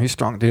awesome. fucking he's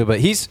strong dude, but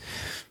he's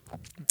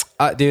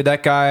dude,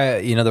 that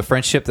guy, the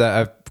friendship that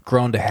I've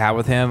grown to have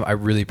with him, I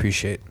really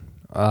appreciate.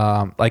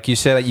 Like you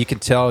said, you can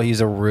tell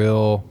he's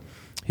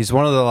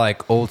one of the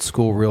like old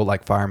school real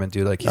like firemen,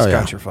 dude. Like he's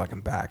got your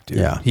fucking back, dude.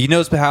 Yeah. He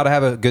knows how to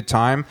have a good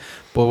time,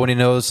 but when he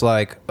knows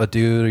like a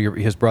dude or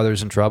his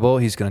brother's in trouble,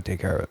 he's gonna take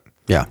care of it.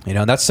 Yeah.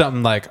 And that's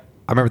something like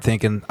I remember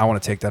thinking, I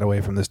want to take that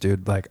away from this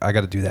dude. Like I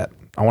got to do that.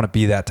 I want to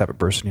be that type of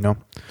person,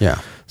 Yeah.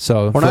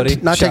 So Or Footy,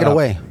 not take shout it out.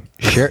 away.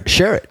 Share it.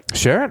 Share it.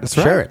 That's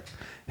right. Share it.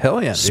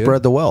 Hell yeah, dude.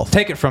 Spread the wealth.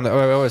 Take it from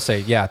I always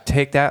say,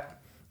 take that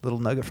little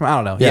nugget from. I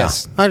don't know. Yeah.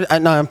 Yes.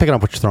 I'm picking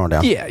up what you're throwing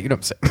down. Yeah, you know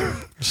what I'm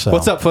saying. So.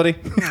 What's up, Footy?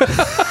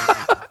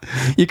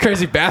 You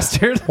crazy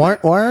bastard. Why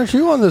aren't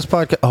you on this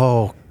podcast?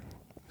 Oh,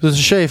 this is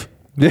Shafe.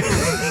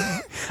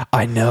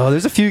 I know.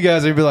 There's a few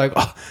guys that'd be like,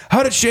 oh,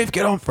 how did Shafe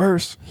get on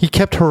first? He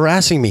kept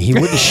harassing me. He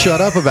wouldn't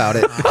shut up about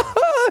it.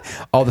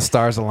 All the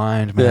stars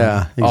aligned, man.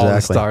 Yeah, All the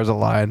exactly. stars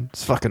aligned.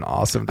 It's fucking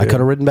awesome, I dude. could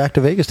have ridden back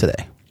to Vegas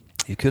today.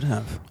 You could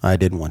have. I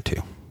didn't want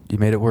to. You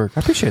made it work.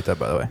 I appreciate that,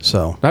 by the way.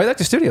 So, I like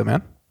the studio,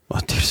 man.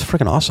 well, dude, it's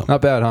freaking awesome.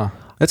 Not bad, huh?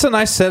 It's a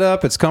nice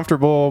setup. It's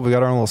comfortable. We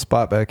got our own little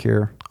spot back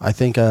here. I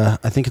think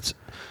it's.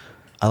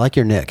 I like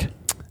your Nick.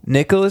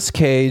 Nicolas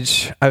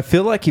Cage, I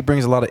feel like he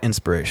brings a lot of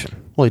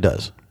inspiration. Well, he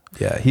does.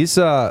 Yeah, he's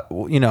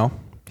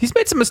he's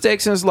made some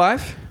mistakes in his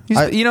life.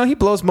 He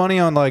blows money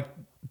on like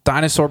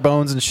dinosaur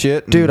bones and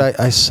shit. Dude,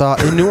 I saw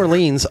in New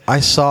Orleans.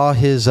 I saw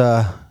his.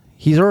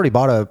 He's already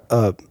bought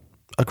a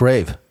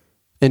grave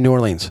in New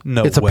Orleans.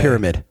 No it's a way.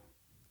 pyramid.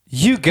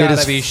 You It gotta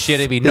is- be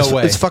shitting me. No it's,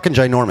 way. It's fucking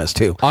ginormous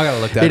too. I gotta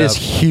look that It up. is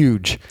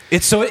huge.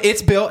 It's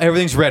built.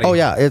 Everything's ready. Oh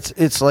yeah,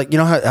 it's like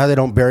how they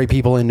don't bury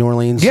people in New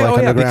Orleans. Yeah, like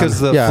oh, yeah, underground.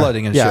 because of the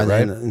flooding and shit,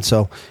 right? And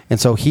so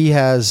he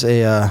has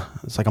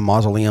it's like a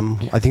mausoleum.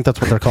 I think that's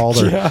what they're called.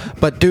 Yeah.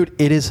 But dude,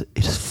 it is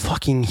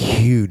fucking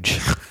huge.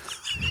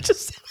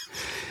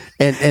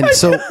 And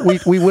so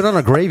we went on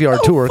a graveyard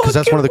tour because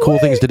that's one of the cool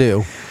things to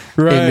do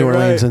Right, in New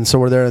Orleans. right. And so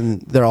we're there,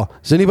 and they're all.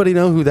 Does anybody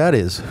know who that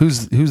is?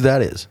 Who's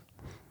that is?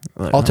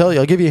 I'll tell you.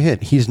 I'll give you a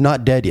hint. He's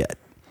not dead yet.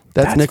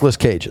 That's Nicolas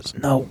Cage's.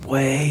 No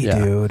way,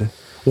 Yeah. dude.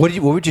 What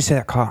would you say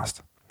that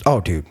cost?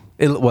 Oh, dude.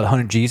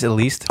 100 G's at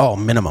least? Oh,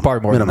 minimum.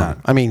 Probably more than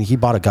minimum. that. I mean, he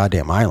bought a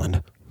goddamn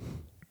island.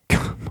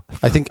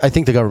 I think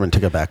the government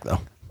took it back though.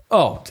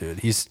 Oh, dude,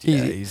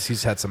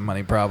 he's had some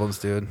money problems,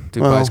 dude.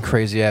 Dude Well, buys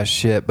crazy ass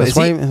shit. But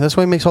That's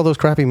why he makes all those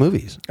crappy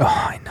movies. Oh,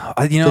 I know.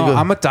 good.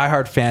 I'm a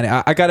diehard fan.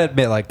 I gotta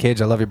admit, like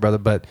Cage, I love you, brother,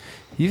 but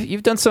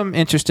you've done some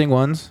interesting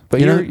ones.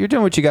 But you're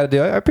doing what you got to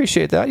do. I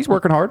appreciate that. He's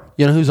working hard.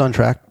 You know who's on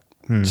track?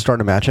 Starting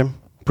to match him?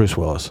 Bruce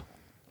Willis.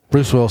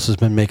 Bruce Willis has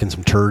been making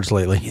some turds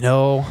lately.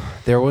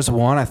 There was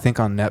one I think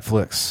on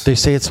Netflix. They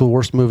say it's the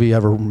worst movie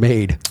ever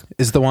made.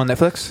 Is the one on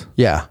Netflix?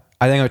 Yeah.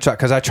 I think I tried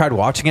because I tried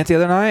watching it the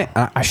other night.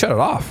 And I shut it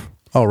off.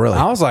 Oh, really?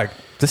 I was like,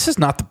 this is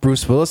not the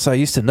Bruce Willis I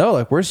used to know.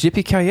 Like, where's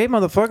Yippee Ki-Yay,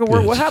 motherfucker?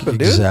 What happened,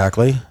 dude?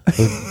 Exactly.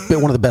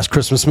 One of the best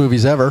Christmas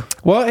movies ever.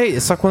 Well, hey,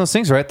 it's like one of those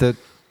things, right? That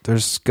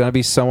there's gonna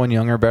be someone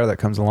younger, better that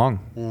comes along.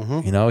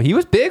 You know, he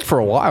was big for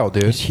a while,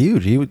 dude. He's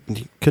huge. He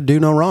could do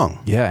no wrong.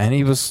 Yeah, and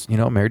he was, you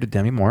know, married to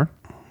Demi Moore.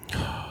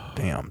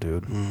 Damn,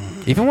 dude.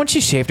 Even when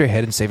she shaved her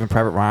head in Saving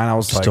Private Ryan, I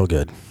was like, Still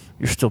good.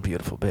 you're still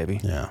beautiful, baby.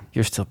 Yeah.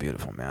 You're still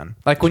beautiful, man.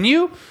 Like when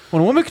a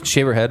woman can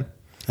shave her head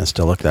And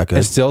still look that good.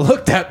 and still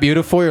look that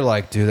beautiful, you're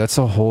like, dude, that's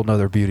a whole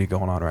nother beauty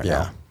going on right Yeah.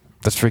 now.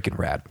 That's freaking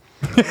rad.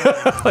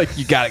 Like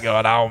you got it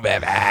going on,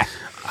 baby.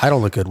 I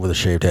don't look good with a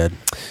shaved head.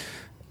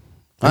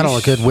 I don't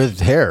look good with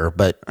hair,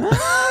 but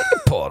I can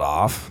pull it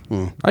off.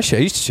 I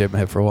used to shave my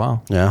head for a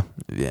while. yeah.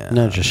 Yeah.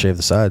 No, just shave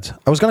the sides.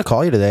 I was going to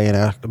call you today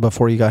and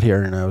before you got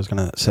here, and I was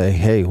going to say,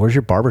 hey, where's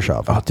your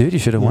barbershop? Oh, dude, you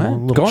should have You know,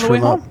 went. a little Go on the way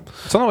trim up. home.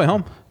 It's on the way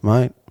home.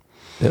 Might.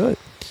 Do it.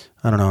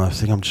 I don't know. I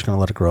think I'm just going to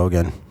let it grow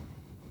again.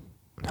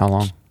 How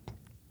long?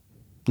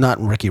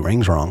 Not Ricky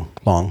Rings wrong.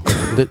 Long.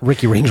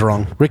 Ricky Rings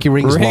wrong. Ricky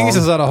Rings long. Rings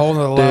is on a whole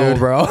nother level,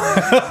 bro.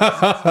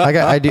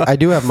 I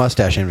do have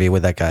mustache envy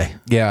with that guy.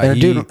 Yeah, and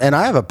dude, and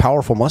I have a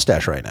powerful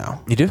mustache right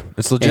now. You do?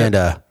 It's legit. And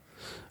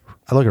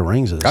I look at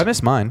Rings as I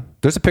miss mine.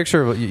 There's a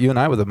picture of you and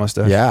I with a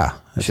mustache. yeah,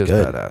 that's Shit's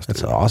good. badass, It's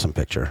dude. an awesome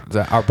picture.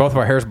 Both of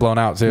our hair's blown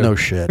out too. No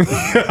shit. You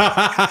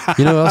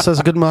know who else has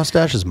a good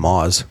mustache? Is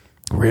Moz.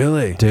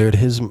 Really? Dude,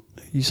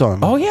 you saw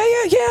him. Oh yeah.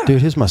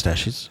 Dude, his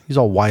mustache, he's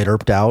all wide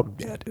erped out.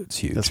 Yeah, dude, it's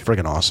huge. That's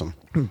freaking awesome.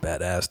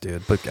 Badass,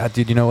 dude. But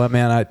dude, you know what,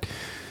 man?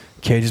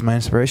 Cage is my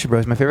inspiration, bro.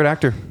 He's my favorite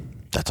actor.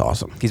 That's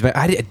awesome.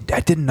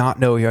 I did not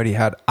know he already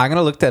had. I'm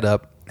gonna look that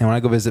up, and when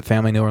I go visit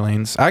family in New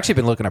Orleans, I actually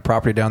been looking at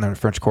property down there in the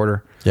French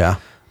Quarter. Yeah.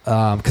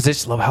 Because I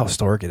just love how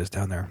historic it is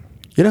down there.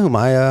 You know who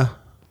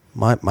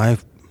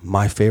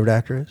my favorite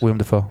actor is? William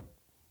Dafoe.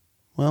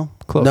 Well,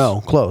 Close. No,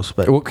 close,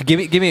 but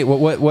Give me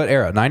what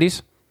era?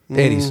 90s,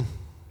 80s.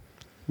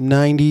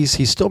 90s.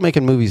 He's still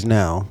making movies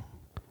now.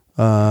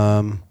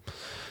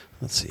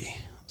 Let's see.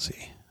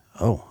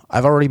 Oh,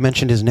 I've already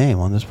mentioned his name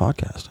on this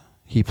podcast.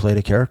 He played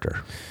a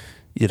character.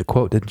 You did a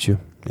quote, didn't you?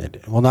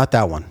 Well, not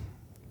that one.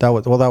 That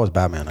was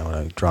Batman.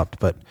 I dropped,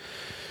 but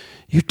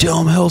you tell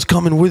him hell's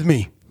coming with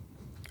me.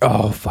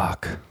 Oh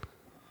fuck.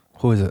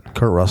 Who is it?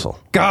 Kurt Russell.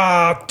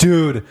 God,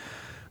 dude.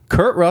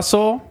 Kurt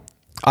Russell.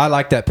 I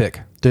like that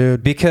pick.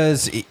 Dude.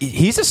 Because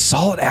he's a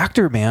solid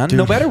actor, man.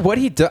 No matter what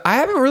he does, I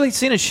haven't really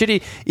seen a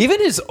shitty. Even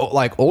his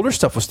like older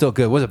stuff was still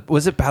good.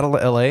 Was it Battle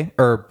of L.A.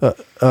 or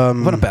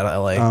what a Battle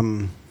of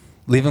L.A.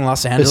 Leaving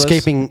Los Angeles,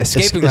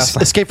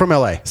 Escape from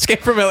L.A.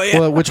 Escape from L.A.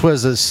 Well, which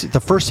was the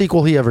first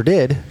sequel he ever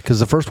did, because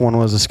the first one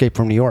was Escape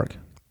from New York.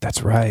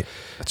 That's right.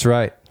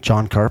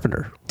 John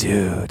Carpenter,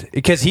 dude.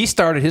 Because he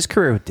started his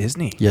career with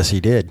Disney. Yes, he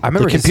did. I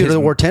remember the computer that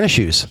wore tennis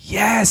shoes.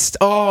 Yes.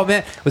 Oh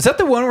man, was that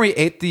the one where he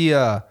ate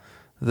the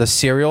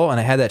cereal and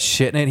it had that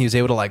shit in it? And he was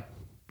able to like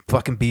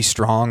fucking be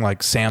strong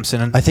like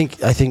Samson. I think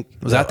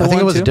was that the I think one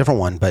it was too? a different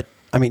one, but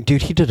I mean,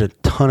 dude, he did a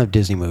ton of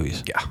Disney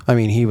movies. Yeah. I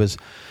mean, he was,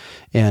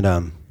 and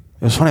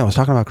it was funny. I was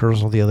talking about Kurt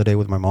Russell the other day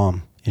with my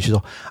mom, and she's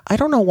all, I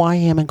don't know why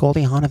him and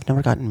Goldie Hawn have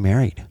never gotten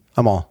married.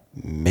 I'm all,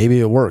 maybe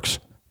it works.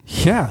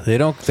 Yeah,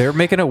 they're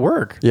making it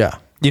work. Yeah.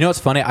 You know what's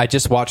funny? I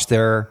just watched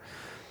their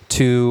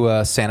two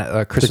Christmas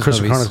movies.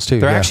 Chronicles too.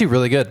 They're yeah. actually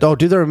really good. Oh,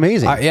 dude, they're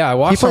amazing. I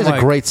watched. He plays them, a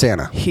great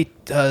Santa. He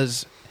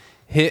does.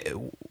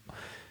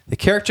 The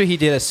character he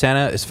did as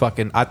Santa is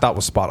fucking. I thought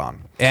was spot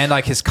on, and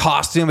like his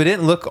costume, it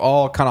didn't look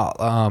all kind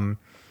of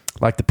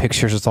like the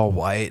pictures. It's all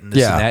white and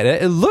this and that.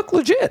 It looked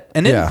legit.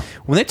 And then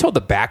when they told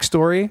the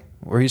backstory,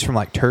 where he's from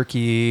like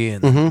Turkey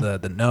and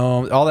the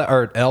gnomes, all that,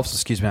 or elves,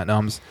 excuse me, not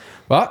gnomes.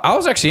 Well, I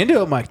was actually into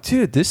it. I'm like,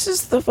 dude, this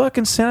is the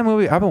fucking Santa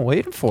movie I've been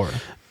waiting for.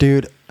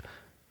 Dude,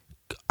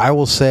 I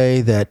will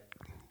say that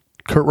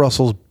Kurt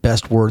Russell's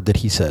best word that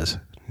he says.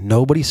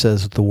 Nobody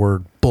says the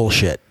word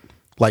bullshit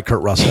like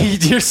Kurt Russell.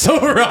 You're so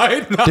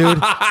right.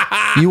 Dude,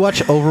 you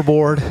watch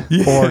Overboard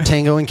or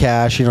Tango and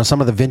Cash, you know,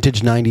 some of the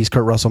vintage 90s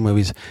Kurt Russell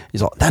movies.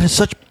 He's all, that is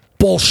such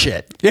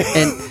bullshit.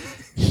 And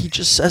he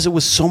just says it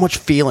with so much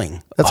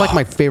feeling. That's like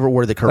my favorite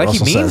word that Kurt Like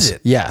Russell he means says.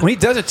 it. Yeah. When he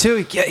does it too,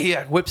 he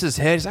whips his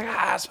head. He's like,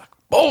 it's fucking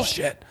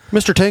bullshit.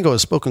 Mr. Tango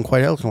has spoken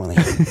quite eloquently.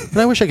 And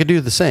I wish I could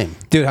do the same.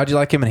 Dude, how'd you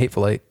like him in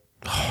Hateful Eight?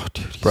 Oh,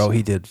 dude. Bro,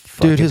 he did.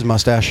 Dude, his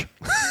mustache.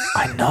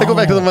 I know. I go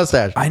back to the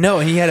mustache. I know.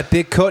 And he had a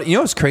big coat. You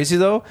know what's crazy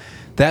though?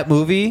 That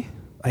movie,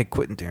 like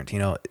Quentin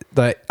Tarantino,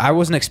 I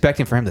wasn't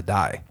expecting for him to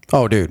die.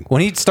 Oh, dude.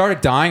 When he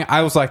started dying,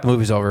 I was like, the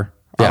movie's over.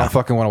 I Yeah. don't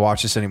fucking want to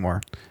watch this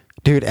anymore.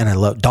 Dude, and I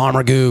love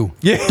Domergue.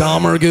 Yeah.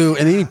 Domergue.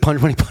 And then he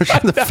punched when he punched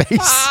him in the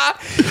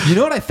face. You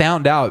know what I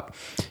found out?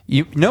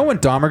 You know when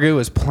Domergue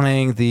was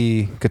playing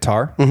the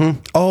guitar?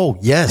 Mm-hmm. Oh,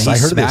 yes. He I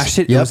heard smashed this.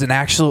 it.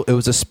 Yep. It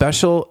was a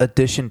special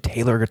edition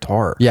Taylor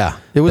guitar. Yeah.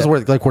 It was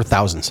worth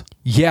thousands.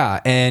 Yeah,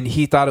 and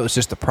he thought it was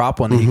just a prop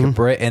one that he could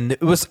break, and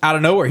it was out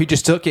of nowhere. He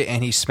just took it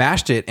and he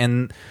smashed it,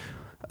 and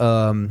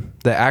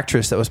the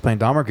actress that was playing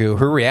Domergue,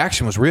 her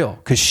reaction was real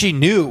because she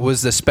knew it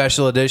was the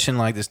special edition,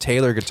 like this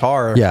Taylor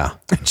guitar. Yeah.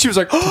 She was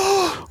like,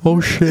 Oh,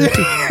 shit.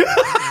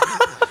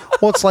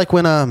 Well, it's like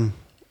when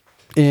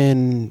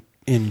in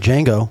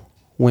Django,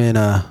 when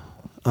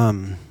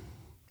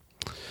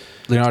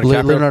Leonardo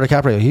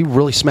DiCaprio, he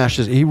really smashed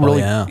his. He really,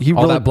 yeah. he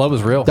All really, that blood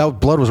was real. That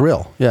blood was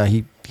real. Yeah,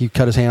 he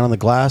cut his hand on the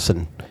glass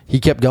and he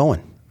kept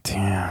going.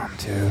 Damn,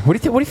 dude.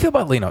 What do you feel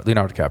about Leonardo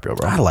DiCaprio,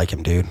 bro? I like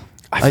him, dude.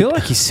 I feel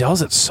like he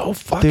sells it so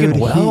fucking Dude,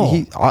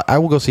 well. I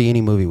will go see any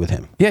movie with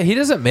him. Yeah, he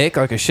doesn't make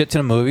like a shit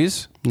ton of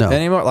movies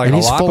anymore. Like, and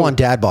he's a lot full of- on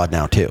dad bod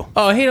now too.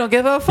 Oh, he don't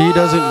give a fuck. He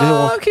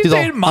doesn't. He's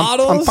dating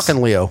models. I'm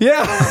fucking Leo.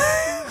 Yeah.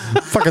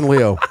 Fucking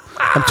Leo.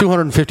 I'm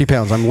 250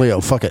 pounds. I'm Leo.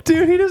 Fuck it.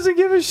 Dude, he doesn't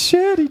give a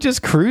shit. He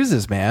just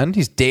cruises, man.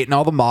 He's dating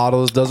all the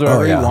models, does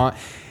whatever yeah. he wants.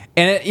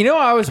 And I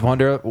always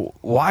wonder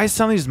why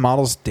some of these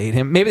models date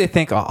him. Maybe they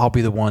think I'll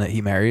be the one that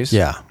he marries.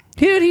 Yeah.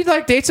 He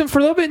like dates him for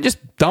a little bit and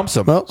just dumps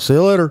him. Well, see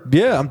you later.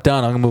 Yeah, I'm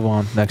done. I'm gonna move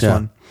on. Next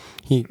one.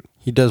 He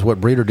does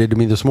what Breeder did to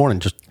me this morning.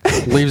 Just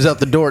leaves out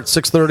the door at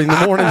 6:30 in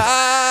the morning.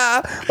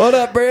 What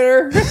up,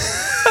 Breeder?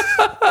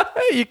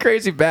 You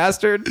crazy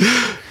bastard.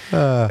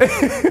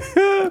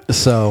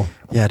 So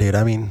yeah, dude.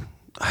 I mean,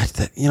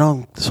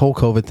 this whole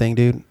COVID thing,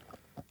 dude.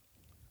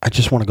 I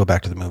just want to go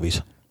back to the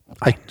movies.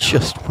 I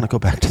just want to go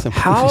back to the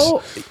movies.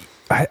 How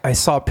I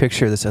saw a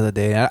picture of this other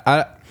day. And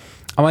I'm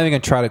not even gonna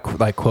try to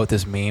like quote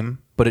this meme,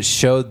 but it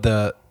showed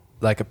a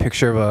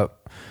picture of a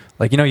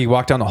you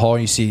walk down the hall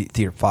and you see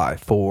theater 5,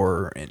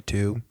 4, and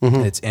 2,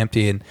 and it's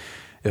empty, and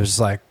it was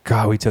like,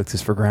 God, we took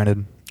this for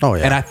granted. Oh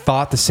yeah. And I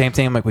thought the same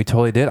thing. I'm like, we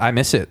totally did. I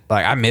miss it.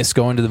 Like, I miss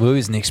going to the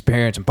movies and the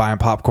experience and buying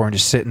popcorn,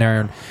 just sitting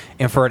there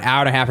and for an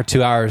hour and a half or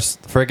 2 hours,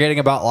 forgetting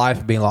about life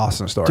and being lost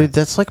in the story. Dude,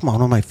 that's like one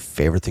of my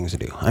favorite things to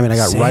do. I mean, I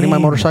got riding my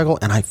motorcycle,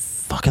 and I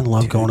fucking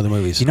love going to the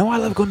movies. You know why I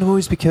love going to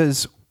movies?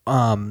 Because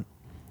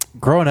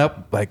growing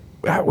up, like,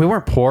 we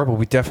weren't poor, but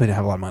we definitely didn't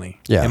have a lot of money.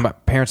 Yeah. And my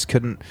parents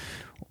couldn't,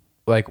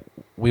 like,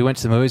 we went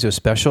to the movies, it was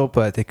special,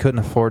 but they couldn't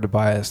afford to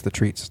buy us the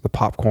treats, the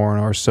popcorn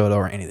or soda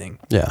or anything.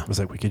 Yeah. It was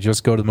like, we could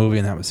just go to the movie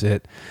and that was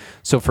it.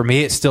 So for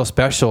me, it's still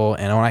special.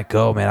 And when I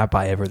go, man, I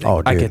buy everything.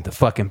 Oh, I dude. get the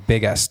fucking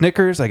big ass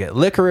Snickers. I get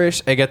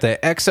licorice. I get the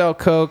XL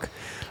Coke.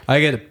 I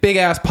get a big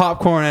ass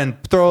popcorn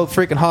and throw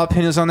freaking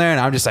jalapenos on there. And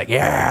I'm just like,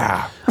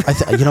 yeah.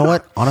 You know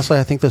what? Honestly,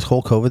 I think this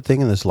whole COVID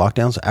thing and this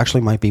lockdowns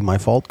actually might be my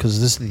fault, because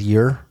this is the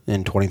year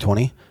in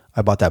 2020.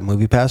 I bought that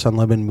movie pass,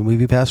 unlimited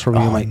movie pass for me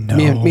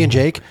and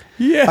Jake.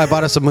 Yeah. I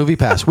bought us a movie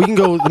pass. We can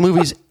go to the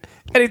movies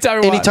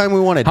anytime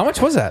we wanted. How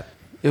much was that?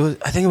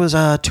 I think it was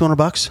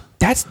 $200.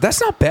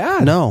 That's not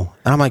bad. No,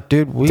 and I'm like,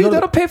 dude,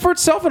 that'll pay for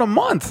itself in a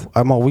month.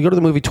 we go to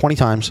the movie 20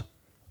 times,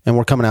 and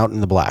we're coming out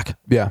in the black.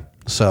 Yeah.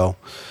 So,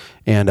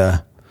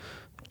 and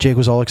Jake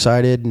was all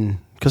excited, and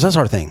because that's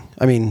our thing.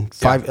 I mean,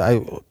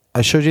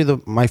 I showed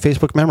you my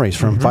Facebook memories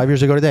from 5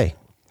 years ago today.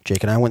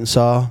 Jake and I went and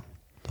saw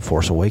The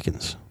Force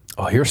Awakens.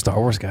 Oh, you're a Star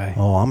Wars guy.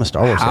 Oh, I'm a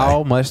Star Wars guy.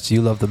 How much do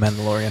you love The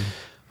Mandalorian?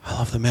 I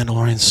love The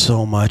Mandalorian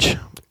so much.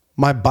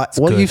 good,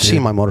 You've dude.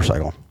 seen my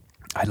motorcycle.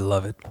 I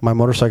love it. My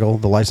motorcycle,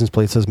 the license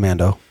plate says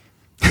Mando.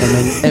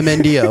 And then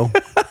MNDO.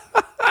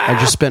 I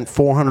just spent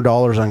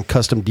 $400 on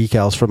custom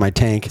decals for my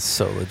tank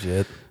So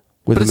legit.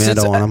 with But the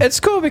Mando on them. It's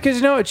cool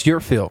because it's your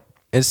feel.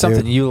 It's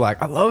something Dude. you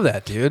like. I love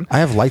that, dude. I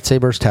have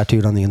lightsabers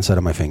tattooed on the inside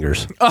of my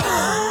fingers.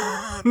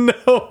 No.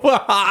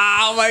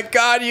 Oh my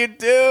God, you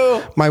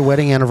do. My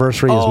wedding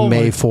anniversary is Oh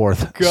May my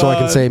 4th. So I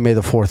can God. say, May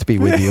the 4th be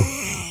with you.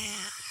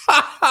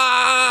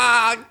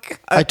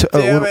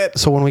 Damn it.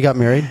 So when we got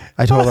married,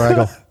 I told her, I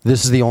go,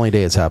 this is the only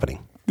day it's happening.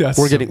 That's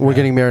we're so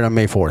getting married on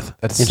May 4th.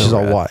 That's and so she's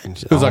all, rad. what? And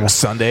she's, It was like "Oh." a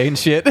Sunday and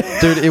shit.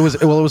 Dude, it was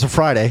a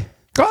Friday.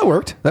 Oh, it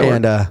worked. That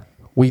worked. And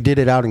we did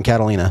it out in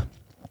Catalina.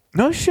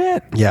 No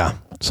shit. Yeah.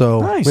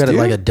 So Nice, we had dude.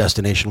 like a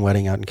destination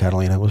wedding out in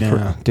Catalina. It was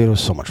Yeah. dude, it was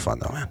so much fun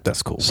though, man.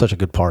 That's cool. Such a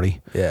good party.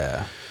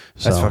 Yeah.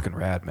 That's So- fucking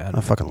rad, man.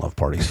 I fucking love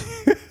parties.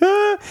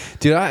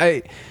 Dude,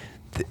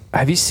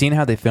 have you seen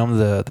how they filmed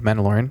the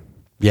Mandalorian?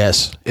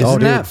 Yes.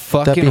 Isn't that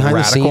fucking that behind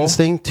radical? the scenes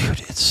thing? Dude,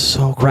 it's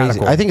so crazy.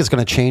 Radical. I think it's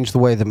going to change the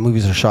way the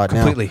movies are shot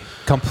now.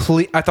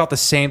 Completely. I thought the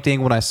same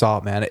thing when I saw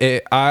it, man.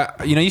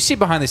 You see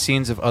behind the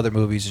scenes of other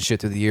movies and shit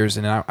through the years,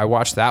 and I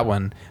watched that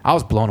one. I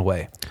was blown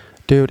away.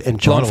 Dude, and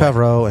Jon Blown away.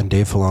 Favreau and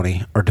Dave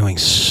Filoni are doing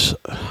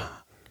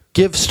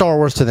give Star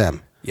Wars to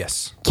them.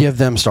 Yes. Give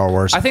them Star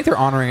Wars. I think they're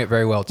honoring it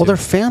very well, too. Well, they're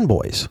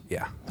fanboys.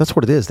 Yeah. That's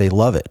what it is. They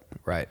love it.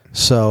 Right.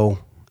 So,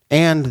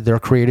 and they're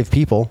creative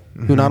people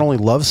who not only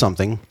love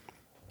something,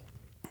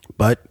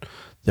 but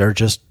they're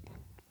just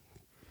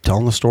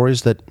telling the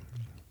stories that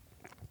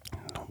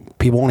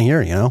people want to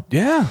hear,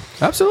 Yeah,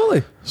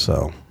 absolutely.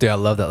 So, Dude, I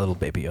love that little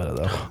baby Yoda,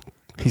 though.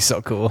 He's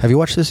so cool. have you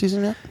watched this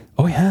season yet?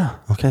 Oh, yeah.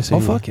 Okay, so Oh,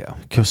 fuck yeah.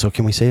 So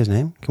can we say his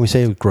name? Can we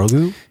say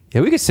Grogu?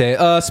 Yeah, we could say,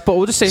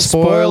 we'll just say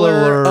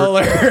Spoiler spoiler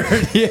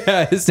alert.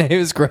 Yeah, his name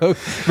is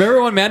Grogu.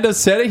 Remember when Mando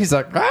said it? He's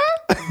like, ah?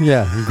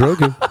 Yeah,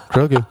 Grogu.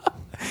 Grogu.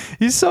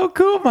 He's so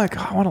cool. I'm like,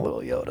 I want a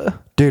little Yoda.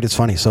 Dude, it's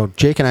funny. So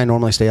Jake and I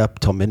normally stay up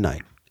till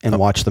midnight and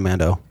watch the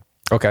Mando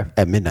Okay.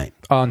 at midnight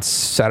On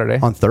Saturday?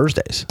 on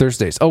Thursdays.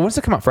 Thursdays. Oh, when's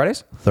it come out?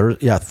 Fridays?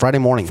 Friday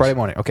mornings. Friday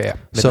morning. Okay, yeah.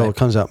 So Midnight. it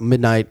comes out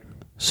midnight.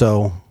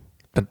 So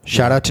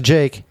shout out to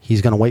Jake.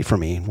 He's going to wait for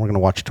me. We're going to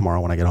watch it tomorrow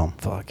when I get home.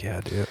 Fuck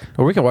yeah, dude.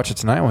 Or we can watch it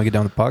tonight when we get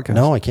done with the podcast.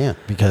 No, I can't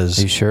because.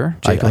 Are you sure?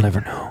 Jake will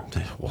never know.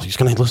 Well, he's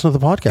going to listen to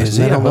the podcast. Is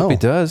and he? then I he'll hope know. he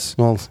does.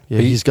 Well, yeah,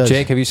 Have you- he's got.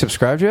 Jake, have you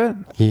subscribed yet?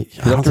 He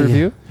You left a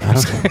review?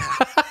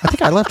 I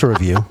think I left a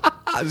review.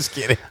 I'm just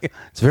kidding.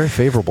 It's very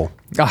favorable.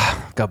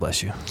 God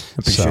bless you. I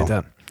appreciate So,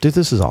 that. dude,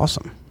 this is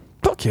awesome.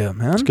 Fuck yeah,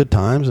 man. It's good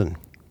times. And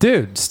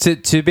Dude,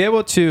 to be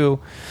able to,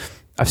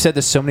 I've said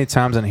this so many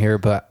times on here,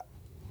 but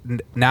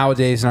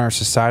nowadays in our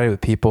society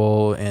with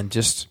people and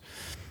just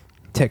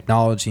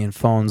technology and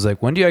phones,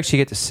 like when do you actually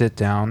get to sit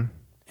down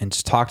and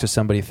just talk to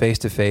somebody face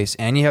to face,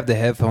 and you have the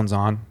headphones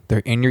on, they're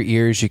in your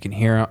ears, you can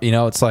hear them,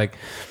 it's like,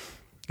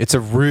 it's a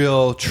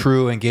real,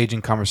 true,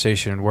 engaging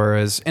conversation.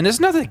 Whereas, and there's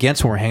nothing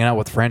against when we're hanging out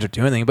with friends or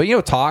doing anything,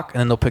 but talk, and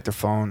then they'll pick their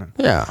phone and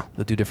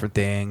they'll do different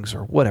things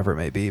or whatever it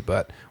may be.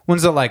 But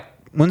when's the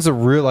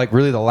real, like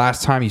really the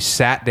last time you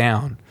sat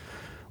down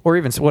or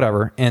even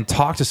whatever and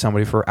talked to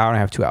somebody for an hour and a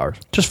half, 2 hours?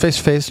 just face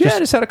to face.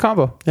 Just had a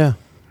combo. Yeah.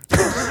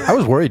 I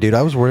was worried, dude.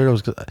 I was worried. I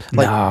was like,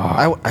 No.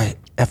 I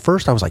at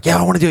first I was like, yeah,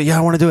 I want to do it. Yeah,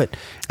 I want to do it.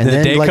 And The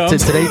day then like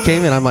comes? today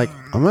came and I'm like,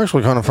 I'm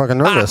actually kind of fucking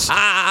nervous.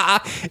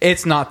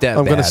 It's not that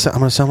I'm bad.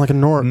 gonna sound like a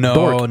dork.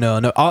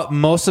 No.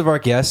 Most of our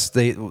guests,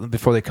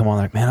 before they come on,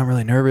 they're like, man, I'm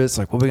really nervous.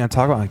 Like, what are we gonna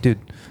talk about? I'm like, dude,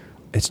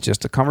 it's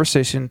just a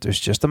conversation. There's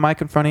just a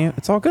mic in front of you.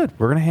 It's all good.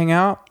 We're gonna hang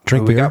out.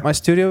 Drink We beer. got my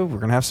studio. We're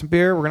gonna have some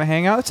beer. We're gonna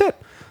hang out. That's it.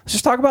 Let's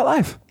just talk about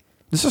life.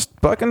 Let's just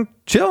fucking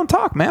chill and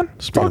talk, man.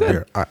 It's all Speaking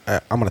of good.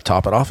 beer, I'm gonna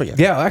top it off again.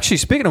 Yeah, actually,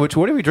 speaking of which,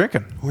 what are we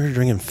drinking? We're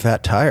drinking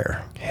Fat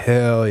Tire.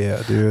 Hell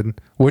yeah,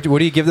 dude. What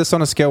do you give this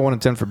on a scale 1 to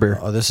 10 for beer?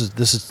 Oh, this is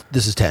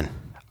 10.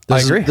 I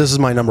agree. This is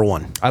my number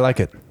one. I like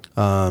it.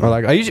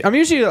 I'm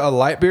usually a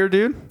light beer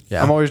dude.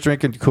 Yeah. I'm always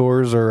drinking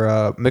Coors or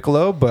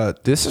Michelob,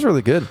 but this is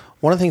really good.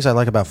 One of the things I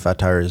like about Fat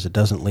Tire is it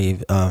doesn't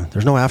leave.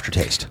 There's no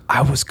aftertaste.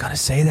 I was gonna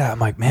say that. I'm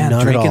like, man,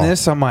 None at drinking all.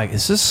 this, I'm like,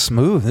 this is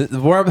smooth.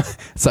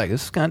 It's like,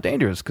 this is kind of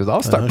dangerous because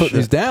I'll start Oh, putting shit.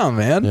 these down,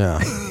 man. Yeah.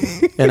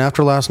 And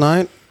after last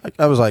night,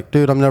 I was like,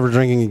 dude, I'm never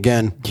drinking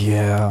again.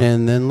 Yeah.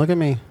 And then look at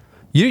me.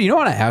 You know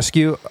what I ask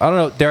you? I don't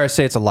know. Dare I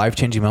say it's a life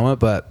changing moment?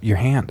 But your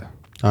hand.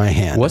 My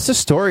hand. What's the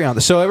story on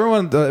this? So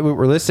everyone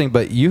we're listening,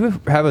 but you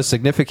have a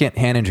significant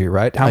hand injury,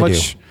 right? How I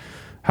much? do.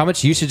 How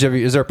much usage of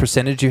you? Is there a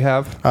percentage you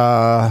have?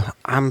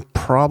 I'm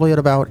probably at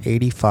about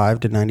 85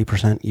 to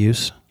 90%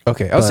 use.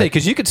 Okay, I'll say but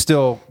because you could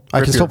still. I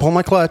grip can still pull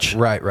my clutch.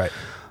 Right, right.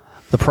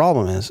 The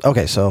problem is,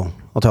 okay, so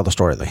I'll tell the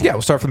story. Yeah,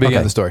 we'll start from the beginning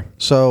of the story.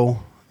 So,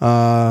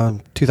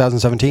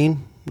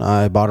 2017,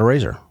 I bought a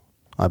Razor.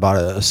 I bought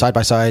a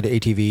side-by-side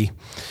ATV,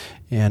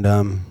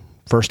 and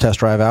first test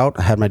drive out,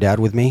 I had my dad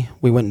with me.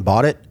 We went and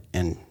bought it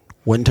and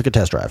went and took a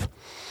test drive.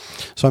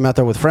 So I'm out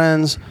there with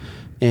friends,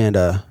 and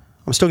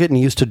I'm still getting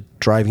used to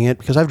driving it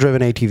because I've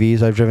driven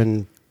ATVs. I've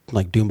driven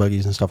like dune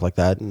buggies and stuff like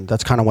that, and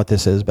that's kind of what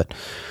this is. But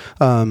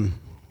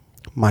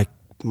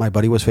my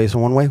buddy was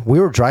facing one way. We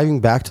were driving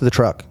back to the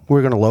truck. We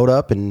were going to load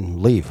up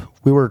and leave.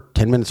 We were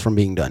 10 minutes from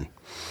being done.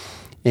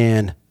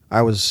 And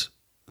I was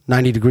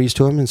 90 degrees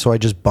to him, and so I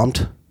just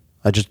bumped.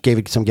 I just gave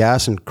it some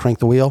gas and cranked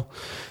the wheel,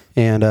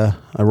 and I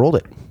rolled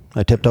it.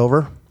 I tipped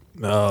over.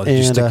 Oh, did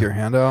you And, stick your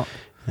hand out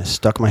I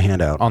stuck my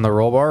hand out. on the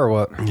roll bar or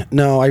what?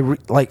 No,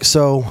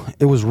 so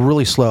it was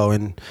really slow,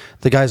 and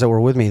the guys that were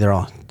with me, they're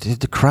all, dude,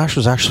 the crash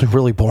was actually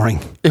really boring.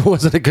 It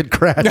wasn't a good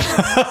crash.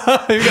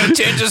 You got to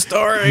change the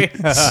story.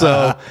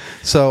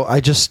 so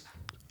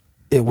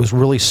it was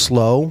really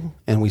slow,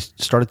 and we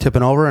started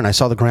tipping over, and I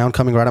saw the ground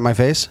coming right at my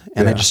face,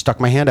 and I Yeah. just stuck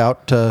my hand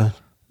out to,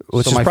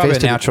 Which so is my probably face a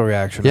didn't- natural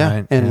reaction, Yeah,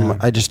 right? and Yeah.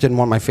 I just didn't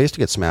want my face to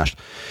get smashed,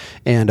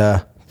 and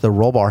the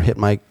roll bar hit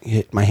my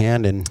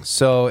hand, and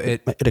So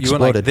it you went like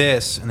exploded.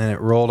 this, and then it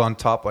rolled on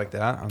top like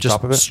that, on just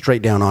top of it.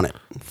 straight down on it.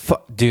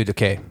 Dude,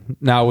 okay.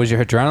 Now, was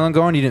your adrenaline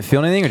going? You didn't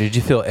feel anything, or did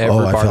you feel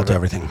every I part felt of it?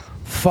 everything.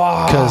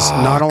 Fuck. Because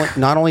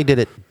not only did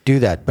it do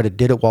that, but it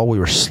did it while we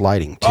were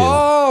sliding too.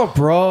 Oh,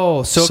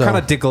 bro. So it So- kind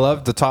of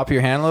degloved the top of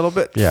your hand a little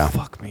bit? Yeah.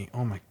 Fuck me.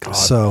 Oh, my God.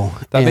 So,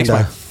 that makes and,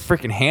 my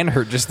freaking hand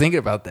hurt just thinking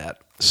about that.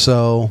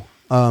 So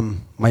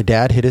my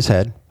dad hit his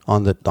head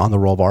on the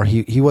roll bar.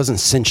 He wasn't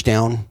cinched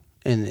down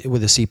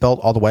with a seatbelt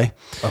all the way.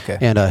 Okay.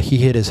 And he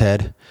hit his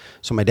head.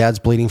 So my dad's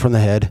bleeding from the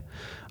head.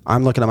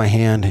 I'm looking at my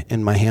hand,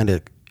 and my hand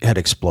had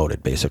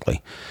exploded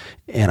basically,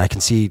 and I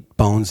can see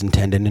bones and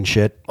tendon and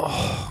shit.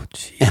 Oh,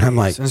 jeez. And I'm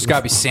like, And there's got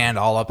to be sand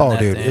all up in that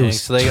dude, thing. it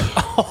was. So they,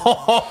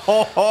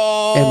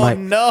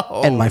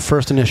 And my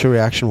first initial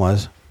reaction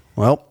was,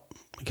 well,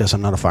 I guess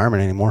I'm not a fireman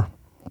anymore.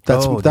 That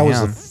was damn.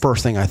 the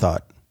first thing I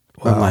thought.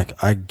 I'm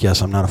like, I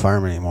guess I'm not a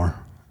fireman anymore.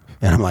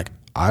 And I'm like,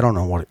 I don't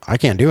know I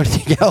can't do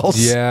anything else.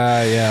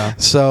 Yeah, yeah.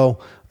 So,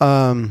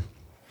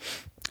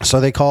 so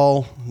they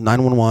call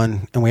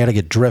 911, and we had to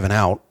get driven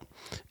out.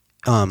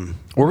 Where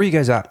were you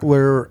guys at?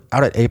 We're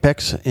out at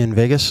Apex in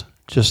Vegas,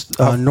 just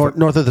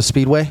north of the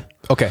Speedway.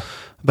 Okay.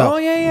 About- oh,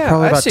 yeah, yeah.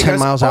 probably I about see, 10 guys.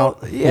 miles Oh,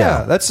 out.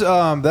 Yeah,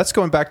 that's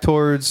going back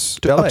towards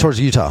LA. Up towards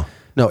Utah.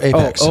 No,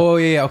 Apex. Oh,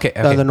 yeah, okay.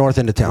 Okay. The north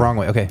end of town. Wrong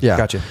way. Okay, Yeah.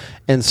 gotcha.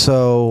 And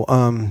so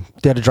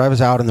they had to drive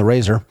us out in the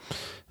Razor,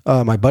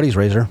 my buddy's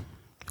Razor.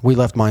 We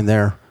left mine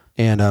there.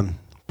 And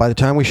by the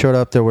time we showed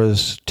up, there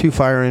was 2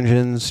 fire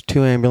engines,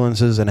 2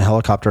 ambulances, and a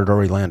helicopter had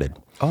already landed.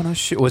 Oh, no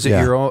shit. Was it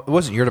Yeah. your own? It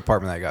wasn't your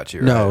department that got you,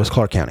 right? No, it was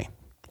Clark County.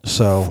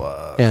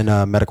 So, and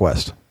Medic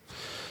West.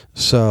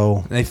 So,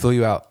 And they flew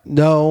you out.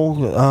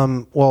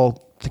 no,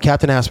 well, the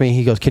captain asked me,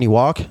 he goes, can you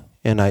walk?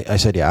 And I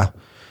said, yeah.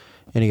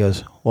 And he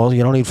goes, well,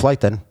 you don't need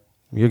flight then.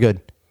 You're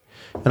good.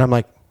 And I'm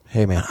like,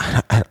 hey man,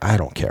 I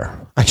don't care.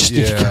 I just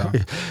Yeah.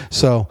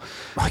 So,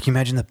 Can you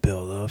imagine the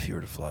bill though if you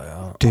were to fly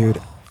out?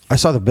 dude, I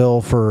saw the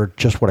bill for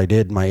just what I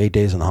did my 8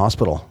 days in the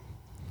hospital.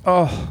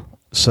 Oh,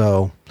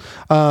 So,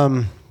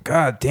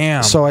 god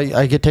damn. so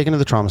I get taken to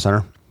the trauma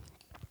center,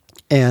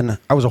 and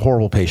I was a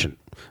horrible patient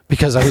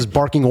because I was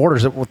barking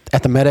orders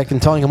at the medic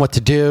and telling him what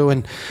to do,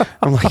 and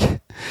I'm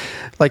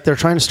like they're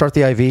trying to start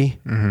the IV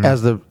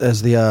as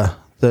the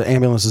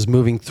ambulance is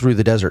moving through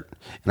the desert,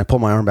 and I pull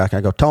my arm back and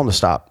I go, tell him to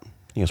stop.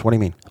 He goes, what do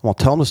you mean? Well,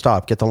 tell him to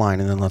stop, get the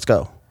line, and then let's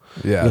go.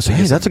 Yeah. He goes,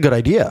 hey, that's a good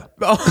idea.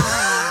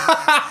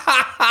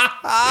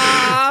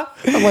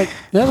 I'm like,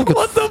 yeah,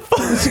 what the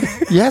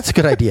fuck? Yeah, it's a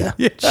good idea.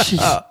 Yeah. Jeez.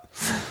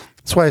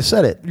 That's why I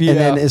said it. Yeah. And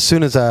then as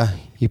soon as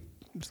he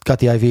got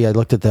the IV, I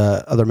looked at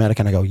the other medic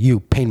and I go, you,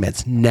 pain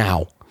meds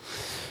now.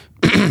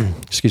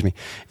 Excuse me.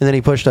 And then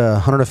he pushed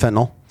 100 of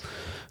fentanyl,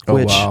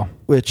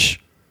 which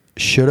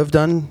should have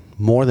done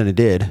more than it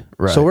did.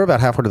 Right. So we're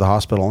about halfway to the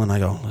hospital, and I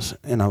go, listen,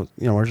 and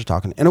we're just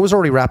talking, and it was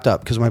already wrapped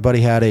up because my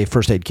buddy had a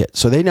first aid kit,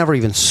 so they never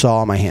even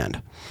saw my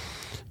hand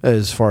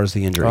as far as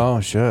the injury.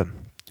 Oh shit.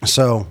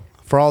 So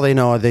for all they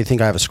know, they think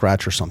I have a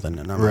scratch or something,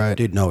 and I'm like,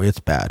 dude, no, it's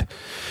bad.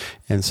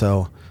 And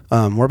so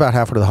we're about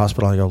halfway to the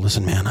hospital. I go,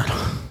 listen, man,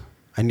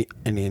 I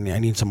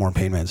need some more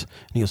pain meds.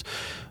 And he goes,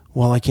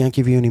 well, I can't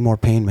give you any more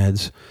pain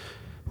meds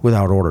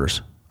without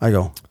orders. I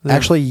go,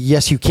 actually,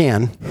 yes, you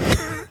can.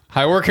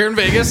 I work here in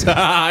Vegas.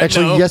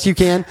 Actually, yes, you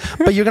can.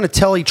 But you're going to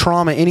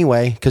tele-trauma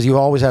anyway, because you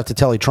always have to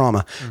tele-trauma.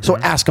 Mm-hmm. So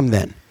ask them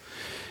then.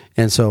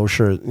 And so,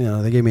 sure,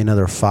 they gave me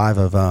another 5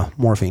 of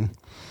morphine.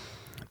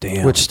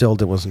 Damn. Which still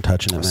wasn't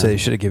touching it, man. So they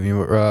should have given you,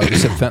 you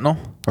said fentanyl?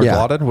 Or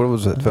Glotted? What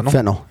was it? Fentanyl?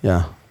 Fentanyl,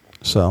 yeah.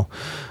 So,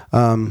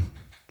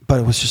 but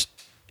it was just,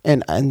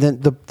 and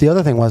then the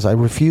other thing was I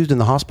refused in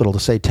the hospital to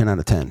say 10 out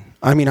of 10.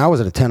 I mean, I was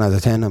at a 10 out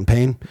of 10 on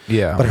pain.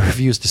 Yeah. But I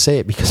refused to say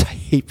it because I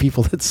hate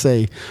people that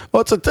say,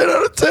 oh, it's a 10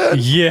 out of 10.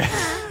 Yeah.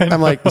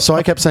 I'm like, so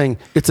I kept saying,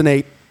 it's an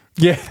 8.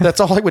 Yeah. That's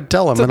all I would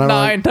tell them. It's a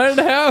and 9,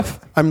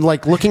 9.5. I'm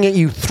like looking at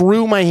you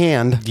through my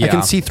hand. Yeah. I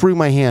can see through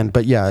my hand,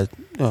 but yeah,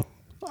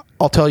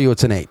 I'll tell you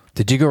it's an 8.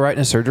 Did you go right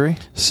into surgery?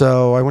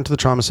 So I went to the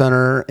trauma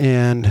center,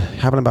 and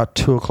happened about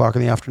 2:00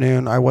 in the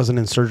afternoon. I wasn't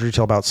in surgery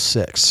till about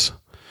 6.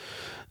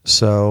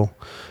 So,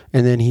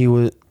 and then he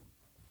was,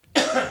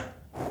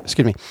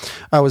 excuse me,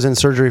 I was in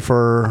surgery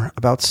for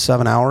about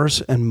 7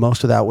 hours, and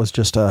most of that was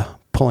just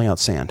pulling out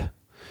sand.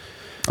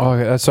 Oh,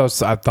 okay. That's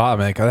what I thought.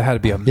 Like, that had to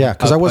be a Yeah,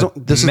 because I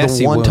wasn't. This is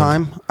the one wound.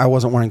 time I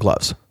wasn't wearing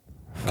gloves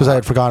because I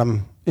had forgot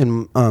them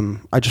in.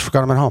 I just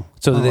forgot them at home.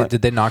 So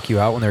did they knock you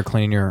out when they were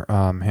cleaning your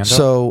hand up?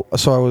 So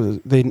I was.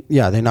 They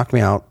knocked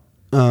me out.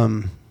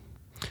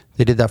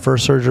 They did that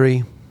first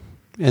surgery,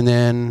 and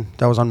then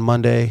that was on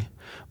Monday.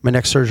 My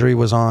next surgery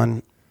was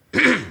on.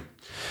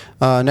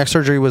 Next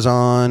surgery was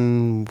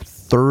on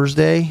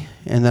Thursday,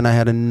 and then I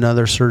had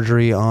another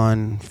surgery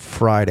on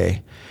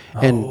Friday.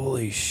 And,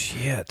 holy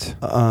shit!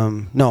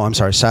 No, I'm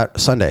sorry,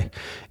 Sunday.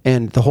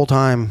 And the whole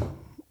time,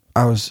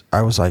 I was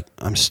like,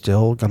 I'm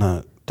still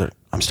gonna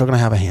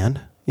have a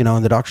hand,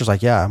 And the doctor's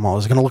like, yeah, I'm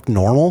always gonna look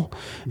normal.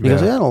 And he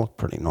goes, yeah, it'll look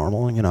pretty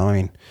normal, I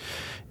mean,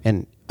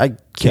 and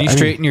Can you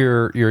straighten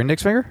your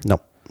index finger?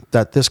 No,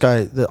 this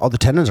guy, all the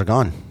tendons are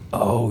gone.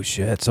 Oh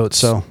shit! So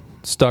it's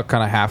stuck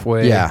kind of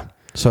halfway. Yeah.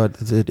 So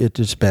it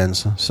just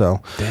bends.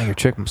 So dang, your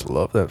chick must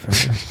love that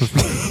finger.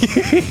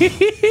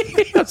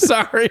 I'm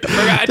sorry, I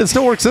forgot. It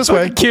still works this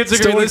way. Kids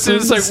are going to listen.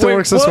 It's like, still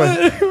works this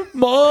way,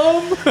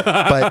 Mom.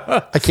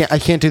 But I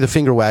can't do the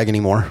finger wag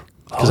anymore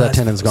because that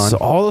tendon's gone. So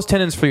all those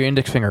tendons for your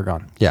index finger are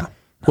gone. Yeah.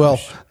 Well,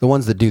 the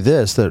ones that do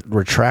this, that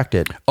retract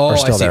it, are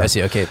still there. I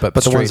see. Okay, but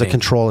the ones that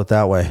control it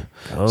that way.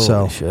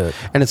 Holy shit!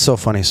 And it's so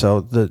funny.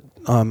 So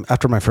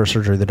after my first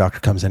surgery, the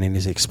doctor comes in and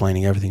he's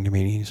explaining everything to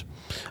me.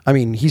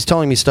 He's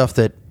telling me stuff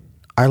that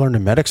I learned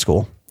in medic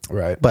school.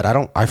 Right. But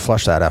I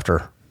flush that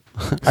after.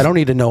 I don't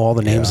need to know all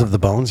the names of the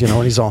bones, And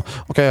he's all,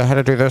 okay, I had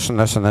to do this and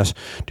this and this.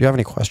 Do you have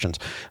any questions?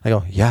 I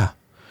go, yeah.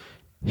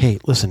 Hey,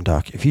 listen,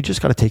 doc, if you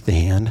just got to take the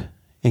hand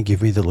and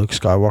give me the Luke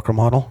Skywalker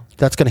model,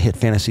 that's going to hit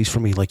fantasies for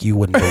me like you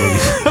wouldn't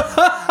believe.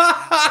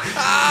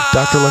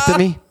 Doctor looked at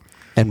me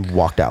and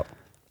walked out.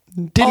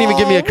 Didn't even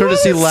give me a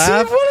courtesy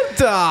laugh. What a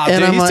dog.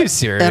 And Dude, he's too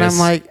serious. And I'm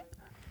like,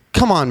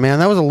 come on, man,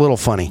 that was a little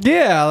funny.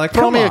 Yeah, like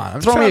throw come me on.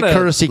 throw me a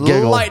courtesy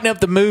giggle. Lighten up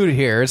the mood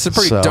here. It's a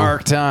pretty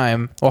dark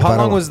time. Well, how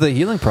long was the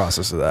healing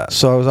process of that?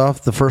 So I was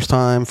off the first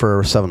time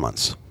for 7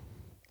 months.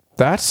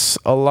 That's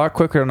a lot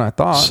quicker than I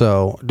thought.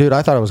 So, dude,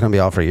 I thought it was going to be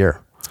off for a year.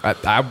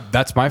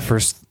 That's my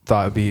first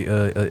thought would be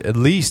at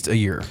least a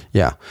year.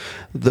 Yeah.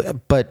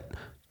 But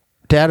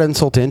to add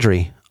insult to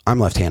injury, I'm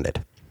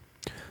left-handed.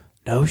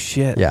 No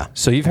shit. Yeah.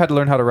 So you've had to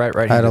learn how to write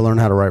right-handed. I had to learn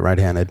how to write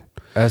right-handed.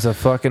 As a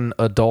fucking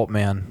adult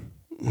man.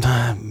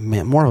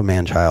 Man, more of a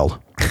man-child.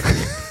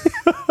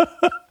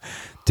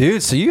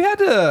 Dude, so you've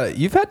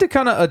had to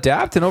kind of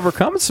adapt and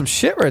overcome some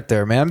shit right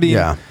there, man.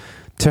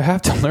 To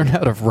have to learn how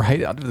to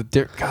write under the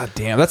dirt. God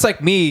damn. That's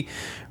like me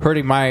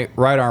hurting my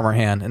right arm or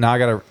hand, and now I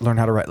got to learn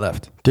how to write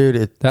left.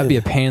 Dude, that'd be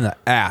a pain in the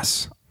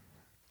ass.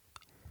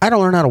 I don't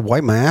learn how to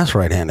wipe my ass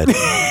right-handed.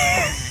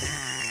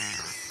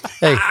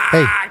 Hey,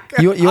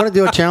 You want to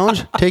do a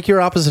challenge? Take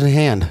your opposite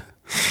hand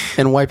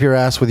and wipe your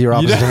ass with your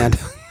opposite hand.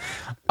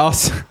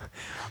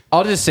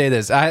 I'll just say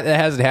this. It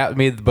hasn't happened to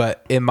me,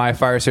 but in my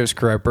fire service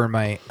career, I burned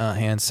my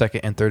hands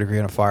 2nd and 3rd degree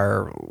on a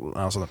fire when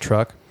I was on the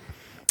truck.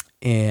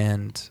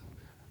 And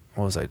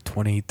what was I,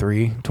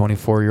 23,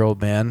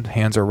 24-year-old man,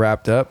 hands are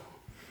wrapped up.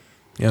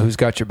 You know who's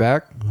got your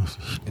back?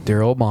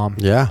 Dear old mom.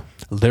 Yeah.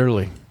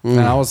 Literally.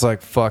 And I was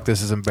like, fuck,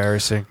 this is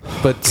embarrassing.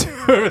 But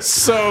dude, it was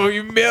so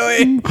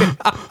humiliating.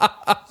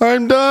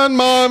 I'm done,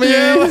 Mommy.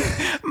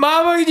 Yeah.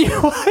 Mama, can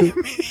you wipe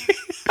me?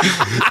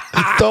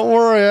 Don't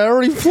worry, I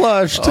already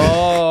flushed.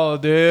 Oh,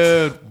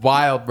 dude.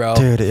 Wild, bro.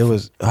 Dude, it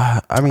was,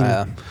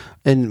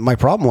 and my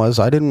problem was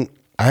I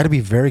had to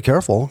be very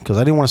careful because I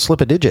didn't want to slip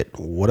a digit.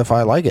 What if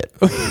I like it?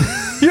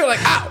 You're like,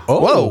 ow. Oh.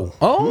 Whoa.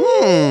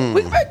 Oh.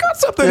 We might got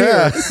something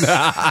here.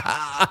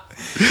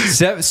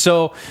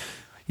 So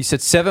you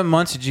said 7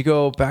 months. Did you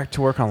go back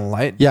to work on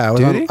light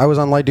duty? I was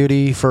on light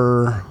duty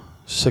for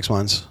 6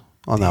 months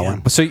on that one.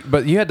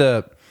 But you had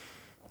to,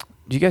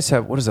 do you guys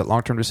have, what is that,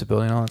 long-term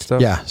disability and all that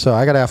stuff? Yeah, so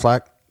I got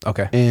Aflac.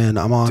 Okay. And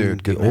I'm on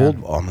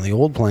the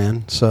old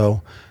plan.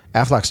 So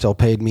Aflac still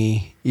paid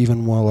me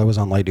even while I was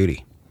on light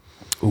duty.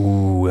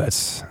 Ooh,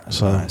 that's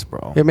nice,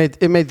 bro. It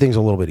made things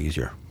a little bit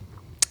easier.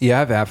 Yeah,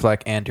 I have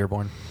Aflac and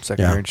Dearborn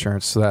secondary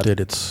insurance. So that,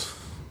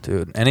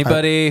 dude,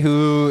 anybody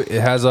who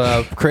has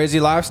a crazy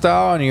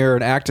lifestyle and you're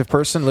an active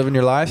person living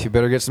your life, you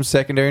better get some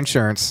secondary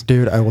insurance.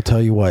 Dude, I will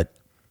tell you what,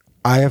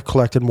 I have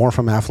collected more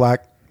from Aflac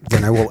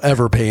than I will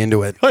ever pay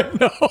into it. I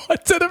know. I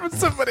did it for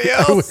somebody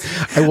else.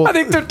 I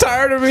think they're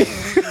tired of me.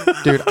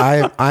 Dude,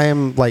 I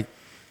am like,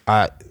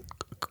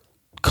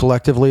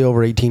 collectively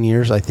over 18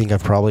 years, I think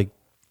I've probably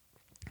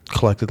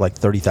collected like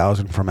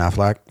 30,000 from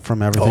Aflac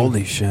from everything.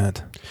 Holy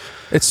shit.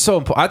 It's so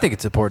important. I think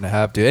it's important to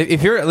have, dude.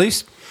 If you're at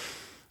least,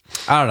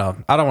 I don't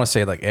know. I don't want to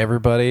say like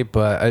everybody,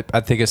 but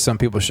I think it's some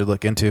people should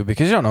look into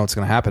because you don't know what's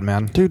going to happen,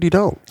 man. Dude, you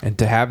don't. And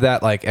to have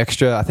that like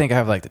extra, I think I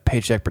have like the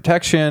paycheck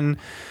protection,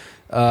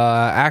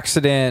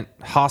 accident,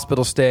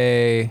 hospital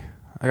stay.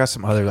 I got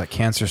some other like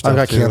cancer stuff. I've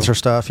got too. cancer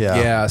stuff, yeah.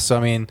 Yeah. So, I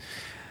mean,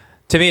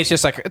 to me, it's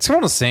just like, it's one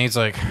of those things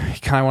like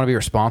you kind of want to be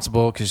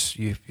responsible because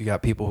you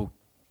got people who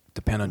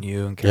depend on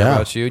you and care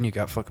about you and you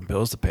got fucking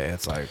bills to pay.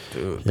 It's like,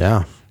 dude.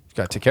 Yeah. You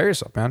got to take care of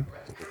yourself, man.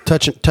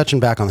 Touching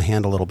back on the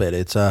hand a little bit.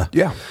 It's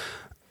yeah.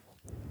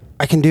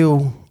 I can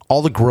do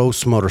all the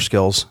gross motor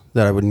skills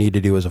that I would need to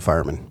do as a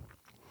fireman.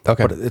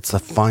 Okay. But it's the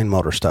fine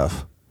motor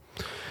stuff.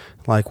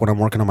 Like when I'm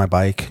working on my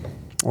bike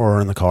or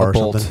in the car or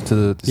bolt something.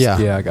 to the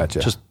yeah, I gotcha.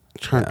 Just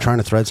trying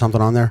to thread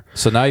something on there.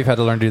 So now you've had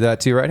to learn to do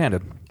that too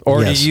right-handed.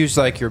 Or Yes. do you use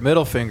like your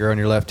middle finger on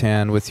your left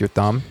hand with your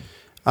thumb?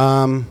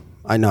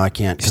 I know I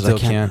can't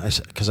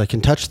because I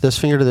can touch this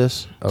finger to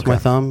this to my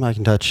thumb. I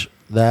can touch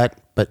that,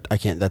 but I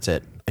can't. That's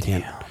it. I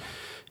can't.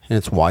 And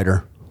it's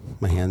wider.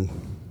 My hand.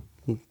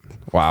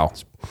 Wow,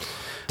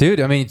 dude.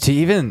 I mean,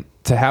 to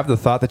have the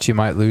thought that you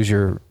might lose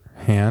your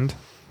hand.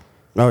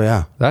 Oh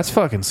yeah, that's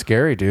fucking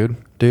scary, dude.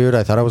 Dude,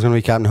 I thought I was gonna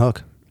be Captain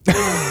Hook.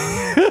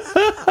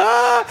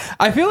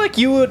 I feel like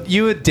you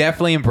would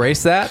definitely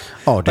embrace that.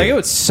 Oh, dude. Like it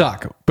would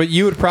suck, but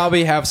you would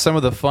probably have some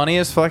of the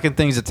funniest fucking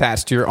things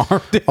attached to your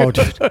arm, dude. Oh,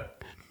 dude.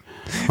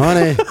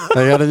 Honey,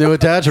 I got a new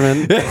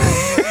attachment.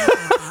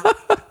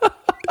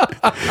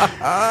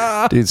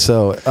 Dude,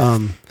 so,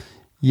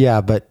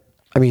 yeah, but,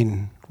 I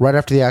mean, right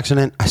after the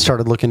accident, I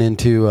started looking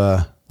into,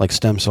 like,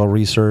 stem cell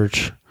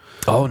research.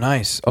 Oh,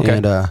 nice. Okay.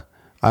 And I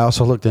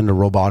also looked into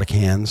robotic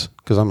hands,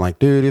 because I'm like,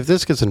 dude, if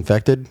this gets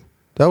infected,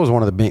 that was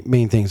one of the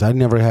main things. I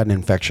never had an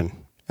infection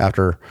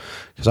after,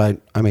 because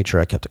I made sure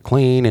I kept it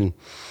clean, and,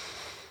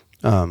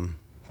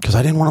 because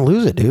I didn't want to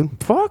lose it,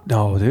 dude. Fuck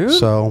no, dude.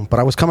 So, but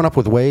I was coming up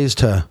with ways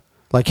to,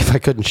 like, if I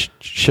couldn't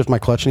shift my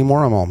clutch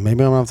anymore,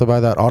 maybe I'm going to have to buy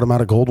that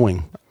automatic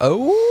Goldwing.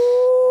 Oh.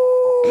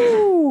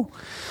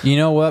 You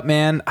know what,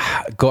 man?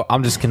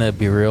 I'm just going to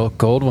be real.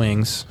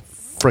 Goldwings,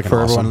 Freaking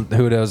for awesome. everyone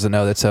who doesn't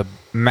know, that's a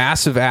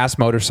massive ass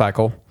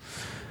motorcycle.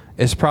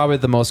 It's probably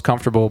the most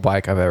comfortable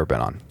bike I've ever been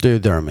on.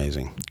 Dude, they're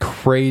amazing.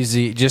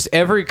 Crazy. Just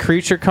every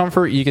creature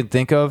comfort you can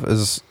think of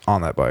is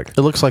on that bike.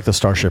 It looks like the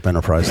Starship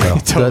Enterprise, though.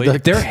 Totally.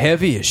 They're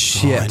heavy as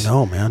shit. Oh, I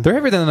know, man. They're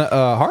heavier than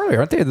Harley,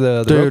 aren't they?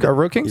 The Dude,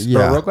 Road Kings?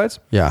 Yeah. Or Road Glides?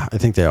 Yeah, I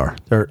think they are.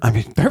 They're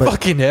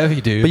fucking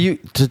heavy,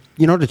 dude.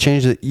 But to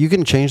change it, you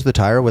can change the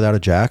tire without a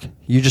jack.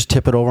 You just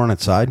tip it over on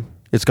its side.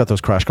 It's got those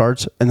crash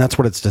guards, and that's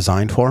what it's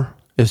designed for,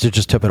 is to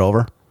just tip it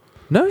over.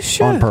 No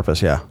shit. On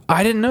purpose, yeah.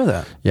 I didn't know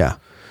that. Yeah.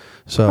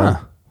 So,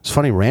 It's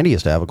funny, Randy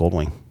used to have a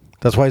Goldwing.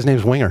 That's why his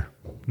name's Winger.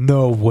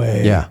 No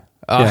way. Yeah.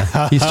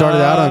 Yeah. He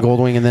started out on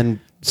Goldwing and then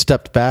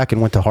stepped back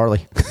and went to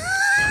Harley.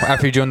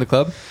 After you joined the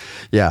club?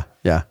 Yeah.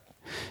 Yeah.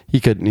 He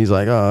couldn't. He's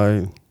like,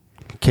 oh,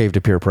 I caved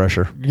to peer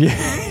pressure. Yeah.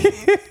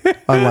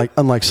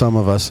 unlike some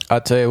of us.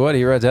 I'll tell you what,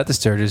 he rides at the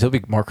Sturgis. He'll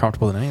be more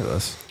comfortable than any of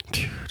us.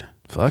 Dude.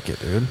 Fuck it,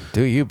 dude.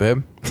 Do you,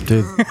 babe.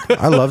 Dude,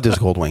 I loved his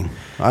Goldwing.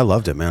 I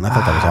loved it, man. I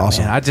thought that was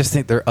awesome. Man, I just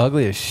think they're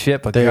ugly as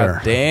shit, but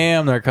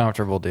damn, they're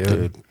comfortable, dude.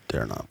 Dude,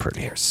 they're not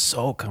pretty. They're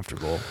so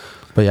comfortable.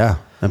 But yeah,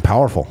 and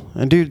powerful.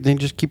 And dude, they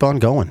just keep on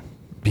going.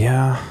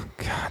 Yeah.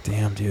 God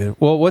damn, dude.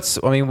 Well, what's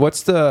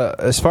the,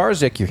 as far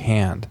as like your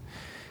hand,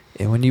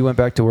 and when you went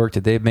back to work,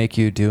 did they make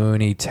you do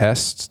any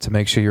tests to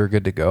make sure you were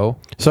good to go?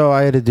 So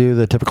I had to do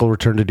the typical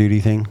return to duty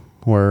thing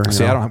where,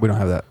 See, we don't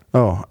have that.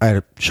 Oh, I had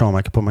to show them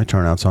I could put my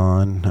turnouts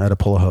on. I had to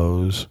pull a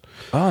hose.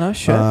 Oh, no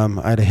shit.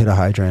 I had to hit a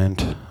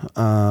hydrant,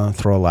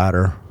 throw a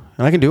ladder,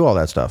 and I can do all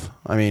that stuff.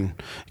 I mean,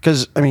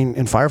 because in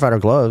firefighter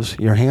gloves,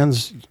 your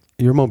hands,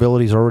 your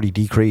mobility is already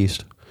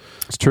decreased.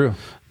 It's true.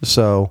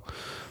 So,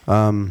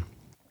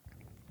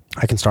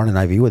 I can start an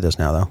IV with this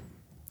now, though.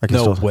 I can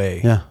No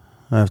way. Yeah.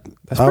 That's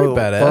pretty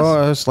badass.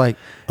 Oh, it's like,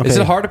 okay. Is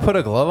it hard to put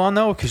a glove on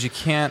though? Because you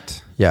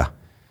can't. Yeah.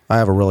 I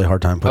have a really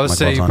hard time I putting would my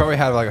say gloves you on. probably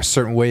have like a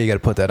certain way you got to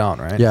put that on,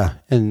 right? Yeah.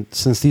 And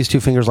since these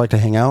two fingers like to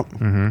hang out,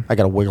 Mm-hmm. I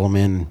got to wiggle them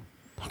in.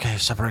 Okay,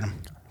 separate them.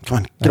 Come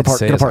on, I'd get apart,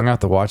 say get this, I'm apart. gonna have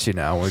to watch you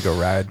now when we go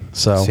ride.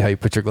 So- see how you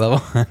put your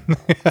glove on.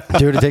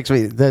 Dude, it takes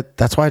me,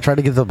 that's why I try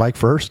to get the bike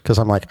first, because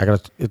I'm like,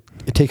 it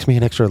takes me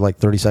an extra like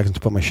 30 seconds to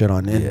put my shit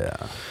on. And Yeah.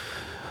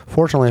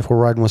 fortunately, if we're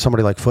riding with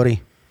somebody like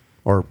Footy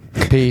or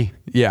P,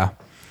 Yeah.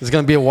 it's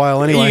going to be a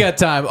while anyway. You got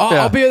time. Oh,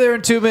 Yeah. I'll be there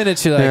in 2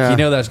 minutes. You're like, Yeah. you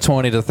know, that's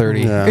 20 to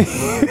 30. Yeah.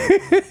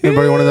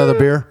 Anybody want another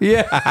beer?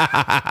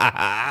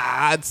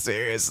 Yeah.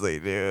 Seriously,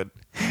 dude.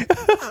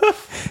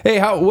 Hey,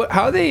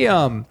 how they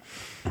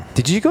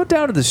did you go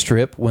down to the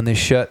strip when they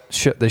shut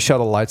the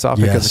lights off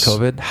because of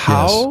COVID?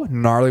 How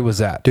gnarly was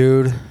that?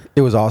 Dude,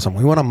 it was awesome.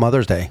 We went on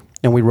Mother's Day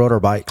and we rode our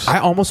bikes. I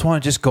almost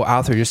want to just go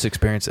out there just to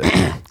experience it.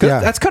 'Cause Yeah.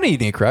 That's kind of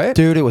unique, right?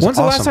 Dude, it was When's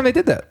the last awesome. time they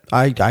did that?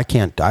 I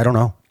can't. I don't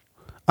know.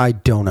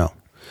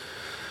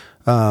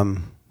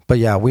 But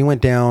yeah, we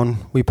went down.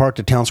 We parked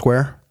at Town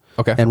Square.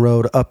 Okay. And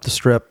rode up the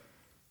strip.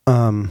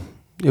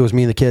 It was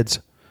me and the kids,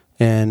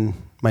 and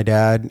my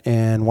dad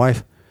and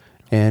wife,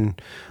 and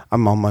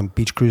I'm on my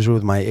beach cruiser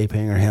with my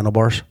 8-hanger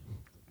handlebars,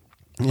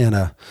 and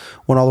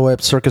went all the way up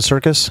to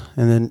Circus,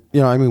 and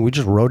then we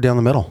just rode down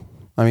the middle.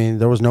 I mean,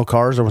 there was no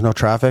cars, there was no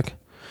traffic.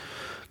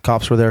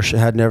 Cops were there,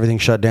 had everything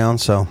shut down.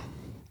 So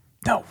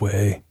No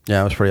way.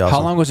 yeah, it was pretty awesome.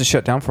 How long was it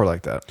shut down for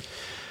like that?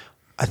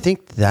 I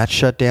think that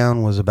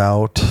shutdown was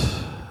about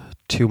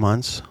 2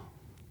 months,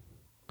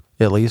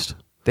 at least.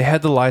 They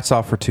had the lights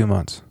off for 2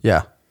 months.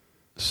 Yeah.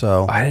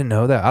 So I didn't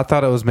know that. I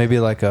thought it was maybe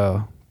like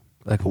a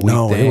weekday.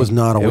 no, it was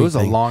not a week. It was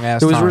thing. a long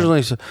ass. It was time. originally,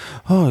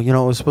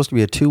 it was supposed to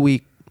be a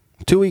 2-week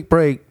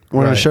break. We're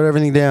going Right. to shut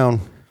everything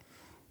down,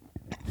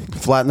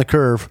 flatten the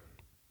curve.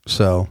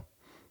 So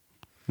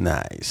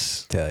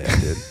nice. Tell ya,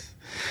 dude.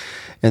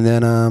 And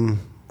then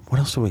what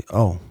else do we?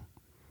 Oh,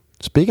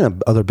 speaking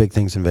of other big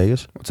things in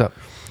Vegas. What's up?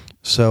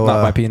 So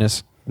Not my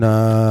penis.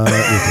 No, your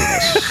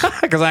penis.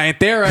 Because I ain't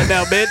there right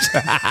now, bitch.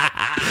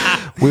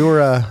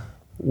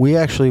 We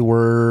actually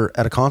were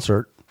at a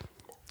concert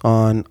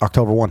on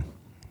October 1.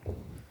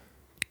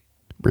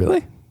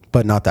 Really?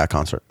 But not that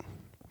concert.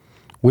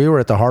 We were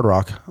at the Hard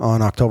Rock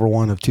on October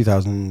 1 of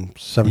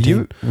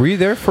 2017. Were you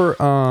there for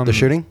The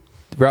shooting?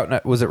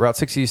 Was it Route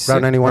 66?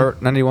 Route 91? Or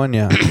 91,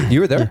 yeah.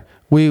 You were there?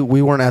 We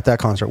weren't at that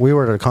concert. We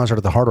were at a concert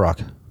at the Hard Rock.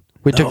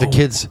 We took the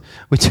kids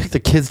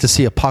to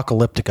see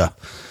Apocalyptica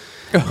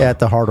at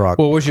the Hard Rock.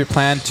 Well, was your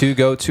plan to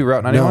go to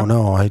Route 91?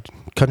 No,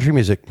 country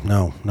music.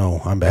 No,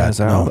 I'm bad.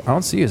 I No,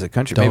 don't see you as a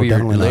country. No, Maybe you're a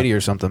definitely lady not.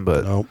 or something,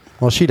 but no.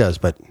 Well, she does,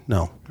 but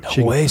no.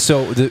 no way.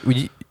 So did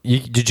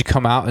you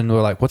come out and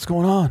were like, what's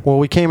going on? Well,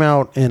 we came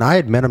out, and I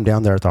had met him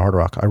down there at the Hard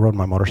Rock. I rode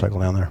my motorcycle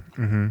down there,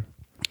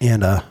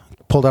 and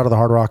pulled out of the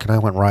Hard Rock, and I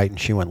went right, and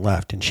she went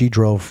left, and she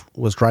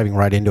was driving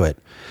right into it,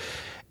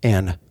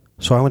 and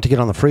so I went to get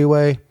on the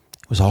freeway.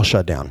 It was all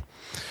shut down,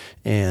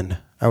 and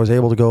I was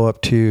able to go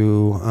up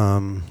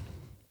to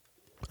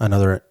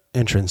another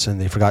entrance,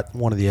 and they forgot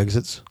one of the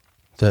exits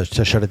to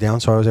shut it down,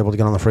 so I was able to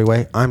get on the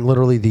freeway. I'm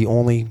literally the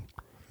only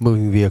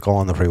moving vehicle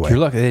on the freeway. You're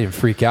lucky they didn't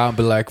freak out and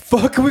be like,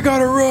 fuck, we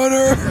got a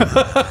runner.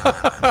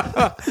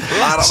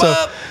 Lot 'em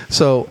up.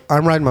 So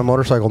I'm riding my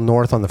motorcycle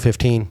north on the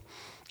 15,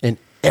 and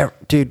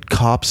dude,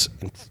 cops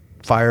and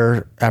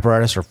fire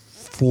apparatus are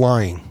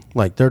flying.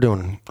 Like they're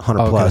doing 100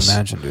 I plus. can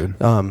imagine,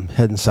 dude.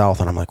 Heading south,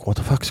 and I'm like, what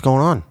the fuck's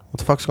going on? What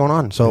the fuck's going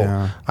on? So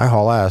Yeah. I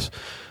haul ass.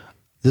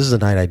 This is the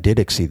night I did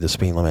exceed the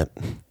speed limit,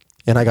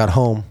 and I got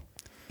home,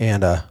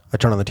 and I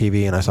turned on the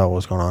TV and I saw what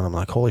was going on. I'm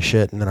like, holy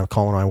shit! And then I'm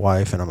calling my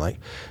wife, and I'm like,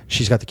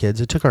 she's got the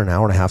kids. It took her an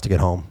hour and a half to get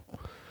home.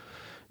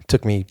 It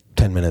took me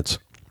 10 minutes.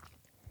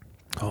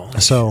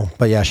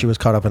 But yeah, she was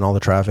caught up in all the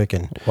traffic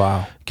and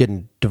Wow.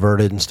 getting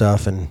diverted and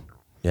stuff. And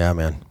yeah,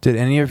 man. Did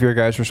any of your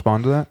guys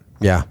respond to that?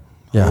 Yeah.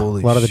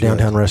 Holy a lot of the shit.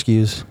 downtown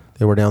rescues,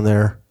 they were down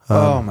there.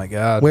 Oh my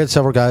God. We had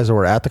several guys that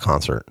were at the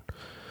concert.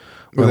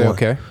 Were they One-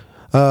 okay?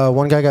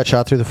 One guy got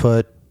shot through the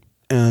foot,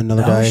 and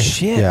another guy.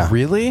 shit. Yeah.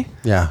 Really?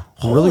 Yeah.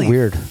 Holy really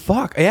weird.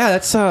 Fuck. Yeah,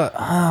 that's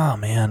oh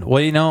man.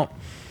 Well,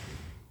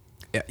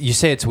 yeah, you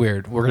say it's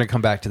weird. We're gonna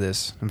come back to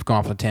this. I'm going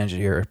off on a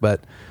tangent here,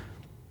 but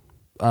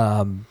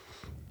I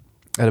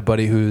had a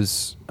buddy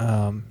who's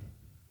I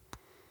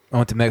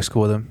went to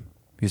Mexico with him.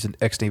 He's an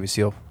ex-Navy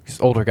SEAL. He's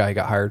an older guy. He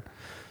got hired,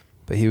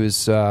 but he was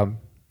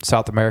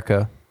South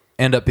America.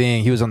 Ended up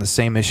being he was on the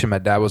same mission my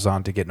dad was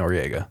on to get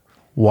Noriega.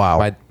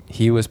 Wow.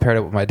 He was paired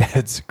up with my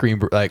dad's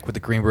with the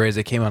Green Berets.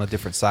 They came on a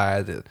different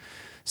side. The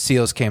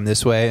SEALs came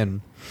this way,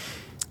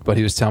 but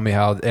he was telling me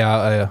how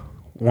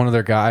one of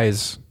their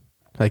guys,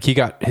 like he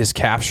got his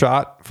calf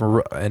shot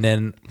and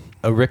then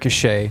a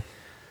ricochet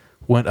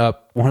went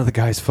up one of the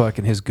guys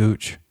fucking his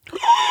gooch.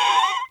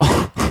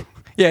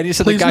 Yeah, and he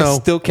said the guy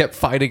still kept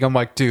fighting. I'm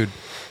like, dude,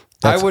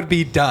 I would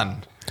be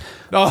done.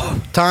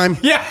 Oh, time.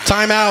 Yeah.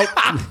 Time out.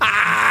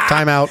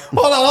 Time out.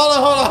 Hold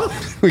on.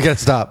 We gotta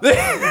stop.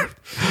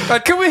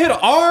 Like, can we hit an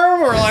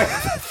arm or like,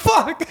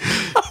 fuck?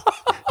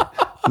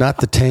 Not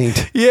the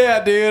taint.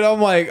 Yeah, dude.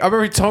 I'm like, I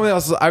remember he told me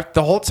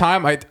the whole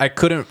time I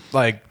couldn't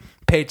like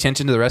pay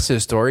attention to the rest of the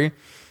story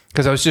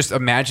because I was just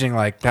imagining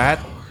like that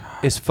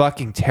is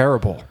fucking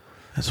terrible.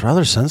 It's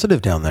rather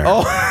sensitive down there.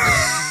 Oh,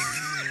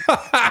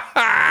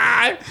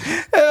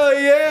 hell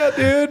yeah,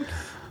 dude.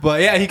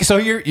 But yeah, so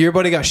your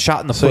buddy got shot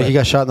in the foot. So he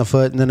got shot in the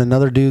foot, and then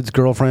another dude's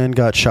girlfriend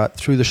got shot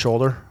through the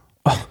shoulder.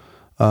 Oh.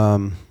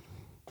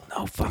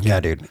 No fucking. Yeah,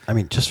 dude. I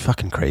mean, just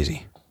fucking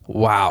crazy.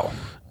 Wow.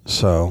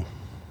 So.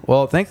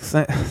 Well, thank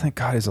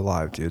God he's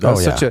alive, dude. That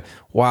was such a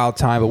wild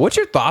time. But what's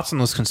your thoughts on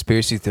those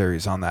conspiracy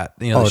theories on that?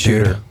 You know, the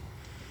shooter. Dude.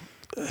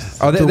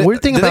 The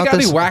weird thing about they gotta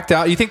this, be whacked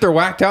out. You think they're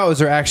whacked out? Or is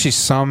there actually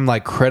some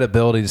like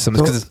credibility to some?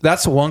 Because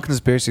that's one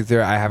conspiracy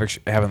theory I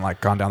haven't like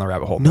gone down the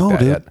rabbit hole. No, like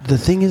dude. Yet. The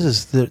thing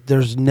is that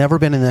there's never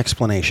been an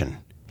explanation.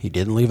 He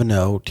didn't leave a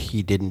note.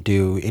 He didn't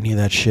do any of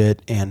that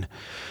shit, and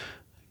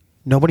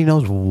nobody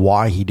knows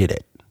why he did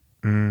it,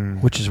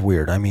 which is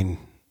weird. I mean,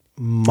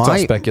 It's all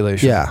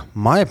speculation. Yeah,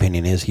 my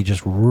opinion is he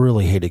just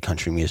really hated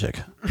country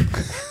music.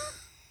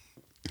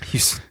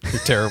 You're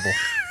terrible.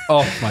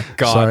 Oh my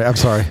God. I'm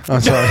sorry.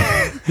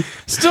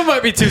 Still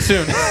might be too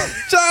soon.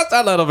 Just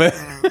a little bit.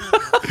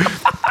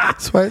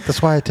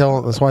 That's why I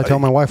tell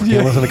my wife I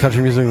can't listen to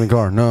country music in the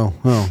car. No,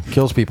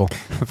 kills people.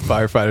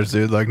 Firefighters,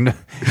 dude, like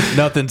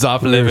nothing's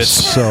off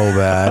limits.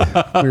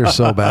 We're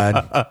so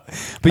bad.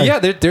 But yeah,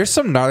 there's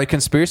some gnarly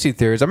conspiracy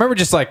theories. I remember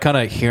just like kind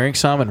of hearing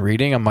some and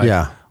reading. I'm like,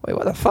 wait,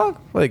 what the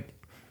fuck? Like,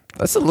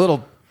 that seems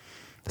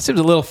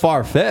a little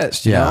far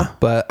fetched. You know?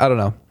 But I don't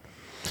know.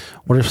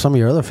 What are some of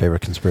your other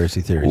favorite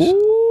conspiracy theories?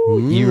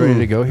 Ooh, you ready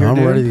to go here? I'm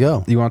dude? ready to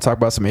go. You want to talk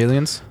about some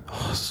aliens?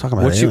 Let's talk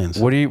about aliens.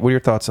 What are your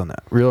thoughts on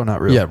that? Real or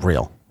not real? Yeah,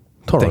 real.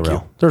 Totally Thank real.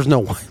 you. There's no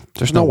way.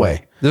 There's no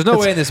way. There's no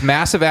way in this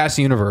massive ass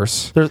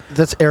universe.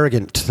 That's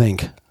arrogant to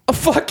think. Oh,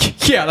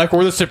 fuck yeah! Like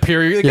we're the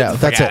superior. Yeah,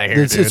 that's it.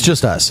 Here, it's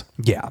just us.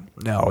 Yeah.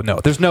 No.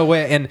 There's no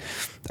way. And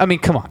I mean,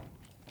 come on.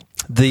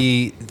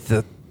 The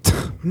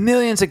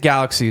millions of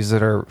galaxies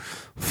that are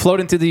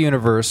floating through the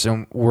universe,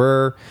 and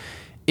we're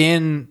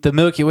in the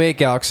Milky Way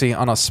galaxy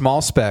on a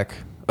small speck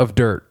of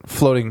dirt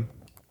floating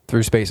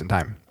through space and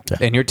time. Yeah.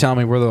 And you're telling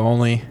me we're the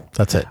only...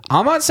 That's it.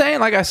 I'm not saying,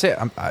 like I said,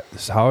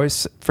 this is how I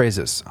always phrase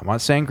this. I'm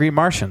not saying green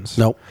Martians.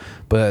 Nope.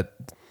 But...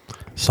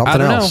 Something I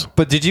don't else. know.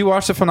 But did you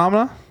watch The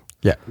Phenomena?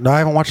 Yeah. No, I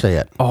haven't watched that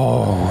yet.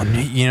 Oh,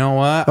 you know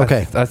what?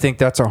 Okay. I think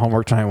that's our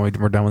homework tonight when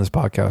we're done with this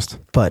podcast.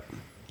 But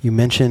you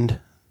mentioned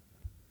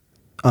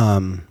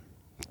the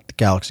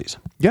galaxies.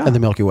 Yeah. And the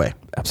Milky Way.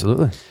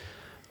 Absolutely.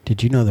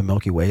 Did you know the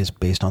Milky Way is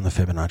based on the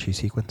Fibonacci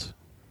sequence?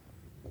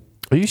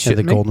 Are you shitting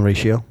the me? golden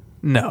ratio?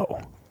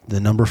 No. The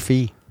number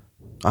phi.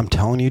 I'm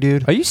telling you,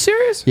 dude. Are you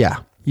serious? Yeah.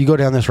 You go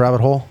down this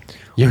rabbit hole.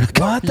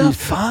 What the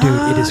fuck?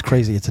 Dude, it is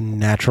crazy. It's a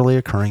naturally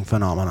occurring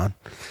phenomenon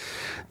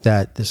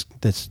that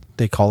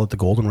they call it the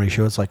golden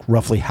ratio. It's like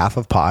roughly half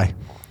of pi.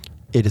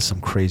 It is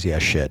some crazy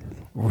ass shit.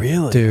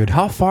 Really? Dude.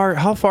 How far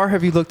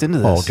have you looked into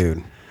this? Oh,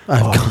 dude.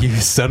 You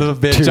son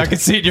of a bitch. Dude. I can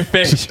see it in your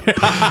face.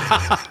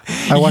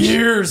 I watched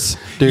years.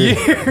 Dude.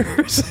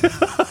 Years.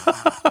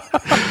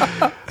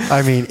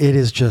 I mean, it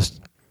is just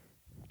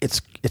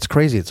it's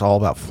crazy. It's all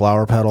about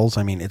flower petals.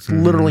 I mean, it's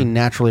literally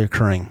naturally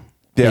occurring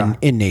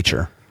in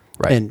nature.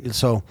 Right. And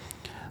so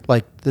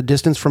like the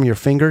distance from your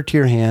finger to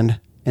your hand,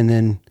 and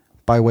then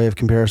by way of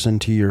comparison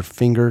to your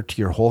finger to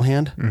your whole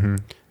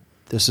hand,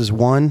 this is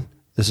 1,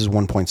 this is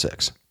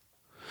 1.6.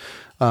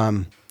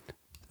 At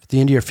the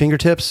end of your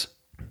fingertips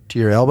to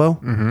your elbow,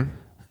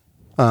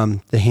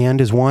 the hand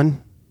is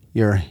 1,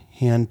 your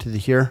hand to the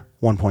here,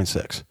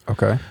 1.6.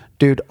 Okay.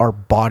 Dude, our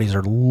bodies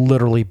are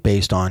literally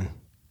based on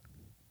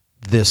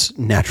this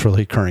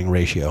naturally occurring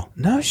ratio.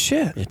 No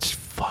shit. It's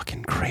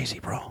fucking crazy,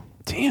 bro.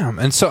 Damn.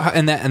 And so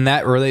and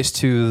that relates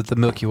to the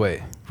Milky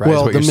Way, right? Well,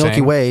 is what the you're Milky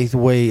saying? Way, the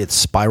way it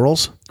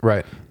spirals,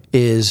 Right.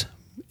 is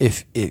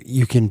if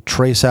you can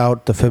trace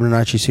out the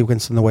Fibonacci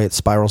sequence and the way it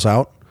spirals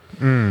out,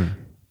 and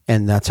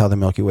that's how the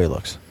Milky Way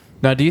looks.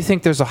 Now, do you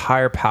think there's a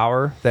higher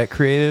power that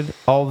created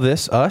all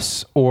this,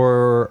 us,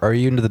 or are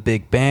you into the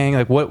Big Bang?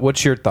 Like,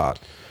 what's your thought?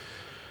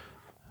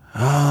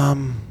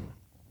 I'm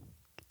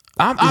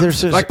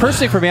like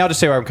personally for me, I'll just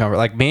say where I'm coming from.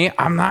 Like me,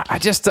 I'm not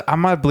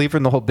a believer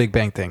in the whole Big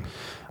Bang thing.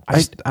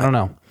 I don't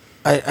know.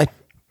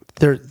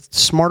 There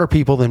smarter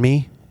people than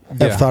me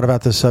have thought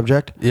about this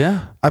subject.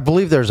 Yeah. I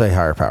believe there's a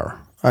higher power.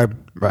 I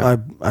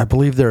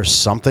believe there's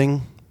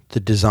something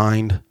that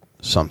designed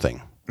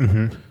something.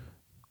 Mm-hmm.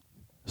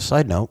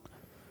 Side note,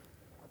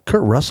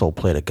 Kurt Russell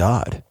played a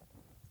god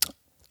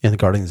in the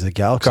Guardians of the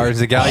Galaxy. Guardians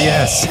of the Galaxy.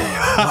 Yes.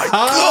 My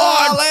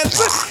God,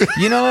 Lance.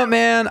 You know what,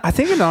 man? I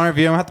think in honor of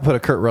you, I'm going to have to put a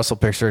Kurt Russell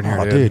picture in here,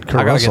 Oh, dude. dude, Kurt I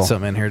got to Russell. get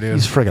something in here, dude.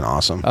 He's friggin'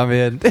 awesome. I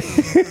mean,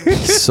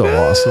 He's so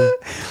awesome.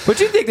 but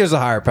you think there's a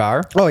higher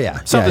power? Oh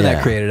yeah, Something Yeah,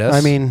 that created us.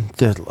 I mean,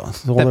 That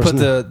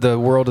put the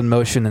world in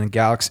motion and the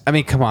galaxy. I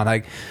mean, come on.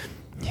 Like,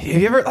 have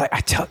you ever,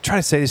 like, try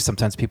to say this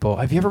sometimes, people,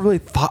 have you ever really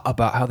thought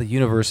about how the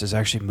universe is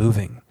actually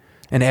moving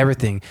and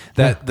everything?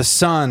 That the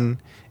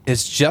sun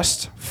is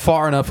just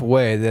far enough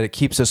away that it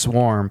keeps us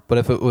warm, but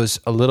if it was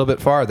a little bit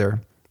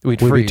farther, we'd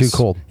be freeze. too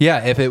cold.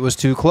 Yeah, if it was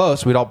too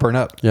close, we'd all burn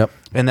up. Yep.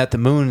 And that the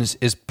moon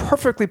is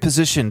perfectly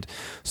positioned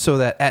so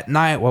that at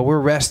night while we're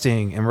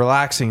resting and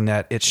relaxing,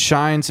 that it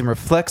shines and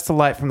reflects the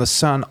light from the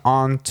sun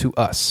onto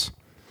us.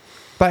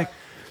 Like,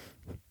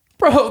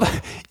 bro,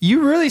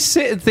 you really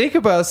sit and think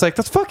about it. It's like,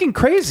 that's fucking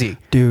crazy.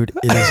 dude.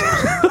 It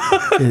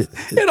is.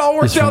 It all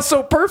works It's out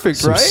so perfect,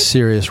 Some right?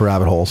 serious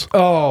rabbit holes.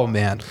 Oh,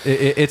 man.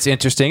 It's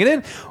interesting. And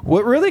then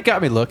what really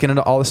got me looking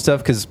into all this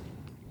stuff, because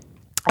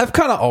I've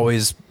kind of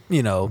always,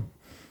 you know,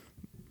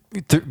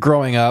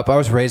 growing up, I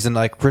was raised in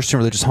like Christian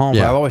religious home.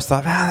 Yeah. But I've always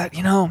thought,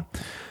 you know,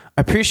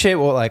 I appreciate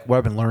what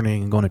I've been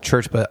learning and going to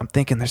church, but I'm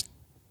thinking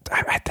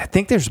I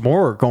think there's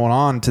more going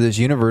on to this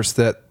universe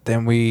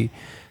than we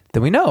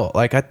know.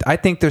 Like, I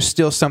think there's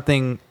still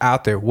something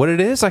out there. What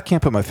it is, I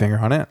can't put my finger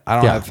on it.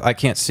 I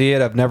can't see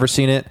it. I've never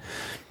seen it.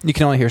 You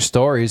can only hear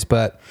stories,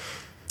 but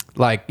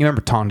like, you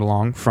remember Tom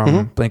DeLonge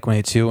from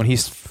Blink-182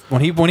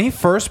 when he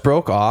first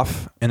broke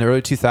off in the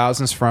early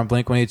 2000s from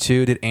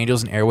Blink-182, did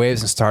Angels and Airwaves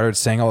and started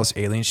saying all this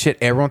alien shit.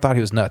 Everyone thought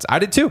he was nuts. I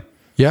did too.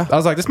 Yeah. I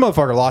was like, this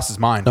motherfucker lost his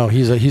mind. No,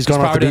 he's gone off the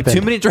probably deep done end.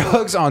 too many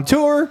drugs on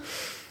tour.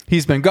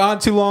 He's been gone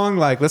too long.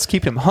 Like, let's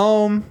keep him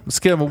home. Let's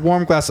give him a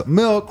warm glass of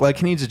milk. Like,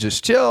 he needs to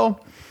just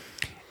chill.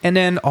 And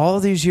then all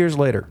of these years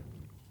later,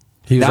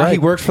 He's now right. he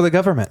works for the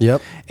government.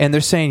 Yep. And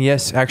they're saying,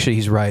 yes, actually,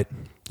 he's right.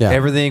 Yeah.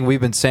 Everything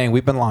we've been saying,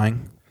 we've been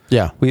lying.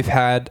 Yeah. We've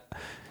had,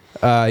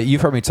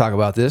 you've heard me talk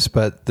about this,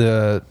 but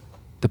the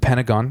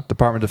Pentagon,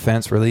 Department of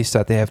Defense, released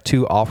that they have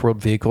 2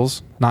 off-road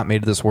vehicles not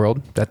made of this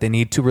world that they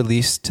need to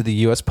release to the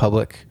U.S.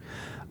 public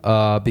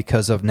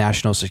because of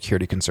national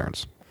security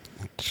concerns.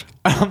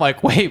 I'm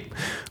like, wait,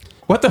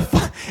 what the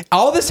fuck?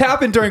 All this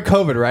happened during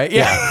COVID, right?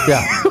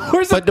 Yeah.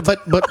 Where's the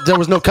But there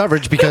was no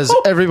coverage because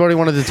everybody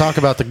wanted to talk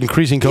about the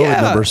increasing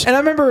COVID numbers. And I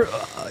remember,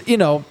 you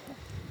know,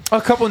 a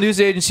couple of news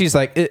agencies,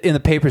 like in the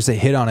papers, they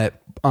hit on it.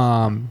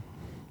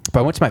 But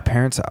I went to my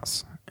parents'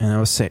 house and I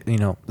was saying, you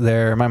know,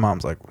 there, my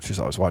mom's like, she's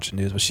always watching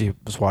news, but she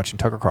was watching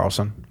Tucker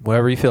Carlson.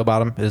 Whatever you feel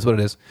about him, it is what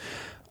it is.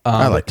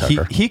 I like but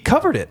Tucker. He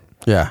covered it.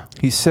 Yeah.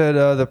 He said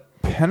the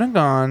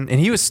Pentagon, and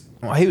he was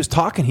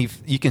talking.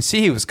 You can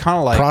see he was kind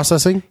of like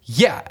Processing?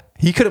 Yeah,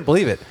 he couldn't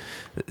believe it.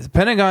 The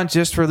Pentagon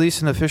just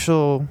released an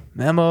official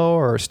memo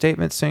or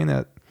statement saying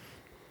that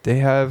they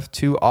have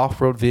 2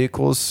 off-road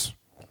vehicles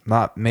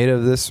not made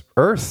of this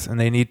earth, and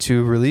they need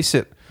to release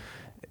it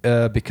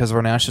because of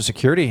our national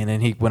security. And then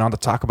he went on to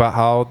talk about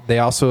how they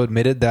also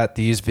admitted that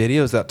these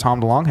videos that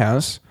Tom DeLonge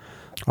has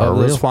of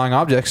those real. flying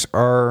objects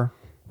are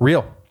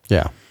real.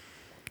 Yeah.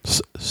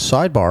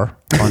 Sidebar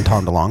on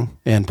Tom DeLonge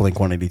and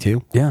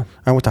Blink-182. Yeah.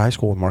 I went to high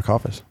school with Mark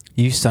Hoppus.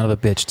 You son of a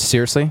bitch.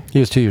 Seriously? He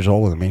was 2 years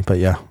older than me, but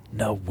yeah.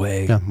 No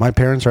way. Yeah. My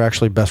parents are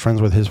actually best friends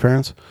with his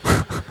parents.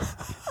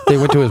 They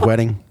went to his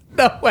wedding.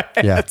 No way.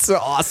 Yeah. That's so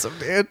awesome,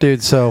 dude.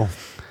 Dude, so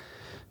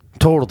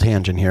total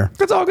tangent here.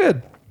 It's all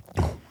good.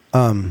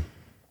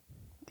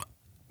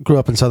 Grew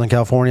up in Southern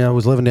California,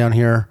 was living down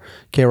here.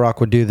 K-Rock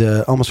would do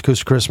the Almost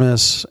Acoustic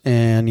Christmas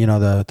and, you know,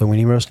 the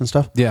weenie roast and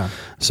stuff. Yeah.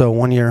 So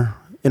one year,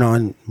 you know,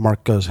 and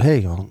Mark goes,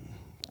 hey,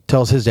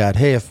 tells his dad,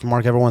 hey, if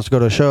Mark ever wants to go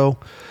to a show,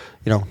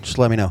 you know, just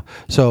let me know.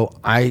 So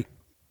I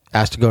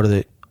asked to go to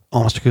the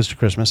Almost Acoustic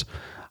Christmas.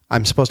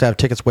 I'm supposed to have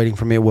tickets waiting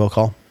for me at Will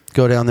Call.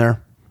 Go down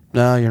there.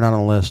 No, you're not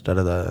on the list.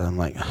 I'm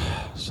like,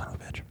 son of a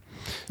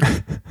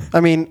bitch.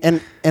 I mean,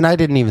 and I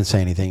didn't even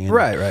say anything.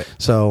 Right.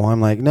 So I'm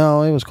like,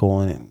 no, it was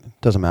cool, and it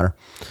doesn't matter.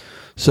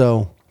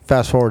 So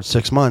fast forward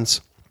 6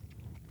 months,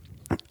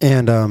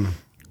 and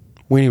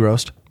Weenie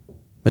Roast.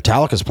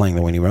 Metallica's playing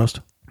the Weenie Roast.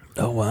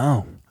 Oh,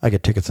 wow. I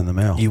get tickets in the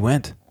mail. You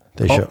went.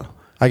 They show.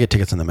 I get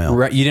tickets in the mail.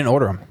 Right. You didn't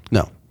order them.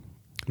 No.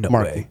 No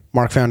Mark, way.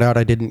 Mark found out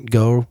I didn't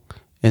go,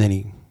 and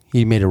then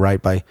he made it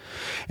right by,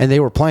 and they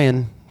were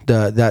playing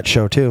that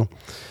show too.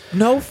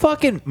 No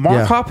fucking. Mark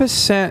Yeah. Hoppus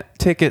sent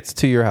tickets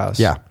to your house.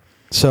 Yeah.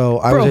 So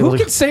I Bro, was able who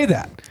to, can say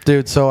that?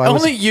 dude. So I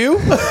was, Only you?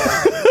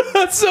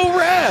 That's so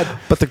rad.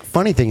 but the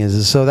funny thing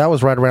is so that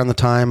was right around the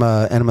time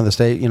Enema of the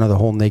State, you know, the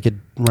whole naked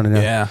running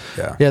out.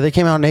 Yeah. They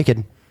came out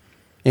naked,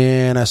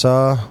 and I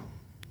saw a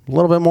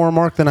little bit more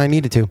Mark than I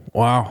needed to.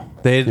 Wow.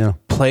 They Yeah.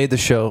 played the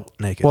show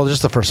naked. Well,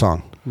 just the first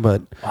song,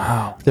 but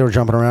wow. they were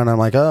jumping around. I'm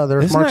like, oh,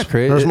 there's Isn't Mark's, that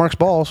crazy? there's Mark's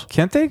balls.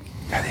 Can't they?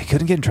 They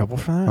couldn't get in trouble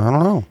for that. I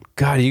don't know.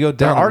 God, you go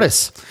They're down.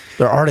 artists.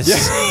 They're artists.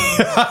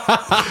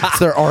 It's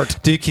their art.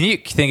 Dude, can you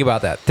think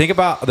about that? Think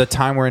about the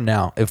time we're in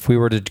now. If we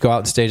were to go out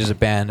on stage as a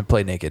band and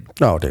play naked,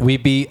 Oh, dude.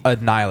 we'd be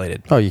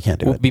annihilated. Oh, you can't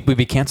do it. We'd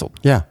be canceled.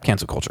 Yeah.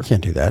 Cancel culture.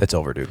 Can't do that. It's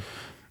over, dude.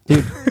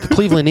 Dude, the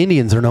Cleveland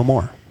Indians are no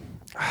more.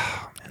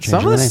 Some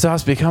of the this name.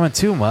 stuff's becoming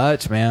too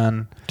much,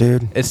 man.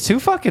 Dude. It's too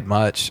fucking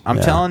much. I'm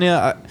Yeah. telling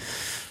you.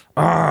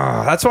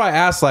 That's why I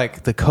asked,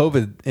 like, the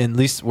COVID, at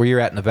least where you're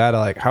at in Nevada,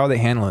 like, how are they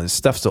handling it? Is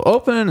stuff still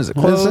open? Is it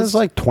closed? It's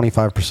like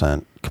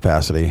 25%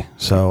 capacity.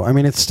 So, I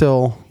mean, it's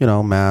still,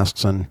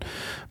 masks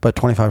but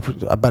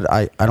 25%. But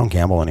I don't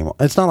gamble anymore.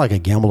 It's not like I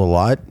gambled a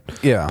lot.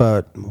 Yeah.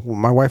 But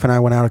my wife and I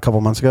went out a couple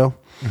months ago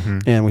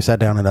and we sat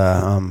down at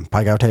a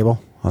Pai Gow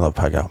table. I love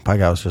Pai Gow. Pai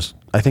Gow is just,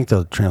 I think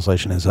the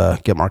translation is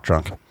get Mark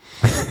drunk.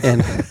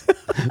 And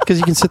because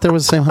you can sit there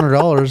with the same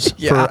 $100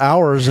 Yeah. for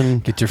hours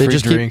and Get your they free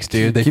just drinks,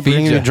 dude. They keep feed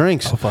bringing you you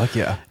drinks. Oh, fuck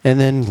yeah. And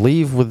then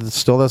leave with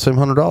still that same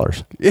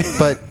 $100.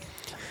 But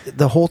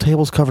the whole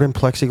table's covered in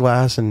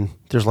plexiglass and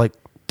there's like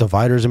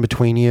dividers in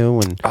between you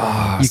and you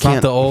It's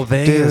not the old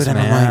Vegas, and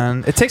I'm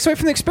man. It takes away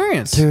from the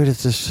experience. dude,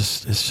 it's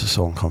just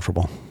so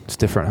uncomfortable. It's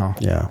different, huh?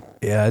 Yeah.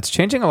 Yeah, it's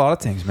changing a lot of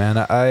things, man.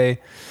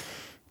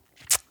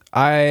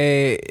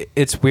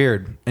 It's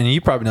weird, and you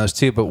probably know this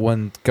too. But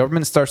when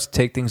government starts to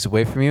take things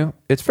away from you,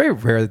 it's very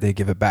rare that they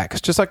give it back.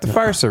 It's just like the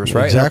fire service,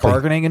 right? Exactly. Our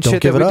bargaining and Don't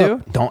shit give that we it do.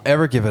 up. Don't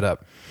ever give it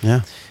up.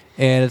 Yeah.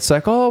 And it's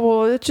like, oh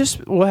well,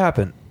 what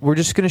happened? We're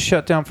just gonna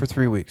shut down for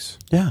 3 weeks.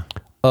 Yeah.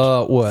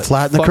 What?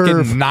 Flatten the Fucking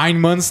curve. 9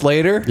 months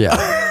later. Yeah.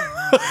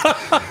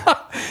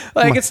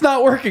 Like it's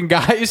not working,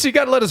 guys. You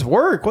got to let us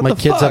work. What My the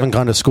kids fuck? haven't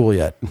gone to school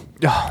yet.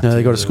 Oh, No,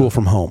 they go to dude. school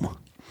from home.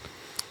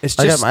 It's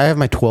I just have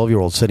my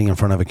 12-year-old sitting in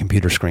front of a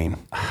computer screen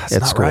That's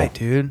at not school. right,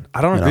 dude.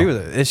 I don't You agree know?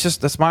 with it. It's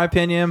just that's my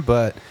opinion,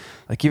 but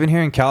like even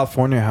here in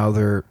California, how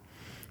they're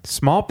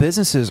small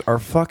businesses are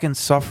fucking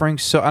suffering.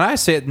 So, and I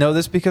know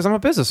this because I'm a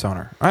business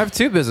owner. I have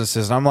 2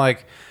 businesses, and I'm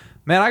like,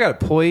 man, I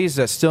got employees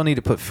that still need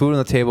to put food on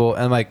the table,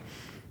 and like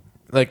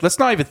let's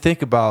not even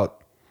think about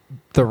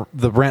the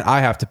rent I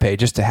have to pay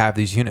just to have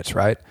these units,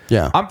 right?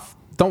 Yeah.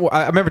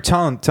 I remember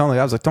telling the guys,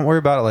 I was like, don't worry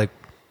about it, like.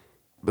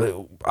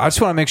 I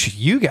just want to make sure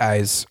you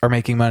guys are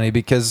making money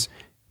because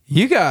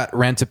you got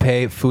rent to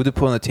pay, food to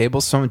put on the table.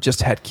 Someone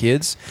just had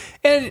kids,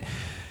 and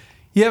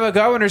you have a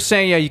governor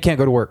saying, "Yeah, you can't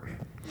go to work.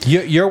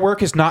 Your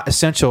work is not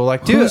essential."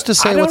 Like, dude, Who's to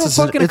say I don't what's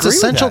fucking it's agree with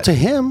essential that. to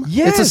him?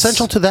 Yes. It's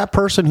essential to that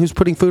person who's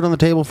putting food on the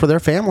table for their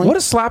family. What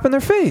a slap in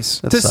their face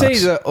That to say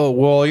sucks. that. Oh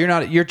well,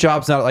 your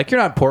job's not like you're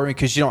not important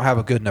because you don't have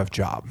a good enough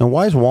job. And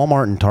why is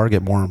Walmart and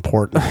Target more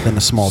important than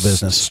a small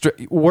business?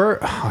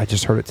 I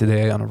just heard it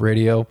today on the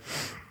radio.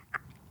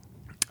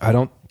 I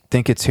don't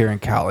think it's here in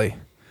Cali.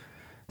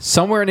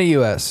 Somewhere in the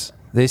U.S.,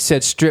 they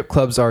said strip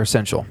clubs are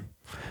essential.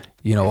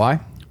 You know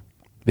why?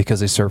 Because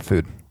they serve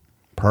food.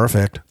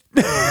 Perfect.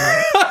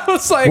 I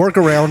was like,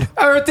 Workaround.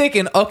 I was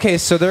thinking, okay,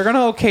 so they're going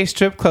to okay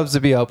strip clubs to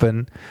be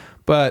open,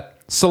 but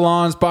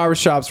salons,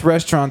 barbershops,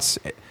 restaurants,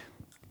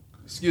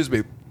 excuse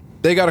me,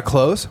 they got to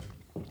close?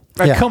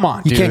 Like, Yeah. come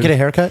on, You dude. can't get a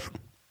haircut?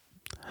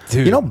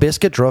 Dude. You know,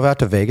 Biscuit drove out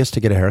to Vegas to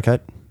get a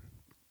haircut.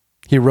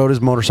 He rode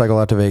his motorcycle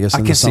out to Vegas. I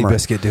in can the see summer.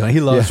 Biscuit doing it. He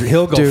loves Yeah.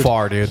 He'll go Dude,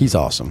 far, dude. He's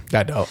awesome.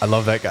 I know. I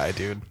love that guy,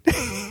 dude.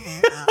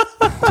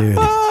 Dude,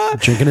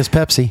 drinking his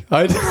Pepsi.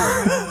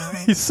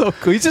 He's so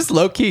cool. He's just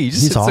low key. He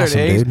just He's sits there and awesome,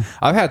 hangs. dude.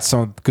 I've had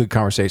some good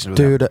conversations with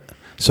him. Dude,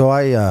 so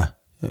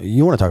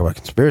you want to talk about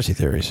conspiracy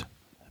theories.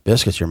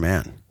 Biscuit's your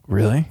man.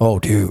 Really? Oh,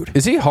 dude.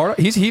 Is he hard?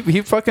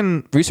 He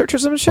fucking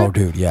researches them and shit? Oh,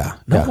 dude, yeah.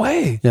 No Yeah.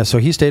 way. Yeah, so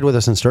he stayed with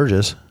us in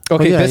Sturgis.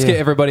 Okay, Oh, yeah, Biscuit, yeah.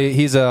 everybody.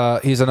 He's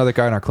another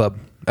guy in our club.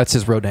 That's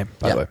his road name,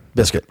 by Yeah, the way.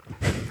 Biscuit.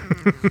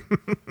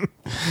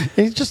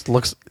 He just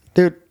looks,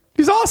 dude.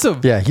 He's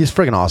awesome. Yeah, he's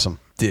friggin' awesome.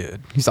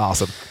 Dude, he's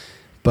awesome.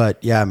 But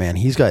yeah, man,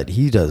 he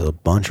does a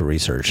bunch of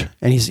research,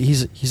 and he's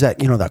that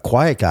that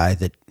quiet guy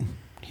that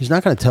he's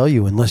not going to tell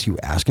you unless you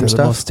ask him They're the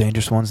stuff. most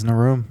dangerous ones in the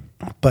room.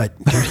 But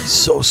dude, he's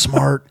so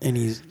smart,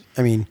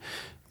 and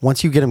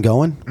once you get him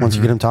going, once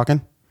you get him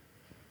talking,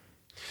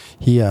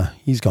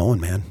 he's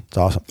going, man. It's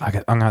awesome. I'm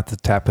gonna have to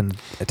tap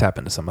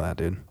into some of that,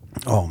 dude.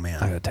 Oh I man,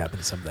 gotta tap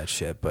into some of that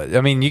shit. But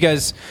I mean, you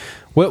guys,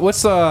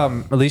 what's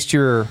at least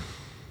the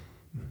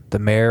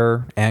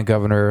mayor and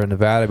governor of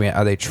Nevada? I mean,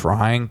 are they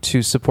trying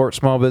to support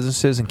small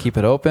businesses and keep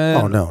it open?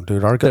 oh no,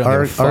 dude. Our They don't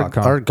give a fuck,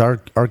 huh?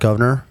 our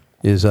governor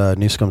is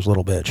Newsom's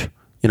little bitch.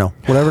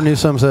 Whatever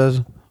Newsom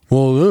says.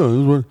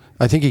 Well,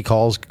 I think he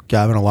calls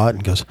Gavin a lot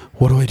and goes,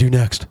 "What do I do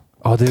next?"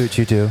 I'll do what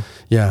you do.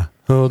 Yeah,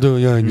 I'll do.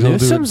 Yeah, I'll do it.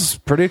 Newsom's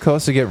pretty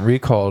close to getting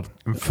recalled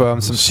from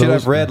some So shit I've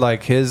is- read.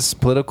 Like his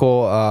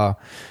political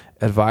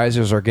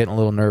advisors are getting a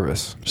little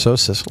nervous. So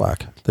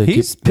Sisolak.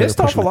 He's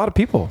pissed off a lot of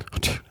people.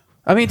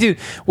 I mean, dude,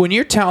 when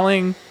you're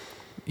telling,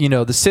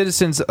 the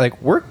citizens, like,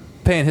 we're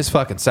paying his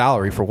fucking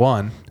salary for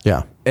one,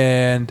 Yeah.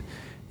 and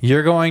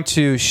you're going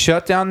to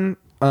shut down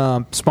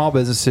small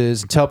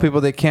businesses and tell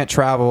people they can't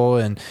travel,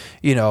 and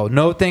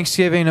no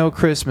Thanksgiving, no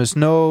Christmas,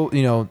 no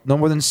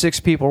more than 6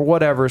 people or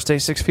whatever, stay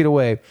 6 feet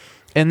away,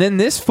 and then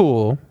this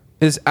fool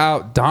is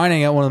out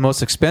dining at one of the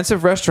most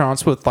expensive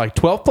restaurants with like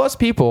 12 plus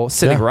people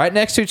sitting Yeah. right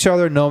next to each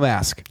other, no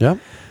mask. Yep.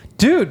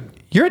 Dude,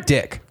 you're a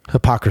dick.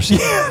 Hypocrisy.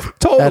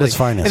 Totally. At its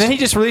finest. And then he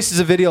just releases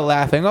a video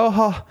laughing.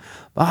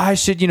 I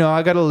should,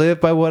 I got to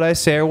live by what I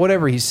say or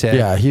whatever he said.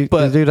 Yeah,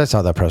 but dude, I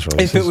saw that press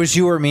release. if it was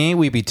you or me,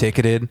 we'd be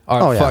ticketed or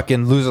Oh, yeah.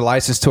 fucking lose a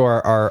license to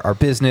our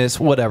business,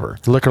 whatever.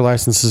 liquor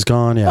license is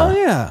gone, yeah. Oh,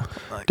 yeah.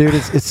 Dude,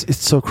 it's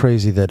so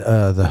crazy that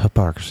the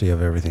hypocrisy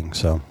of everything.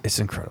 So It's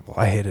incredible.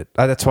 I hate it.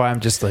 That's why I'm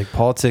just like,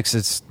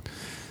 politics,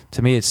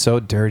 to me, it's so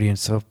dirty and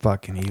so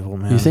fucking evil,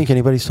 man. you think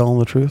anybody's telling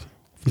the truth?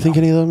 You think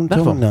any of them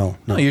tell them? No.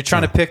 No, you're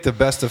trying to pick the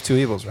best of two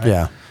evils, right?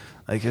 Yeah.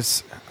 Like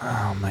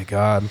oh my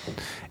God.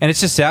 And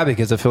it's just sad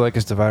because I feel like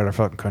it's divided our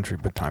fucking country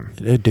big time.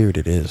 Dude,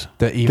 it is.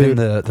 Even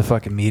the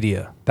fucking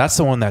media. That's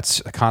the one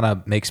that's kind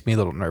of makes me a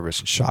little nervous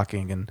and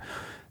shocking. And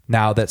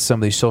now that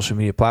some of these social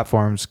media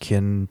platforms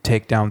can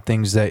take down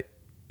things that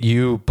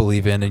you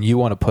believe in and you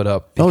want to put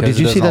up. Oh, did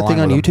you see that align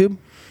thing on with them.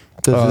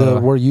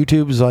 YouTube? Where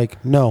YouTube's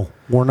like, no,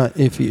 we're not.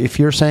 If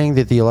you're saying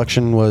that the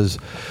election was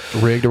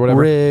rigged or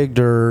whatever,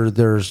 or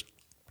there's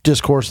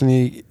discourse in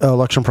the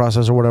election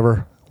process or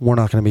whatever, we're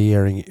not going to be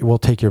airing. We'll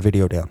take your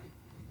video down.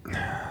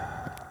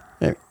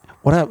 I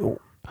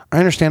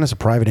understand it's a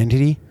private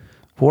entity,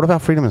 but what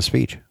about freedom of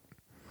speech?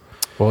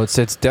 Well, it's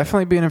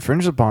definitely being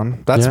infringed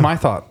upon. That's my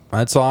thought.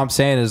 That's all I'm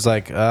saying is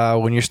like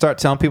when you start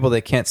telling people they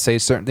can't say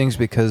certain things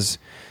because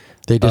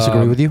they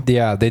disagree with you.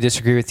 Yeah, they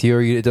disagree with you,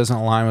 or it doesn't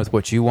align with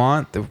what you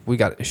want. We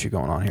got an issue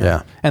going on here.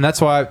 Yeah, and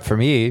that's why for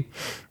me,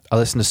 I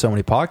listen to so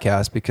many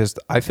podcasts because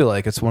I feel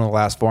like it's one of the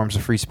last forms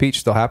of free speech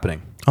still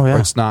happening. Oh yeah,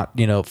 where it's not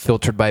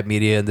filtered by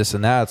media and this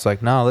and that. It's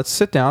like no, let's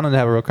sit down and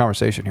have a real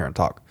conversation here and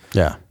talk.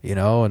 Yeah,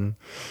 and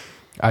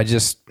I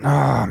just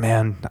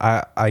man,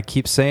 I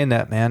keep saying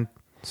that, man.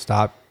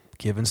 Stop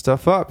giving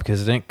stuff up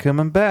because it ain't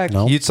coming back.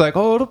 Nope. It's like,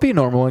 it'll be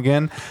normal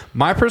again.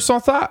 My personal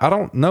thought, I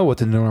don't know what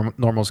the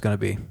normal is going to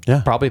be.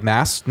 Yeah, probably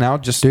masks now.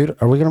 Just dude,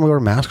 are we going to wear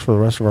masks for the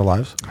rest of our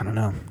lives? I don't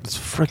know. It's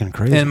freaking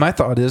crazy. And my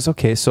thought is,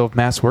 okay, so if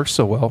masks work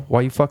so well, why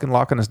are you fucking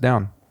locking us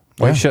down?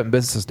 Why are you shutting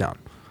businesses down?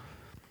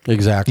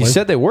 Exactly. You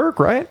said they work,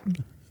 right?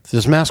 If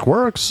this mask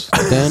works,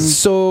 then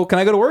so can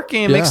I go to work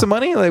and make some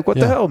money? Like what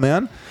the hell,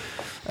 man?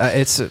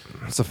 It's a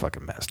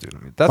fucking mess, dude. I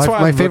mean, that's why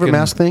my favorite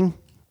mask thing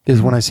is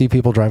when I see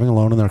people driving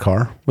alone in their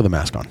car with a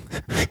mask on.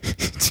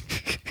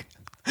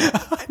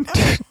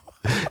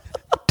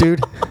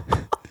 Dude,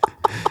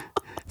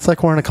 it's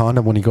like wearing a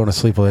condom when you go to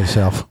sleep with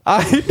yourself.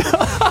 I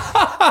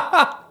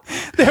know.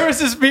 There was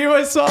this meme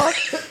I saw.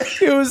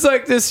 It was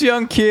like this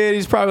young kid.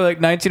 He's probably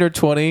like 19 or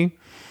 20.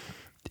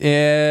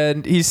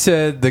 And he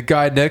said, the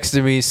guy next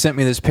to me sent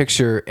me this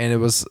picture. And it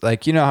was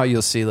like, you know how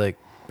you'll see like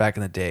back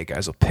in the day,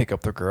 guys will pick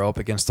up their girl up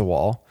against the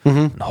wall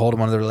and hold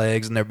them under their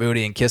legs and their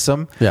booty and kiss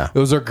them. Yeah. It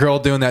was a girl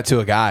doing that to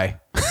a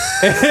guy.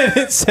 And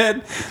it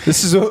said,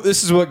 this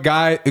is what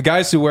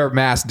guys who wear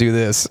masks do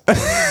this.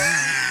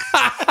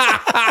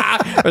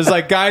 It was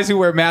like guys who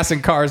wear masks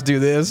in cars do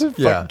this. It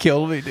fucking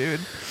killed me, dude.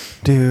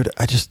 Dude,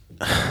 I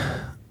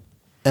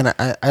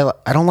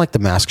don't like the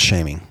mask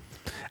shaming.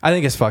 I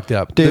think it's fucked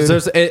up. Dude.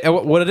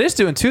 What it is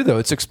doing too, though,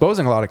 it's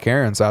exposing a lot of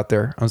Karens out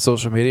there on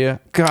social media.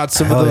 God,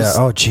 some of those.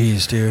 Yeah. Oh,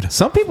 geez, dude.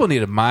 Some people need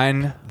to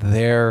mind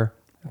their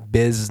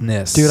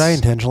business. Dude, I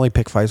intentionally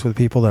pick fights with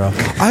people that are,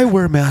 I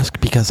wear a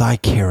mask because I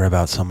care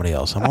about somebody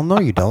else. I'm, well, no,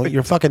 you don't.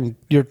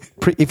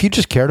 If you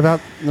just cared about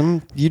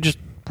them, you just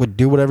would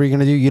do whatever you're going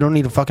to do. You don't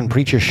need to fucking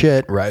preach your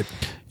shit. Right.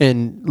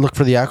 And look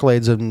for the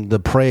accolades and the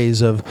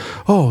praise of,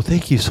 oh,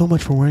 thank you so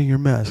much for wearing your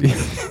mask.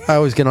 I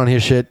always get on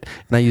his shit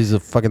and I use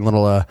the fucking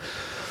little,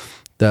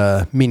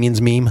 the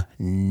Minions meme.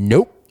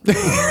 Nope.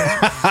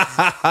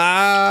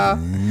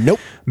 Nope.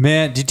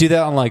 Man, did you do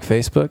that on like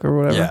Facebook or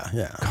whatever?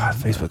 Yeah. God,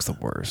 Facebook's the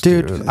worst,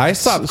 dude. I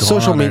stopped going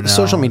social on there media. now.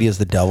 Social media is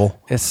the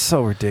devil. It's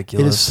so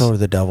ridiculous. It is so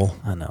the devil.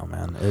 I know,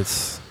 man.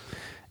 It's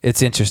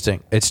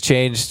interesting. It's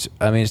changed.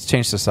 I mean, it's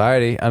changed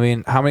society. I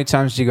mean, how many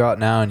times do you go out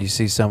now and you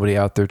see somebody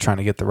out there trying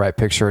to get the right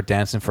picture or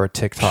dancing for a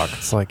TikTok?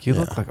 It's like, you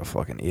look like a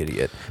fucking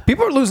idiot.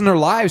 People are losing their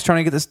lives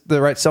trying to get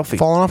the right selfie.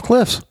 Falling off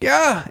cliffs.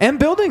 Yeah, and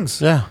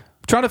buildings. Yeah.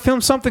 Trying to film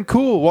something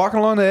cool, walking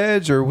along the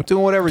edge or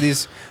doing whatever.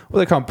 These, what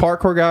they call them,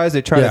 parkour guys.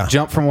 They try to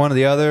jump from one to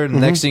the other. And the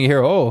next thing you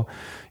hear,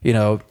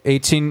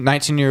 18,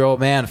 19-year-old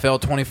man fell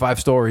 25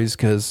 stories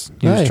because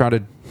he was trying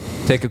to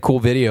take a cool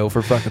video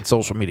for fucking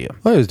social media.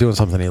 Well, he was doing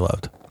something he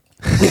loved.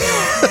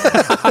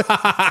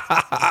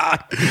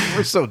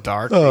 We're so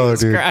dark. Oh,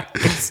 dude.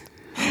 Christ.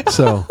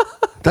 So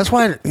that's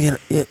why, when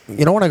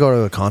I go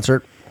to a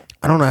concert,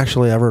 I don't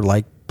actually ever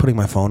like putting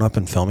my phone up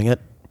and filming it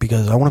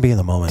because I want to be in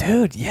the moment.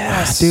 Dude,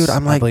 yes. Dude,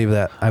 I'm like, I believe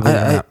that.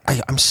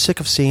 I'm sick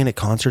of seeing at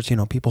concerts,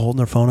 people holding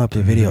their phone up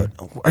to video.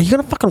 Are you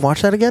going to fucking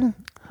watch that again?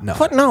 No.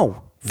 What?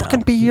 No.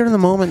 Fucking be here in the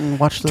moment and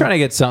watch the... Trying to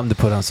get something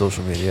to put on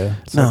social media.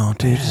 No,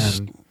 dude.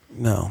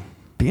 No.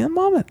 Be in the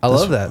moment. I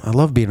love that. I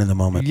love being in the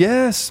moment.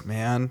 Yes,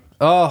 man.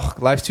 Oh,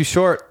 life's too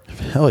short.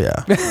 Hell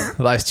yeah.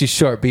 Life's too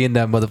short. Be in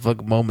that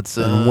motherfucking moment,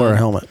 son. And wear a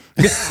helmet.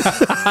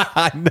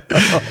 I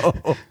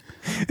know.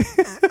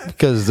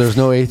 Because there's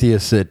no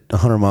atheists at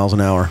 100 miles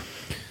an hour.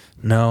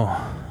 No.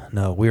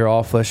 We are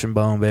all flesh and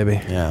bone, baby.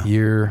 Yeah.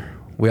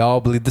 We all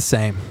bleed the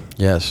same.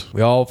 Yes.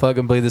 We all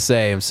fucking bleed the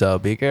same, so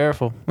be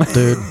careful.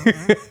 Dude.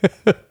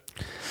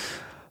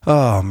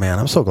 Oh, man.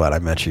 I'm so glad I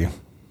met you.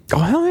 Oh,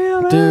 hell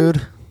yeah, man.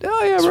 Dude.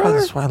 Oh, yeah, brother.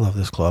 That's why I love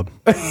this club.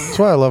 That's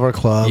why I love our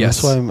club.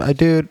 Yes. That's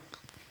why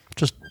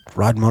just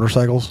ride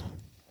motorcycles.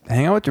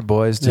 Hang out with your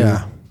boys, dude.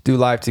 Yeah. Do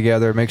life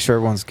together. Make sure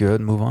everyone's good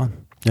and move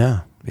on.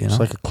 Yeah. You know? It's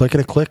like a click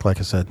and a click, like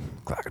I said.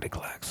 Clackety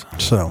clacks.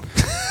 So,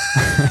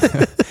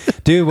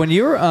 Dude, when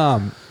you were I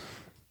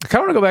kind of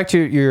want to go back to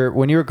your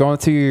when you were going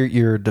through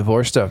your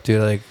divorce stuff,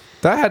 dude. Like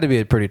that had to be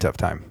a pretty tough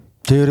time.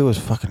 dude, it was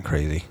fucking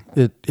crazy.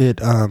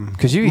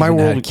 Because you even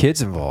had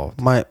kids involved.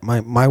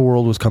 My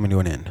world was coming to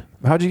an end.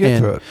 How'd you get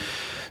through it?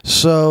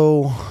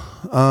 So,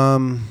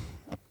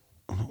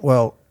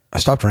 well, I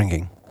stopped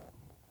drinking.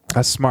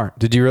 That's smart.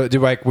 Did you really do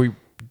like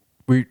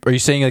are you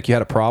saying like you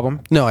had a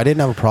problem? No, I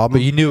didn't have a problem.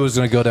 But you knew it was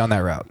going to go down that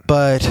route.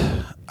 But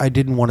I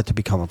didn't want it to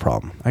become a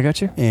problem. I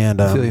got you. And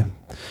I feel you.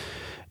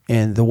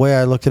 And the way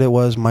I looked at it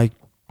was my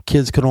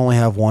kids could only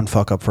have one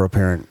fuck up for a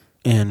parent,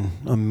 and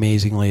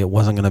amazingly, it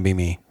wasn't going to be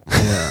me.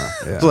 Yeah.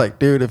 It's like,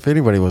 dude, if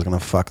anybody was going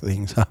to fuck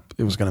things up,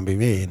 it was going to be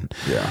me. And,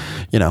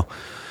 you know,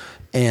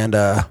 and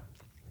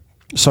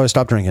so I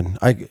stopped drinking.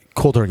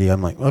 Cold turkey.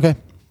 I'm like, okay,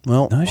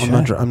 well,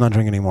 I'm not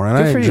drinking anymore, and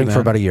I didn't drink for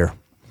about a year.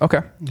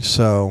 Okay.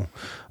 So,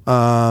 boy,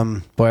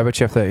 I bet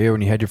you after that year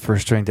when you had your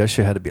first drink, that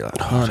shit had to be like,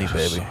 honey,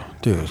 baby.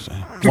 Dude,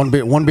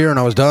 one beer and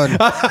I was done. It's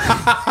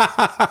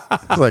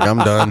like, I'm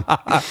done.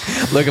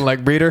 Looking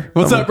like Breeder.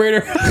 What's up,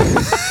 Breeder?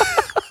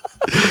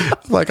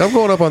 Like, I'm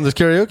going up on this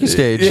karaoke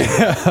stage.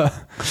 Yeah.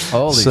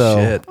 Holy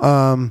shit.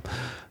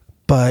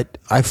 But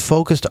I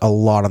focused a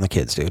lot on the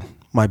kids, dude.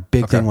 My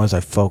big thing was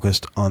I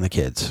focused on the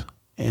kids.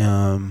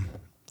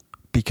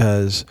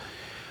 Because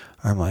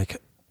I'm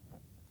like,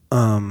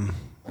 I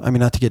mean,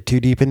 not to get too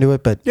deep into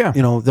it, but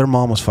you know, their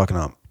mom was fucking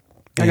up.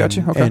 I got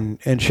you. Okay.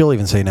 And she'll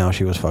even say now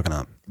she was fucking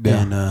up.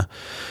 Yeah. And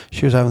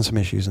she was having some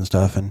issues and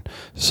stuff. And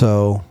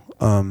so,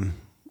 I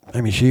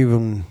mean, she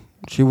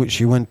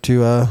went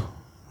to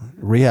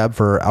rehab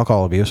for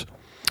alcohol abuse.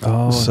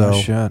 Oh, so, no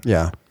shit.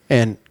 Yeah.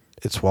 And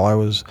it's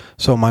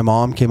so my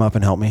mom came up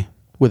and helped me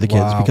with the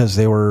kids because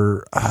they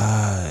were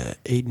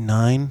 8 and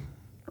 9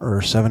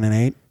 or 7 and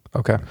 8.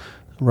 Okay.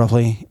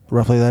 Roughly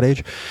that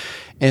age.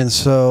 And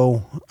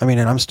so, I mean,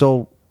 and I'm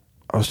still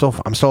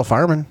a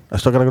fireman. I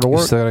still got to go to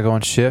work. You still got to go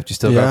on shift. You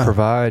still got to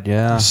provide.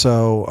 Yeah.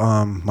 So,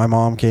 my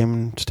mom came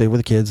and stayed with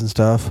the kids and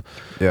stuff.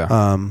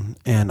 Yeah.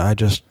 And I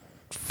just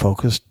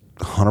focused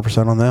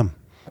 100% on them,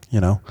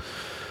 you know.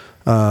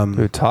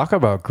 Dude, talk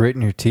about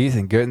gritting your teeth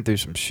and getting through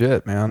some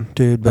shit, man.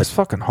 Dude, that's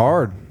fucking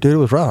hard. Dude, it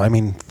was rough. I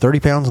mean, 30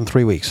 pounds in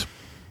 3 weeks.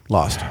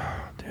 Lost.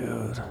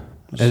 Dude.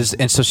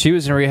 And so she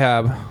was in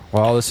rehab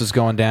while this was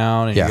going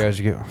down, and you guys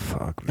are getting,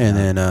 fuck, man.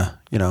 And then,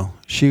 you know,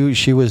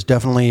 she was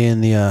definitely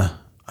in the,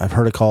 I've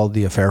heard it called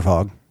the affair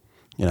fog,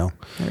 you know.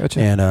 I got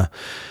you. And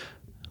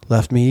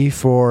left me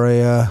for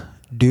a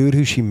dude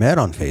who she met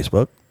on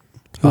Facebook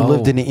who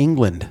lived in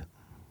England.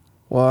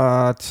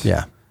 What?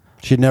 Yeah.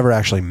 She'd never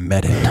actually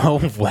met him. No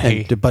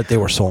way. But they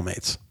were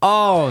soulmates.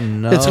 Oh,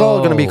 no. It's all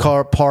going to be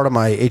part of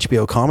my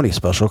HBO comedy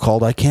special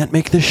called I Can't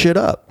Make This Shit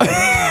Up.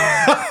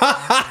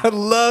 I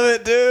love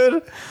it,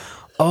 dude.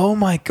 Oh,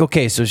 my.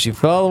 Okay, so she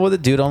fell in love with a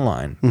dude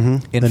online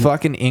in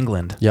fucking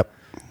England. Yep.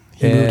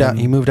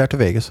 He moved out to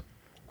Vegas,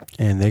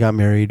 and they got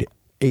married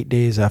 8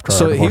 days after our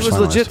divorce. So he was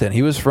legit then?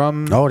 He was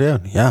from... Oh,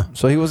 yeah.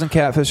 So he wasn't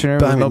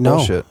catfishing or no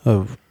bullshit?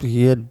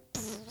 He had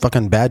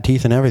fucking bad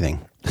teeth and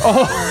everything.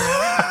 Oh.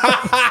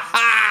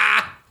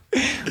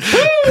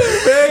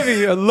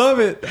 Baby, I love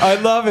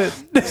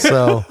it.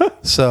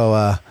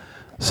 So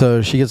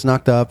she gets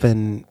knocked up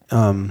and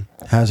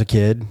has a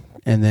kid,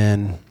 and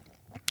then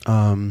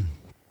God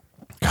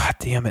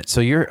damn it. So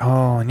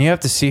and you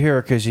have to see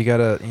her because you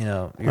gotta, you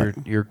know,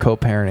 you're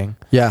co-parenting.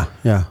 Yeah.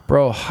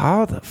 Bro,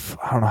 I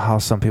don't know how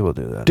some people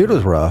do that. Dude, it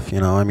was rough, you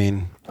know. I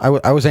mean, I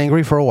was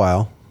angry for a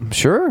while. I'm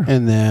sure.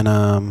 And then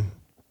I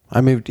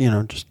moved, you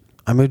know,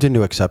 I moved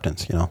into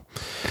acceptance, you know.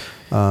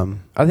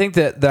 I think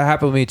that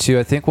happened to me too.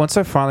 I think once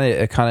I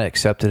finally kind of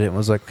accepted it and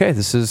was like, okay,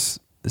 this is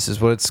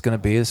what it's going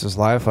to be. This is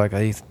life. Like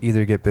I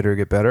either get bitter or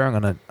get better.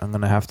 I'm going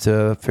to have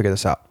to figure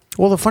this out.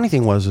 Well, the funny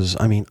thing was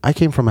I mean, I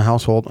came from a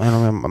household, I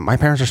don't know, my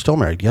parents are still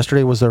married.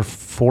 Yesterday was their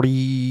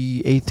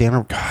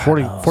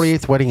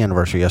 48th wedding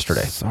anniversary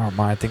yesterday. Sorry,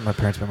 I think my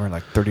parents have been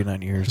married like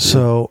 39 years. Dude.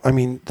 So, I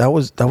mean, that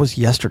was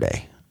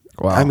yesterday.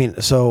 Wow. I mean,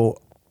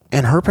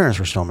 and her parents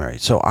were still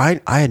married. So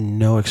I had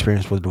no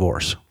experience with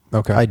divorce.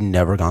 Okay. I'd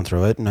never gone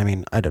through it. And I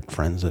mean, I had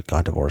friends that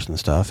got divorced and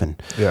stuff.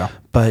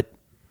 But,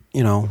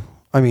 you know,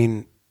 I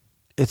mean,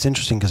 it's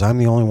interesting because I'm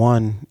the only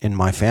one in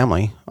my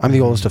family. I'm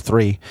the oldest of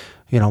 3.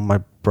 You know, my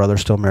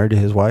brother's still married to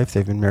his wife.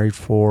 They've been married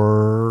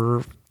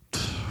for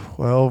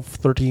 12,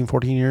 13,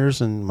 14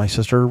 years. And my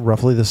sister,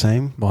 roughly the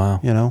same. Wow.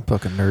 You know?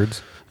 Fucking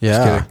nerds.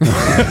 Yeah.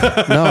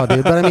 No,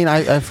 dude. But I mean,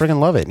 I freaking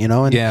love it, you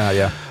know? And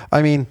yeah.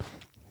 I mean,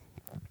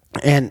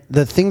 and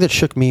the thing that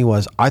shook me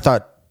was I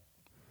thought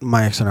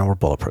my ex and I were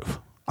bulletproof.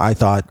 I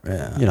thought,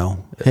 you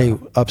know, hey,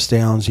 ups,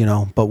 downs, you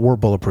know, but we're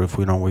bulletproof.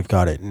 We know we've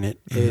got it. And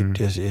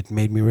it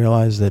made me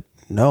realize that,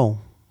 no,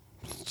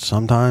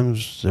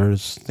 sometimes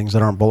there's things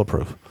that aren't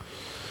bulletproof.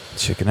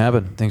 Shit can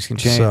happen. Things can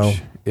change. So,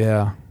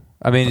 yeah.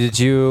 I mean,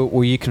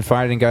 were you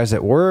confiding in guys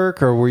at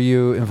work, or were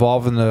you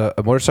involved in a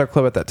motorcycle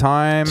club at that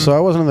time? So I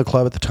wasn't in the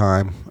club at the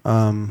time.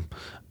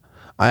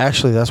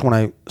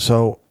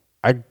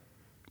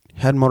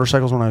 had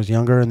motorcycles when I was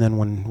younger, and then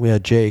when we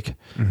had Jake,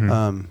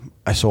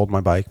 I sold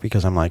my bike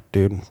because I'm like,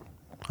 dude,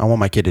 I want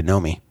my kid to know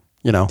me,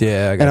 you know.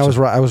 Yeah, I and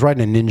gotcha. I was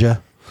riding a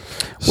Ninja.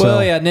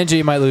 Well, yeah, Ninja,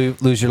 you might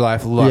lose your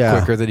life a lot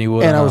quicker than you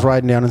would. And I was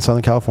riding down in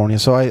Southern California,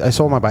 so I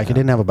sold my bike. I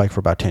didn't have a bike for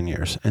about 10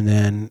 years, and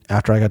then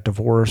after I got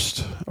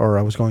divorced, or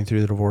I was going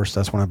through the divorce,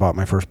 that's when I bought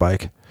my first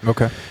bike.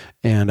 Okay.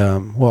 And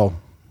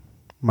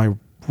my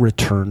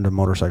return to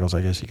motorcycles,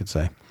 I guess you could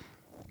say.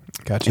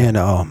 Gotcha. And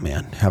oh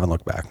man, haven't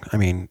looked back. I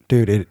mean,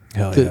 dude, it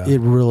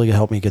really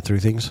helped me get through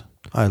things.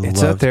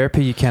 It's a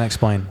therapy you can't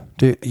explain.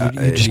 Dude, you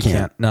just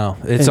can't. No,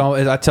 it's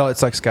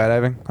it's like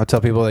skydiving. I tell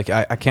people like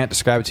I can't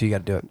describe it to you. You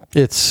got to do it.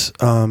 It's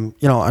I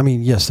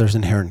mean, yes, there's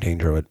inherent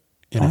danger with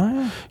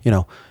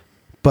it.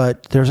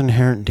 But there's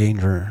inherent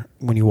danger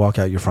when you walk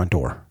out your front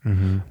door.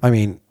 Mm-hmm. I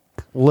mean,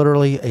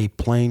 literally, a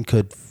plane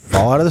could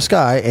fall out of the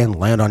sky and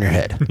land on your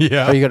head.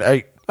 Yeah. How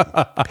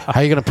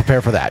are you gonna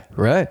prepare for that?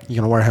 Right. You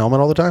gonna wear a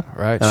helmet all the time?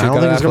 Right. I don't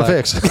think it's gonna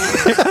fix.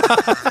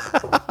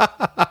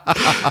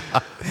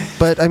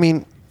 But I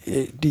mean,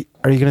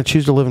 are you gonna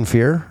choose to live in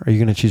fear? Or are you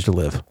gonna choose to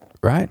live?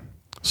 Right.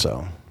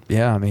 So.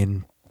 Yeah. I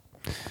mean,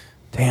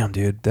 damn,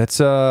 dude. That's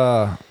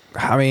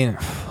fucking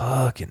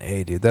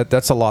A, dude.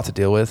 That's a lot to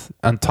deal with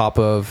on top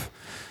of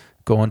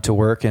going to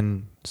work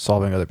and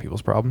solving other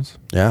people's problems.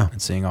 Yeah. And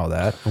seeing all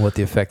that and what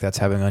the effect that's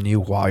having on you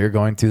while you're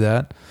going through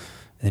that.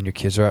 And your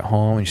kids are at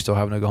home and you're still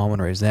having to go home and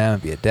raise them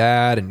and be a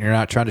dad, and you're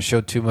not trying to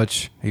show too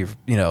much,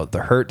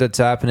 the hurt that's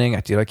happening.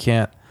 Dude, I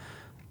can't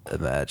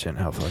imagine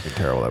how fucking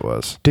terrible that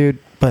was. Dude,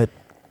 but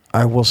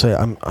I will say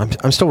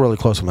I'm still really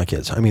close with my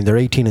kids. I mean, they're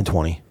 18 and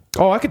 20.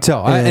 Oh, I could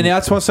tell. And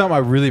that's something I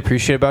really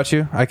appreciate about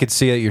you. I could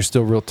see that you're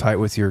still real tight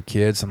with your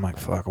kids. I'm like,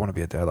 fuck, I want to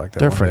be a dad like that.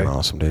 They're freaking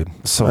awesome, dude.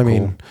 So cool.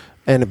 Mean,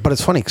 but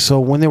it's funny. So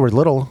when they were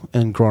little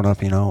and growing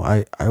up,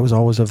 I was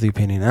always of the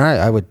opinion, and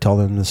I would tell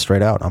them this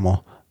straight out.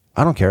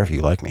 I don't care if you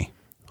like me.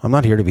 I'm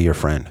not here to be your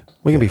friend.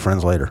 We can be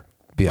friends later.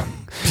 Yeah.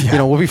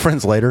 We'll be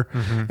friends later.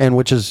 Mm-hmm. And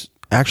which is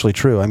actually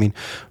true. I mean,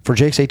 for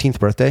Jake's 18th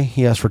birthday,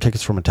 he asked for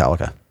tickets for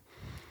Metallica.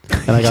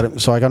 And I got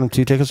him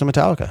 2 tickets to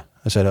Metallica.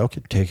 I said, okay,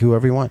 take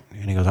whoever you want.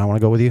 And he goes, I want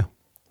to go with you.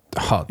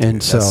 Oh, dude,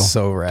 and that's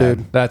so rad.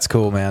 Dude, that's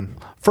cool, man.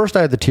 First,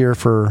 I had the tear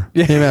for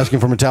him asking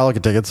for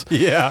Metallica tickets.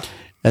 Yeah.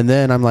 And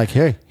then I'm like,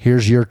 hey,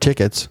 here's your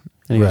tickets.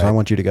 And he goes, I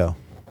want you to go.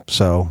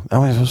 So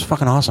it was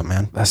fucking awesome,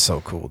 man. That's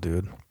so cool,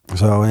 dude.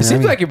 So it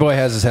seems like your boy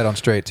has his head on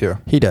straight too.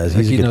 He does.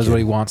 He knows what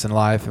he wants in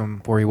life and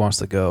where he wants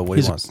to go, what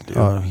he wants to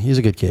do. He's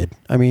a good kid.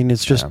 I mean,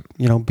 it's just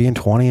being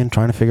 20 and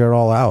trying to figure it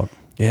all out.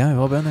 Yeah, we've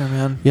all been there,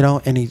 man.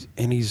 And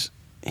he's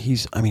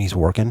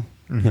working.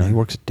 Mm-hmm. He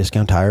works at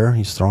Discount Tire.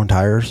 He's throwing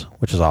tires,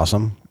 which is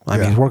awesome. I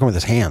mean, he's working with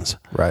his hands.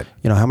 Right.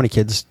 How many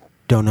kids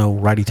don't know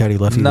righty tighty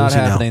lefty? Not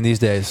happening these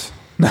days.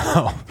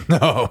 No.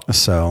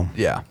 So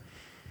yeah.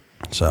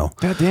 So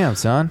God damn,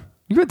 son.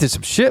 You went through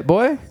some shit,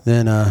 boy.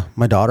 Then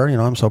my daughter,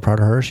 I'm so proud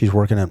of her. She's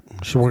working at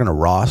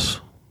Ross.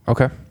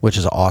 Okay. Which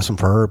is awesome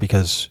for her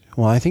because,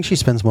 I think she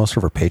spends most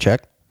of her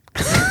paycheck.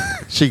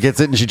 She gets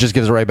it and she just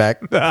gives it right back.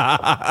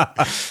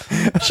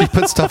 She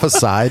puts stuff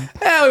aside.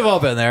 Yeah, we've all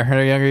been there in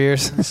our younger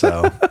years.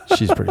 So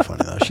she's pretty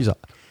funny though. She's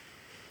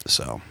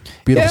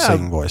beautiful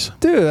singing voice,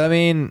 dude. I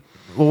mean,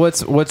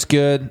 what's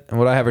good and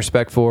what I have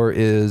respect for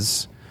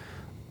is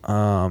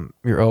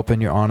you're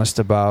open, you're honest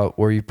about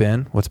where you've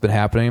been, what's been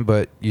happening,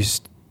 but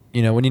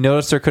when you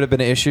noticed there could have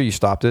been an issue, you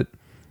stopped it.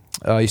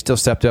 You still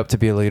stepped up to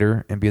be a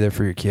leader and be there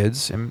for your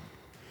kids. And,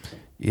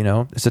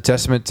 it's a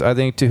testament, I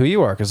think, to who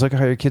you are. Because look at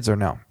how your kids are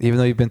now. Even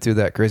though you've been through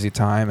that crazy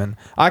time. And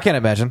I can't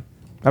imagine.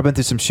 I've been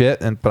through some shit,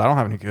 but I don't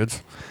have any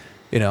kids.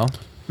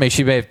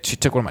 She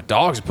took one of my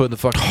dogs and put it in the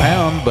fucking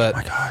pound. But, oh,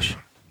 my gosh.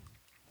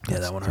 Yeah,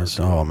 that one hurts.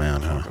 Oh,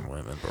 man.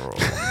 Women, bro.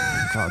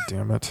 God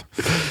damn it.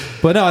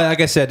 But no, like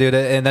I said, dude,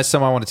 and that's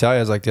something I want to tell you. I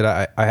was like, dude,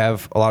 I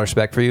have a lot of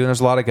respect for you. And there's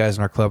a lot of guys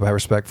in our club I have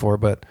respect for.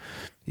 But,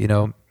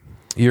 you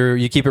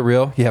keep it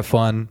real. You have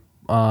fun.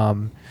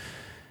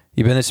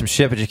 You've been in some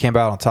shit, but you came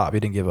out on top. You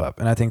didn't give up.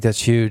 And I think that's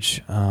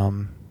huge.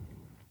 To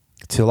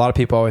a lot of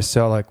people, I always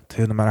tell, like,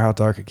 dude, no matter how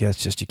dark it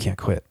gets, just you can't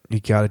quit. You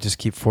got to just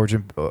keep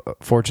forging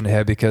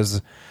ahead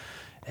because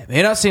it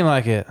may not seem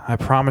like it. I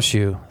promise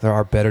you there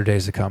are better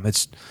days to come.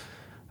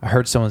 I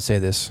heard someone say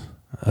this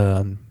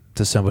to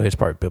somebody. It's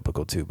probably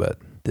biblical too, but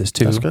this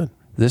too. That's good.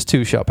 This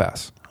too shall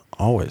pass.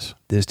 Always.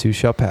 This too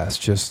shall pass.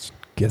 Just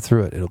get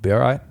through it. It'll be all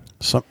right.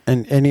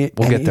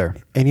 We'll get there.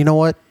 And you know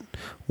what?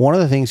 One of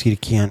the things you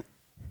can't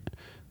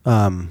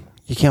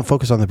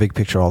focus on the big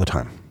picture all the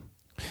time.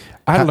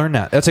 I learned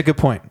that. That's a good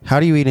point.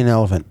 How do you eat an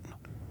elephant?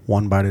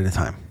 One bite at a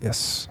time.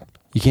 Yes.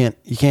 You can't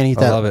eat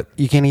that. I love it.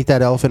 You can't eat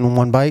that elephant in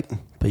one bite,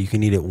 but you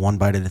can eat it one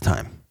bite at a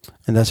time.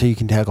 And that's how you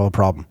can tackle a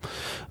problem.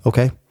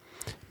 Okay?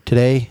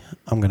 Today,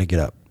 I'm going to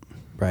get up.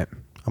 Right.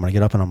 I'm going to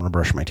get up and I'm going to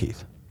brush my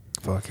teeth.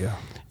 Fuck yeah.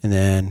 And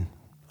then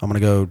I'm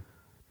going to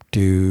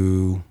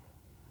go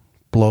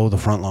blow the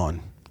front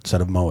lawn instead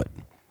of mow it.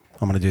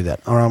 I'm going to do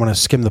that. Or I'm going to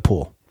skim the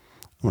pool.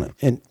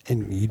 And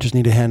you just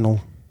need to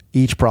handle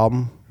each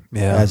problem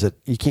as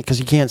you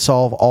can't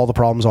solve all the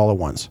problems all at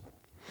once.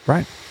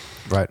 Right.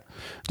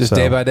 Just So,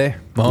 day by day,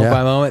 moment yeah.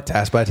 by moment,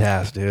 task by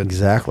task, dude.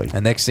 Exactly.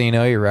 And next thing you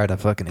know, you're riding a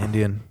fucking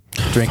Indian,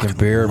 drinking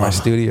beer in my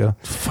studio.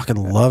 Fucking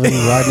loving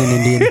riding an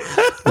Indian,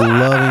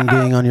 loving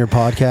being on your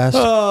podcast.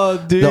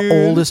 Oh, dude.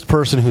 The oldest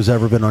person who's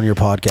ever been on your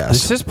podcast.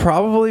 This is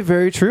probably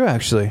very true,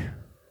 actually.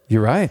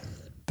 You're right.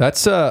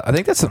 That's I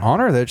think that's an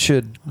honor that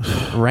should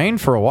reign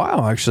for a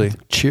while, actually.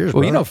 Cheers,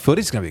 Well, you brother. know,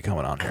 Footy's going to be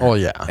coming on here. Oh,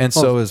 yeah. And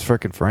so is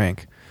frickin'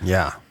 Frank.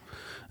 Yeah.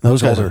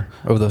 Those Those guys older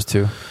of those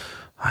two.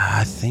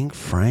 I think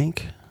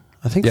Frank.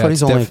 I think Yeah,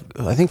 Footy's it's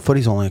I think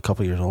Footy's only a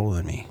couple years older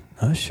than me.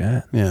 Oh,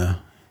 shit. Yeah.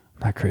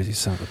 That crazy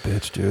son of a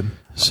bitch, dude.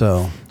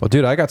 So Well,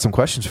 dude, I got some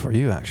questions for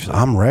you, actually.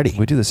 I'm ready.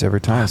 We do this every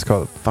time. It's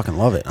called Fucking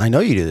love it. I know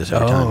you do this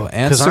every time.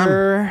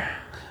 answer.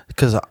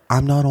 Because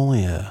I'm not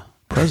only a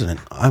president,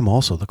 I'm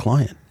also the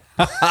client.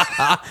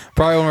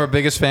 Probably one of our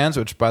biggest fans,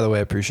 which, by the way,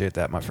 I appreciate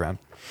that, my friend.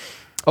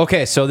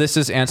 Okay, so this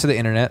is Answer the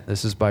Internet.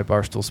 This is by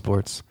Barstool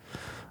Sports.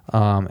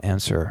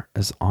 Answer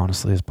as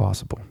honestly as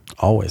possible.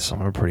 Always.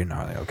 Some are pretty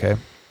gnarly, okay?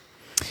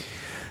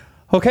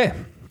 Okay,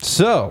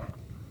 so.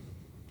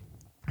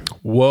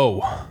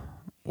 Whoa.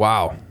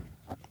 Wow.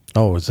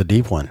 Oh, it's a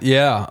deep one.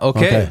 Yeah,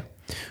 okay. Okay.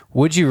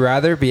 Would you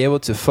rather be able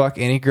to fuck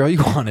any girl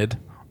you wanted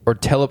or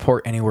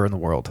teleport anywhere in the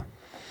world?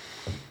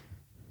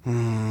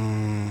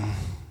 Anne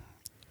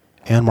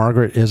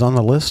Margaret is on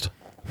the list.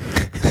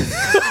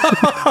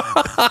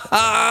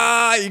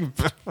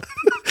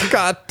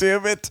 God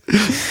damn it.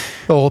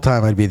 The whole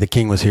time I'd be the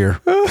king was here.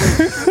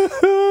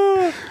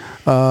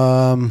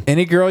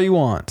 Any girl you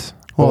want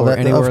Well, or that-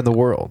 anywhere of- in the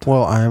world.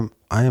 Well,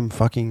 I am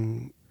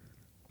fucking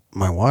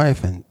my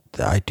wife, and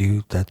I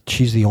do that.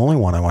 She's the only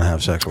one I want to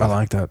have sex with. I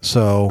like that.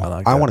 So I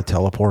like I that. want to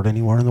teleport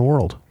anywhere in the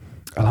world.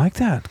 I like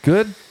that.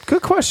 Good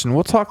question.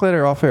 We'll talk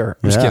later off air.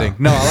 Just Yeah. kidding.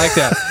 No, I like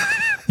that.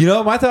 You know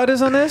what my thought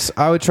is on this?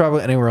 I would travel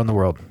anywhere in the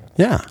world.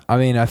 Yeah. I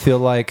mean, I feel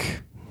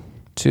like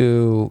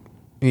to,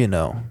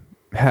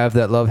 have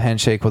that love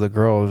handshake with a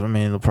girl, I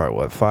mean, it'll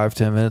probably,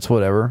 5-10 minutes,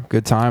 whatever.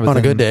 Good time. But On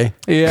a good day.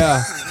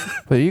 Yeah.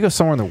 But you go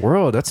somewhere in the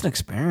world, that's an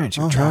experience.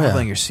 You're Oh, hell yeah.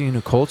 traveling, you're seeing a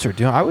new culture.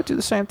 I would do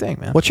the same thing,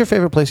 man. What's your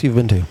favorite place you've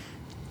been to?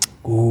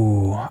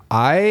 Ooh,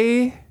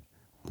 I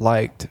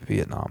liked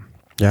Vietnam.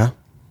 Yeah.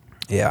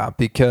 Yeah,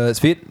 because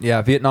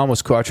Vietnam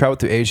was cool. I traveled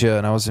through Asia,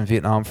 and I was in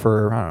Vietnam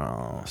for, I don't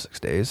know, 6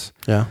 days.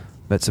 Yeah.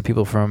 Met some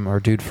people I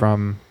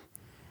can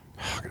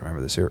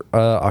remember this here,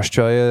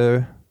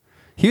 Australia.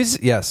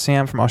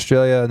 Sam from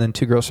Australia, and then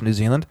 2 girls from New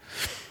Zealand.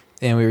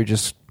 And we were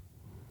just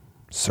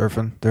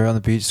surfing there on the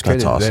beach. It's That's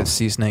crazy. They awesome. had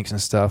sea snakes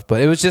and stuff. But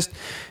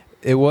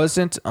it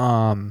wasn't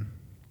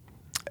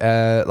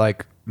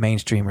like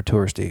mainstream or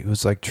touristy. It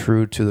was like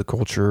true to the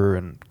culture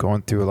and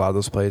going through a lot of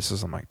those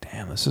places. I'm like,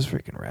 damn, this is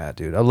freaking rad,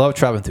 dude. I love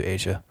traveling through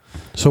Asia.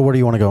 So where do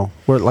you want to go?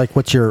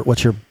 What's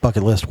your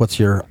bucket list?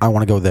 I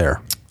want to go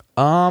there.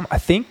 I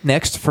think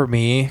next for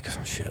me, cause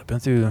I've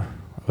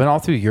been all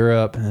through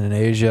Europe and then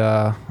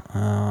Asia.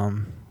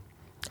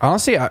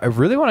 Honestly, I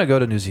really want to go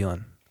to New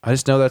Zealand. I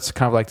just know that's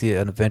kind of like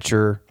an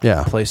adventure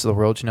place of the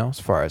world, as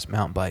far as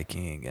mountain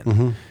biking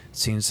and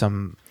seeing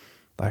some.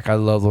 Like, I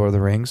love Lord of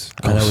the Rings.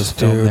 I know it was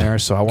filmed there,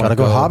 so I want to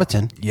go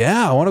Hobbiton.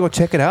 Yeah, I want to go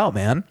check it out,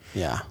 man.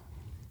 Yeah.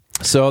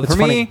 So That's for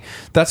funny. me,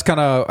 that's kind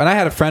of. And I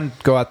had a friend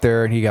go out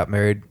there, and he got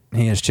married.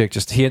 He and his chick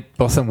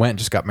both of them went and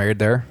just got married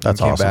there. That's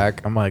and came awesome.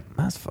 back. I'm like,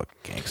 that's fucking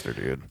gangster,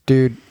 dude.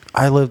 Dude,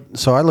 I lived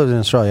in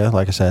Australia,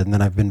 like I said, and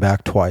then I've been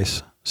back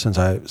twice since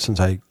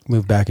I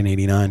moved back in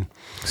 '89.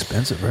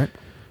 Expensive, right?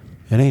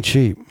 It ain't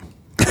cheap,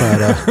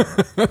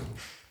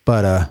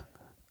 but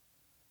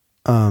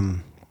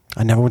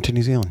I never went to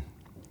New Zealand.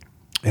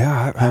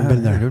 Yeah, I haven't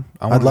been there. Dude.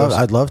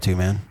 I'd love to,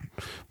 man.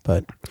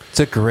 But It's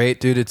a great,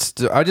 dude.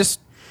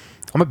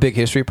 I'm a big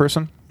history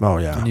person. oh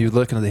yeah, And you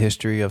look into the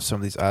history of some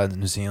of these islands,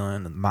 New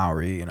Zealand and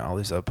Maori and all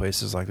these other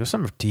places. Like, there's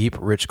some deep,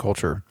 rich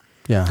culture.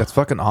 yeah. That's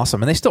fucking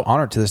awesome, and they still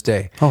honor it to this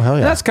day. Oh, hell yeah.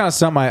 And that's kind of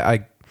something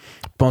I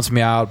bums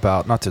me out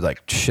about. Not to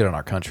like shit on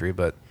our country,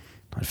 but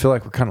I feel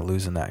like we're kind of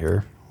losing that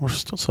here. We're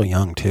still so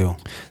young too.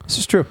 This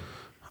is true.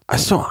 I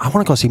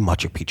want to go see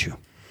Machu Picchu.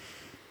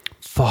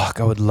 Fuck,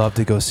 I would love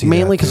to go see.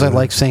 Mainly that, because I dude.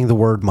 like saying the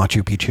word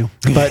Machu Picchu.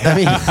 But I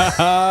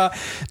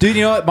mean, Dude,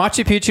 you know what?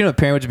 Machu Picchu in a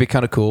pyramid would be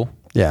kind of cool.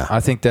 yeah. I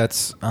think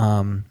that's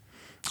only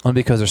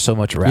because there's so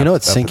much. You know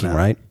it's wrapped up in sinking, that.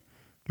 right?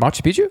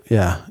 Machu Picchu?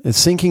 Yeah, it's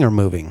sinking or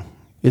moving.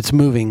 It's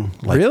moving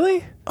like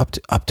Really?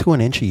 up to an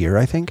inch a year,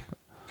 I think.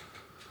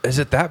 Is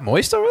it that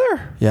moist over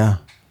there? Yeah,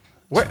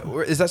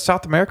 Where is that?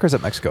 South America or is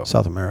that Mexico?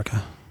 South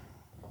America.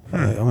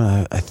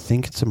 I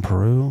think it's in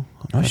Peru.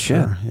 I'm Oh, not shit.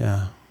 sure.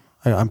 Yeah,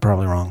 I'm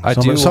probably wrong. I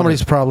do wanna-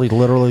 Somebody's probably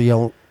literally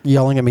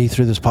yelling at me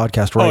through this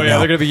podcast right now.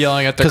 gonna be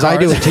yelling at the Because I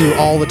do it too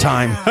all the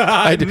time.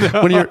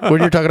 When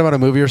you're talking about a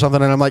movie or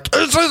something, and I'm like,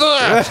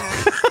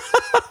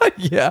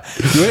 Yeah.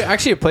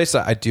 Actually, a place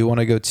that I do want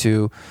to go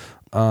to,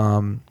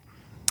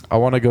 I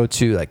want to go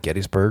to like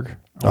Gettysburg.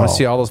 I want to Oh.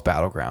 see all those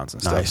battlegrounds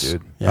and stuff, Nice.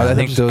 dude. Yeah, I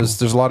think they're there's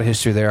just a lot of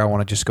history there. I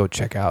want to just go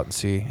check out and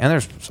see. And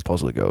there's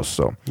supposedly ghosts,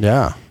 so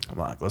yeah. I'm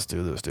like, let's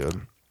do this,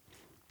 dude.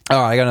 Oh,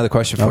 I got another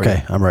question for you.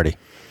 Okay, I'm ready.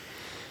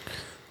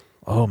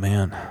 Oh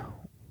man.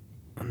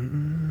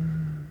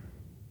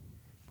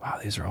 Wow,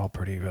 these are all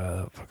pretty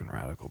fucking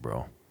radical,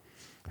 bro.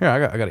 Here,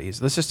 I got to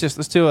ease. Let's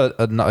let's do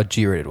a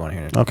G-rated one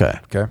here. Okay.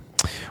 Okay.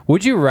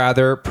 Would you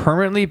rather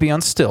permanently be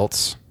on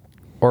stilts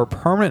or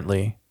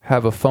permanently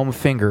have a foam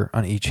finger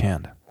on each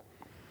hand?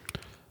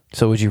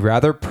 So would you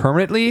rather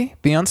permanently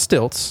be on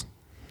stilts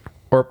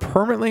or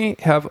permanently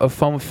have a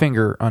foam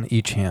finger on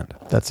each hand?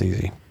 That's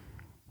easy.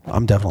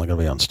 I'm definitely going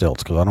to be on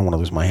stilts because I don't want to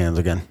lose my hands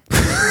again.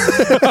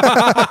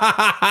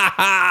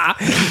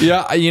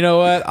 Yeah, you know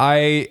what?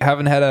 I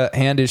haven't had a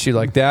hand issue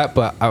like that,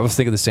 but I was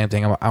thinking the same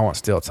thing. I want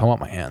stilts. I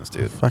want my hands,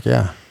 dude. Fuck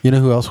yeah. You know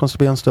who else wants to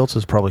be on stilts?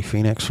 Is probably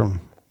Phoenix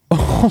from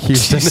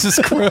Houston. Jesus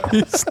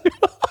Christ.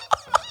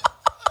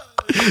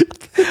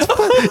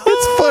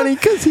 It's funny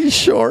because he's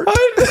short.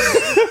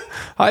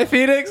 Hi,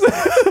 Phoenix.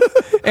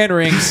 And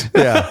Rings.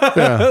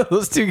 Yeah.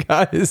 Those two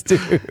guys,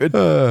 dude.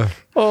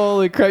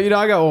 Holy crap. You know,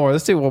 I got one more.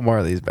 Let's do one more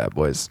of these bad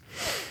boys.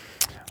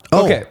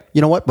 Okay.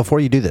 You know what?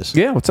 Before you do this,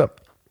 Yeah, what's up?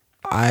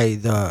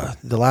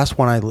 the last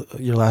one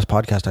your last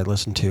podcast I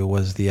listened to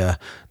was the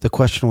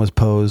question was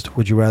posed: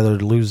 would you rather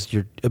lose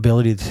your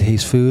ability to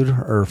taste food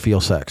or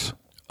feel sex?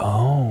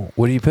 Oh,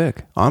 what do you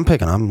pick? I'm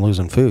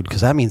losing food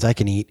because that means I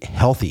can eat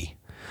healthy.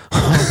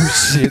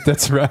 Oh, shit,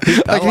 that's right.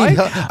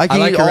 I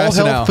can eat your all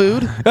rationale. health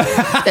food,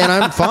 and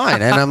I'm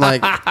fine. And I'm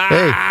like,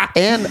 hey,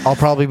 and I'll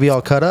probably be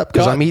all cut up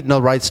because I'm eating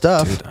the right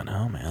stuff. Dude, I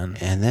know, man.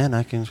 And then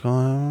I can go,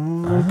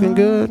 looking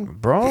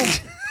good, Bro,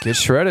 get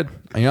shredded.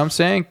 You know what I'm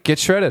saying? Get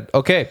shredded.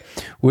 Okay.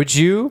 Would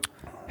you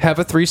have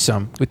a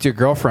threesome with your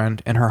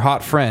girlfriend and her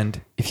hot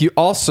friend if you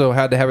also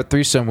had to have a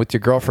threesome with your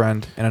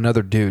girlfriend and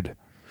another dude?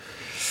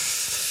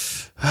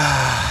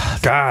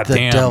 God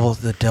damn.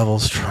 The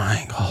devil's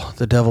triangle,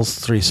 the devil's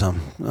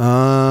threesome.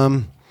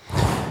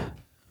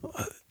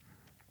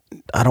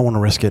 I don't want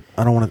to risk it.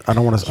 I don't want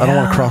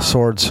to cross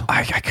swords.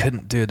 I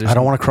couldn't, dude. I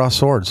don't want to cross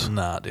swords.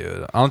 Nah,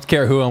 dude. I don't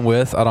care who I'm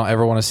with. I don't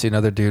ever want to see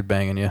another dude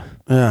banging you.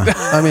 Yeah.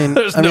 I mean,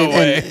 There's no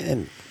way.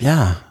 And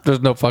yeah. There's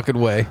no fucking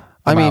way.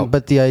 I I'm mean, out.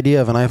 but the idea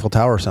of an Eiffel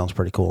Tower sounds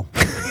pretty cool.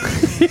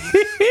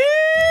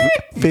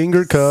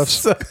 Finger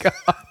cuffs.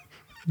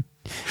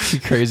 You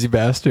crazy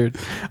bastard.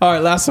 All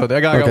right, last one. I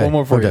got one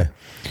more for you.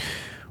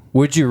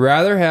 Would you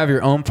rather have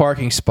your own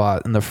parking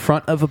spot in the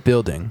front of a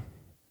building,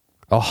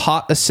 a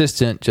hot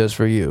assistant just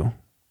for you,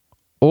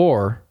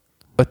 or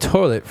a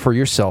toilet for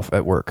yourself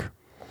at work?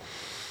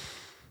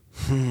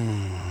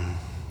 I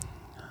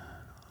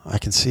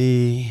can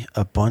see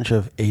a bunch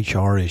of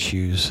HR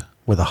issues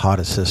with a hot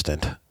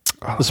assistant,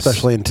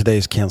 especially in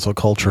today's cancel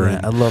culture. Yeah,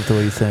 And I love the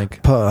way you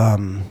think.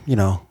 you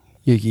know,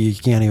 you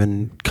can't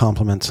even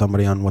compliment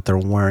somebody on what they're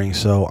wearing.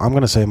 So I'm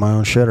going to say my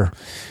own shitter.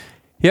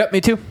 Yep,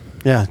 me too.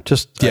 Yeah,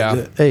 just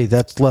hey,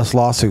 that's less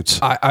lawsuits.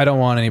 I don't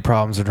want any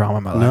problems or drama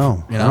in my life.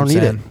 No, you know I don't what I'm need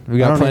saying? it. We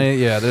got I don't plenty.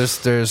 Yeah,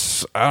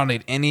 there's. I don't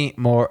need any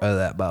more of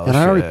that bullshit. And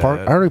I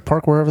already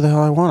park wherever the hell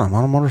I want. I'm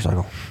on a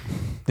motorcycle.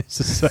 This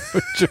is so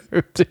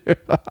true, dude.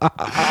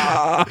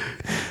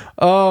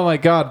 Oh my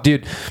god,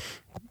 dude.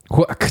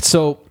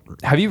 So,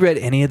 have you read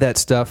any of that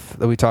stuff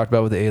that we talked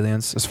about with the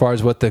aliens, as far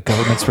as what the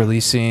government's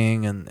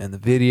releasing and the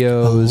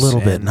videos? A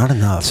little bit, not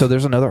enough. So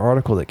there's another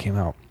article that came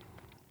out.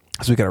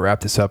 So we got to wrap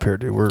this up here,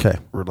 dude. We're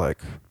like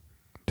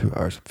 2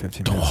 hours and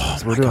 15 minutes. Oh,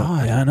 We're my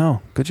God. Yeah, I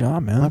know. Good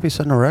job, man. Might be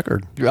setting a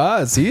record.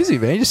 It's easy,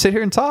 man. You just sit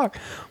here and talk.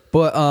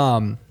 But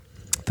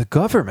the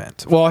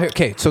government. Well,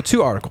 okay. So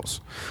 2 articles.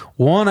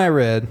 One I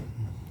read,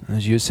 it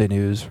was USA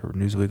News or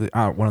News Weekly.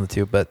 One of the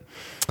two. But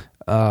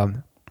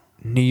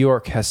New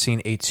York has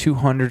seen a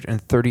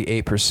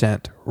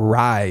 238%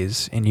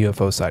 rise in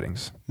UFO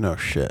sightings No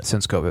shit.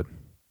 since COVID.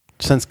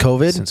 Since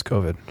COVID? Since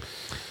COVID.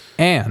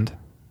 And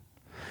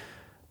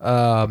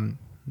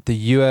the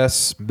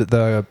U.S.,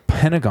 the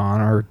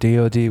Pentagon or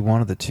DOD, one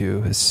of the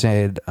two, has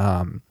said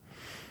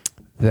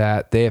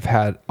that they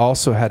have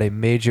also had a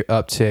major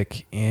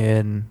uptick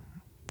in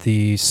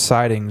the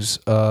sightings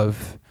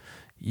of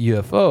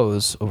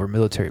UFOs over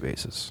military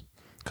bases.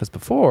 Because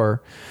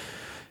before,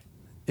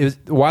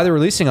 why they're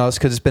releasing us,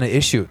 because it's been an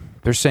issue.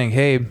 They're saying,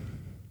 hey,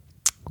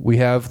 we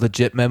have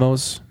legit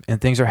memos and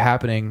things are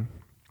happening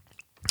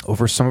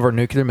over some of our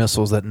nuclear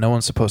missiles that no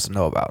one's supposed to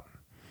know about.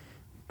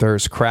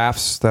 There's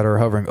crafts that are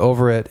hovering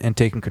over it and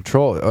taking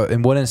control.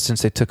 In one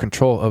instance, they took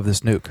control of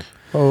this nuke.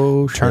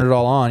 Oh, Turned it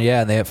all on.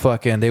 Yeah, and they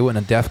went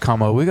in DEFCON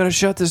mode. We got to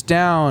shut this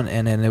down.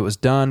 And then it was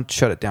done,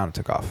 shut it down, and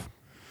took off.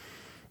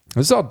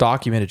 This is all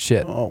documented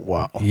shit. Oh,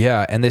 wow.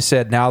 Yeah, and they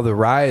said now the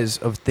rise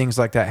of things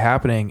like that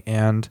happening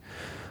and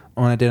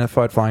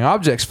unidentified flying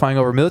objects flying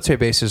over military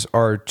bases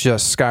are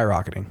just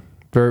skyrocketing.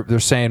 They're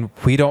saying,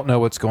 we don't know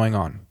what's going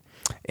on.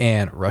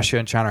 And Russia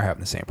and China are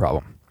having the same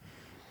problem.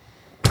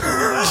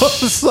 I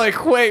was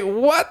like, wait,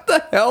 what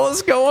the hell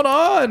is going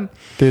on?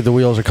 Dude, the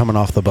wheels are coming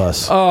off the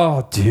bus.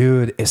 Oh,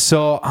 dude.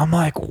 So I'm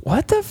like,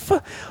 what the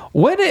fuck?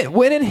 When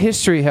in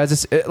history has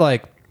this,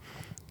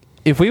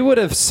 if we would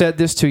have said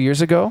this 2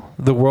 years ago,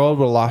 the world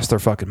would have lost their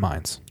fucking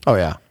minds. Oh,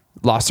 yeah.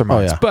 Lost their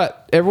minds. yeah.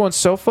 But everyone's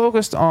so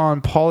focused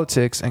on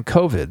politics and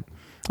COVID.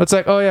 It's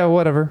like, oh, yeah,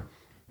 whatever.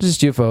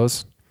 Just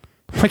UFOs.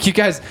 Like, you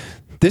guys,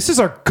 this is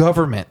our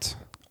government.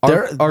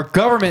 Our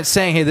government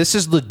saying, hey, this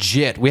is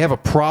legit. We have a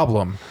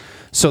problem.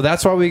 So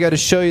that's why we got to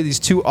show you these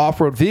 2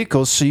 off-road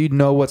vehicles so you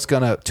know what's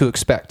to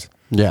expect.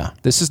 Yeah.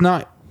 This is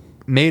not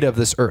made of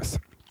this earth.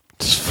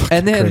 It's fucking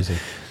And then crazy.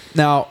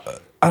 now,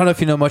 I don't know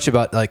if you know much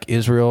about like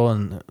Israel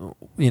and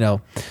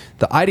the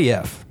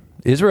IDF.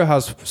 Israel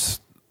has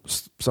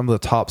some of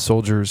the top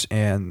soldiers,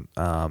 and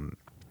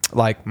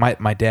like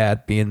my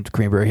dad being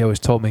Greenberg, he always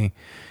told me,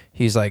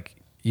 he's like,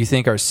 you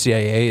think our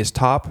CIA is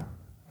top?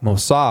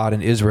 Mossad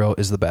in Israel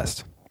is the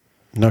best.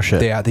 No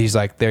shit. He's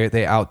like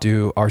they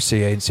outdo our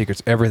CIA and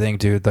secrets, everything,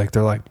 dude. Like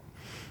they're like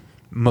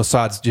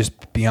Mossad's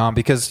just beyond,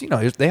 because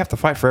they have to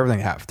fight for everything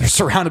they have. They're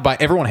surrounded by,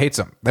 everyone hates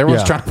them.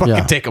 Everyone's trying to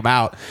fucking take them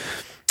out.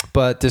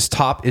 But this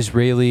top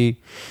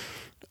Israeli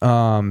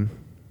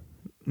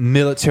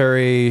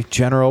military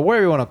general,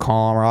 whatever you want to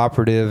call him, or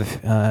operative,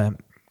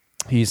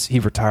 he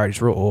retired.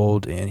 He's real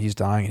old and he's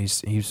dying.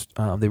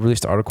 And they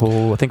released an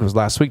article, I think it was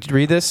last week. Did you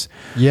read this?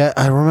 Yeah,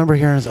 I remember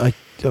hearing. I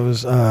heard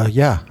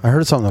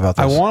something about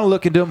this. I want to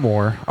look into it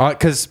more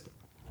because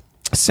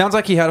it sounds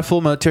like he had a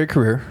full military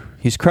career.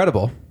 He's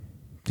credible.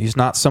 He's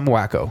not some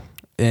wacko.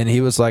 And he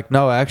was like,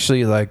 no,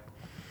 actually, like,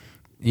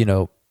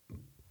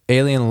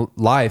 alien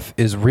life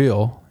is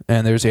real,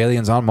 and there's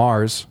aliens on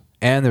Mars,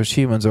 and there's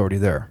humans already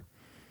there.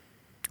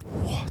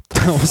 What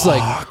the I was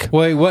fuck? Like,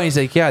 wait, what? He's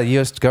like, yeah, the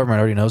U.S. government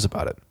already knows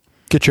about it.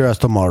 Get your ass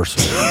to Mars.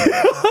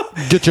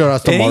 Get your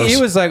ass to Mars.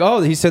 He was like,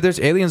 oh, he said there's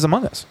aliens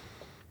among us.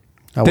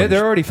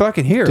 They're already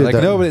fucking here. Dude, like,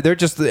 nobody, they're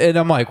just, and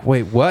I'm like,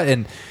 wait, what?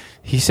 And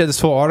he said this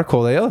whole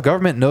article, the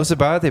government knows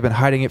about it. They've been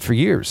hiding it for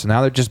years. And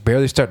now they're just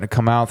barely starting to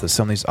come out that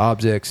some of these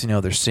objects,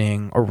 they're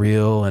seeing are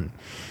real. And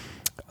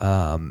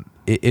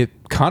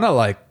it kind of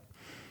like,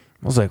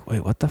 I was like,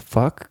 wait, what the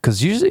fuck?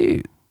 Because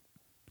usually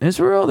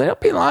Israel, they don't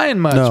be lying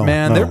much,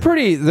 man. No.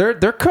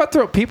 They're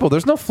cutthroat people.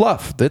 There's no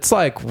fluff. It's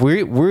like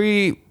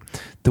the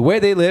way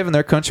they live in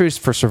their country is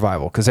for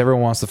survival, because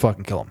everyone wants to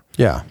fucking kill them.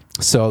 Yeah.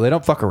 So they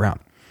don't fuck around.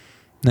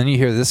 And then you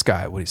hear this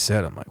guy, what he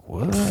said. I'm like,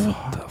 what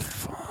the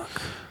fuck?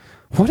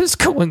 What is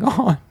going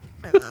on?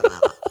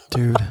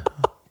 Dude, I'm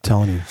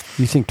telling you.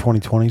 You think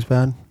 2020 is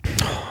bad?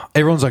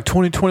 Everyone's like,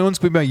 2021's going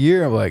to be my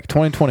year. I'm like,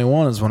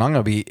 2021 is when I'm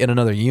going to be in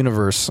another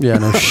universe. Yeah,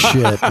 no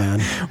shit, man.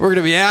 We're going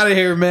to be out of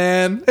here,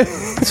 man.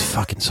 It's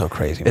fucking so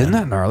crazy, man. Isn't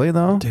that gnarly,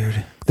 though?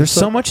 Dude. There's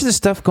so much of this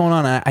stuff going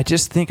on. I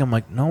just think, I'm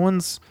like, no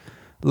one's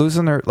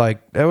losing their,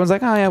 like, everyone's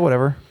like, oh, yeah,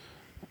 whatever.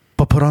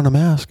 But put on a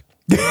mask.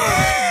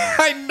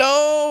 I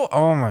know.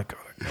 Oh, my God.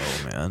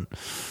 Oh, man.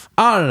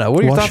 I don't know.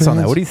 What are your thoughts on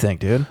that? What do you think,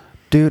 dude?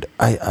 Dude,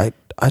 I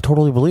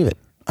totally believe it.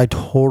 I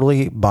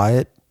totally buy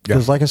it.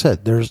 Because like I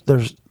said, there's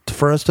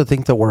for us to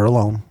think that we're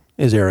alone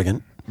is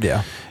arrogant.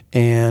 Yeah.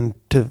 And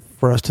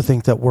for us to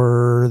think that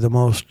we're the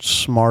most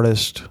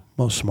smartest,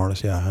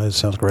 yeah, it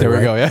sounds great. There we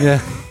right? go,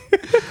 yeah.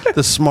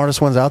 The smartest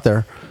ones out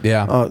there.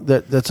 Yeah.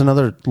 That's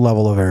another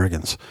level of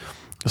arrogance.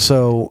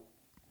 So,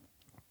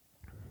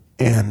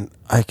 and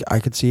I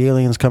could see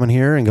aliens coming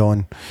here and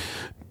going,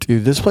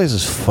 dude, this place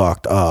is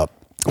fucked up.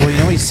 Well, you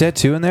know what he said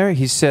too in there?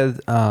 He said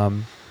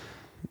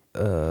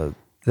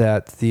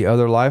that the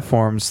other life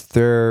forms,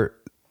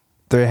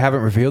 they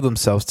haven't revealed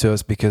themselves to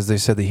us because they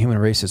said the human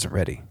race isn't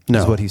ready.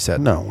 No. Is what he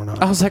said. No, we're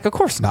not. I was like, of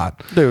course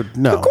not. Dude,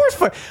 no. Of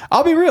course.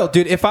 I'll be real,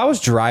 dude. If I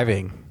was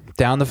driving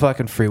down the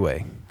fucking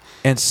freeway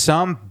and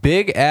some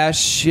big ass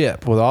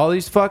ship with all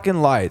these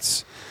fucking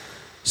lights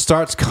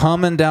starts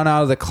coming down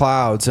out of the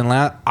clouds and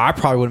I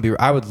probably wouldn't be,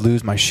 I would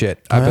lose my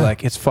shit. I'd be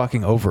like, it's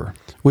fucking over.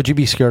 Would you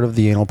be scared of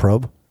the anal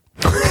probe?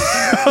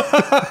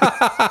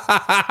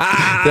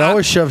 They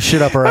always shove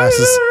shit up our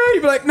asses.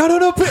 You'd be like, no.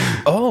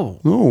 Well,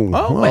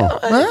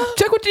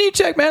 check what you need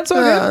to check, man. So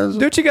good.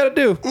 Do what you got to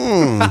do.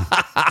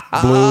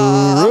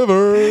 Blue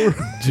River,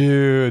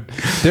 dude.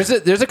 There's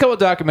a couple of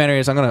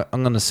documentaries.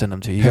 I'm gonna send them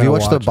to you. Have you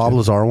watched the Bob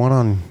Lazar one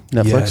on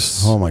Netflix?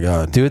 Yes. Oh my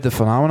god, dude. The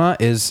Phenomena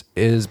is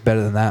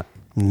better than that.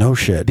 No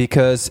shit.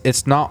 Because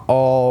it's not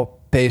all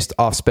based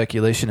off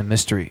speculation and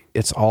mystery.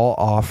 It's all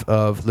off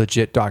of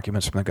legit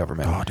documents from the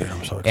government. Oh, dude, I'm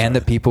so excited. And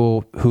the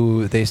people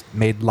who they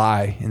made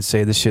lie and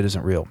say this shit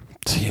isn't real.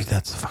 Dude,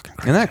 that's fucking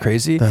crazy. Isn't that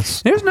crazy?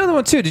 There's another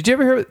one too. Did you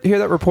ever hear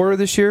that reporter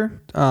this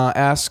year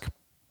ask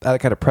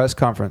at a press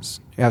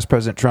conference, asked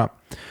President Trump,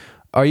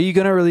 are you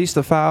going to release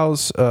the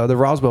files, the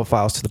Roswell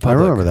files to the public?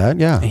 I remember that,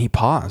 yeah. And he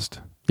paused.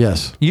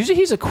 Yes. Usually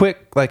he's a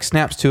quick, like,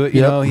 snaps to it.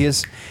 You know,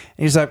 he's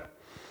like,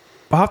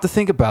 I'll have to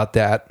think about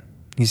that.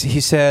 He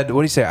said,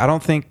 what did he say? I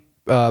don't think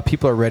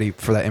people are ready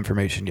for that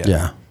information yet.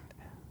 Yeah.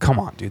 Come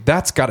on, dude.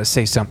 That's got to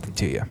say something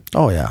to you.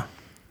 Oh, yeah.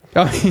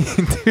 I mean,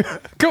 dude,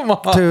 come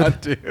on,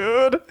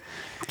 dude.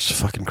 It's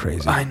fucking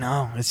crazy. I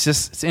know. It's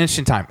an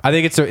interesting time. I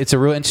think it's a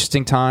real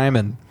interesting time,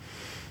 and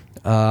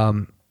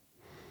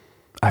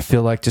I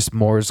feel like just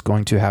more is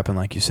going to happen,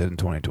 like you said, in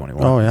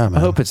 2021. Oh yeah, man. I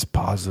hope it's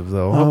positive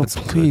though. I hope it's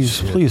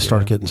please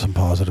start getting some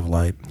positive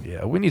light.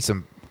 Yeah, we need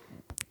some.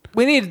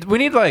 We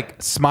need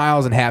like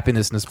smiles and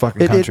happiness in this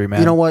fucking country, man.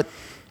 You know what?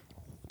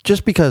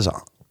 Just because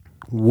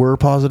we're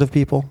positive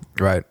people,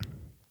 right?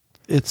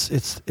 It's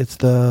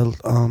the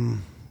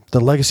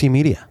legacy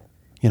media.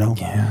 You know,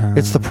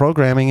 it's the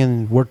programming,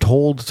 and we're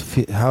told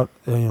how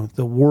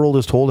the world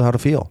is told how to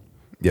feel.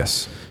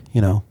 Yes,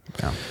 you know.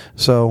 Yeah.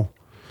 So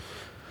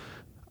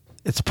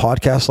it's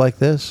podcasts like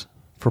this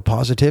for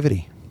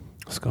positivity.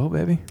 Let's go,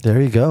 baby.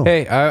 There you go.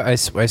 Hey, I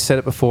said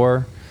it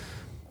before.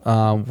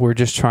 We're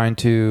just trying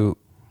to,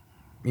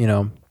 we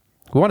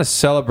want to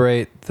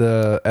celebrate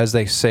as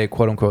they say,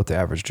 quote unquote, the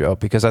average Joe,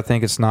 because I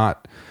think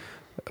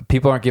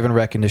people aren't given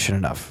recognition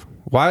enough.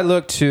 Why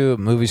look to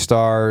movie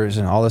stars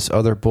and all this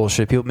other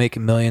bullshit? People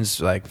making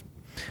millions, like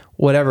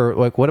whatever.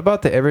 Like, what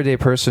about the everyday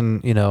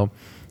person,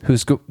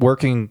 who's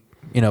working,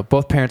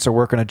 both parents are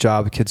working a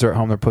job, the kids are at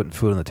home, they're putting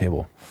food on the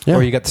table. Yeah.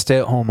 Or you got the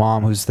stay-at-home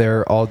mom who's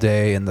there all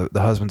day and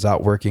the husband's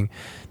out working.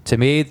 To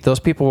me, those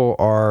people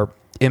are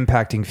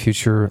impacting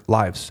future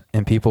lives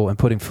and people and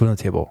putting food on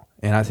the table.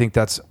 And I think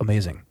that's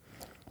amazing.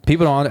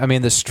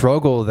 The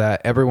struggle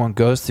that everyone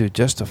goes through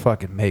just to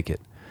fucking make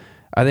it.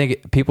 I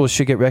think people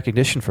should get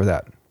recognition for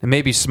that. It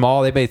may be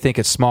small. They may think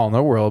it's small in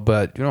their world,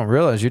 but you don't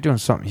realize you're doing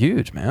something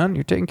huge, man.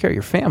 You're taking care of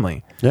your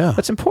family. Yeah.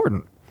 That's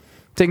important.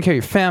 Taking care of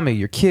your family,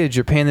 your kids,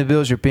 you're paying the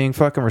bills, you're being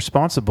fucking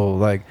responsible.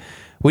 Like,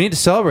 we need to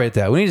celebrate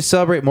that. We need to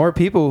celebrate more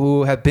people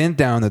who have been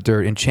down in the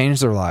dirt and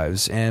changed their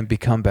lives and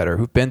become better,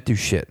 who've been through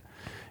shit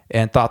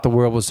and thought the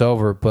world was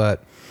over.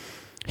 But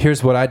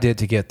here's what I did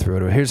to get through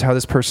it. Or here's how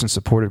this person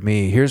supported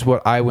me. Here's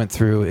what I went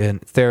through in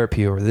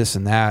therapy or this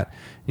and that.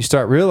 You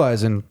start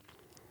realizing,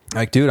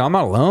 like, dude, I'm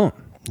not alone.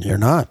 You're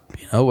not.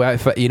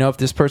 If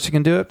this person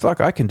can do it,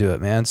 fuck, I can do it,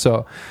 man.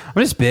 So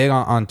I'm just big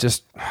on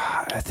just,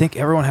 I think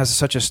everyone has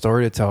such a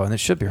story to tell and it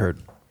should be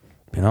heard.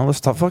 Let's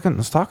talk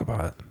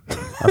about it.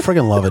 I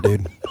freaking love it,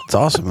 dude. It's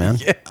awesome, man.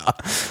 Yeah.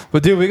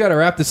 But dude, we got to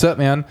wrap this up,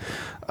 man.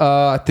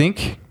 I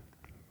think,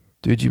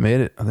 dude, you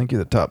made it. I think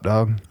you're the top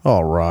dog.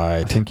 All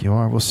right. I think you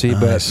are. We'll see.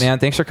 Nice. But man,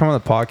 thanks for coming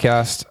on the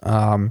podcast.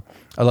 I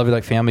love you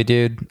like family,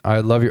 dude. I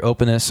love your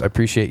openness. I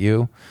appreciate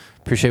you.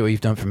 Appreciate what you've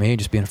done for me,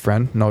 just being a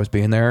friend and always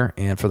being there,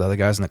 and for the other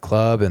guys in the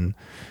club. And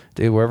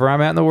dude, wherever I'm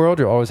at in the world,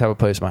 you'll always have a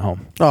place in my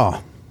home.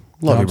 Oh,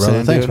 love you,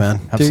 brother. Thanks, man.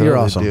 Absolutely, dude, you're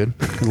awesome. Dude.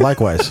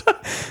 Likewise.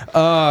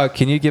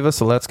 Can you give us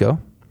a let's go?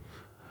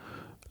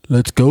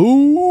 Let's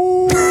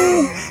go.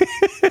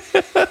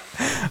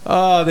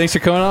 Thanks for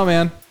coming on,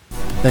 man.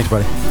 Thanks,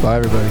 buddy. Bye,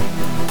 everybody.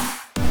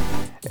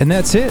 And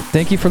that's it.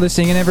 Thank you for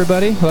listening in,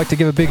 everybody. I'd like to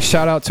give a big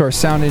shout out to our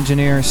sound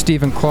engineer,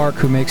 Stephen Clark,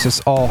 who makes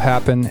this all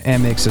happen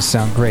and makes us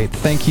sound great.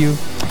 Thank you.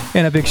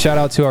 And a big shout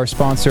out to our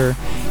sponsor,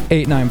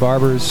 89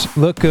 Barbers.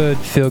 Look good,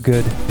 feel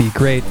good, be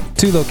great.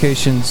 2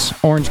 locations,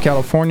 Orange,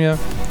 California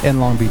and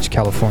Long Beach,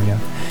 California.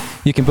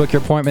 You can book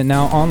your appointment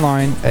now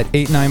online at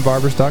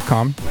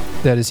 89barbers.com.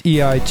 That is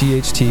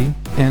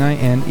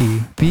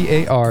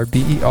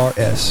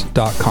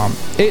EIGHTNINEBARBERS.com.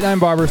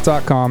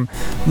 89barbers.com.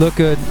 Look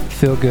good,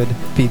 feel good,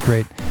 be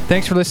great.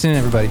 Thanks for listening,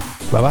 everybody.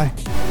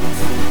 Bye-bye.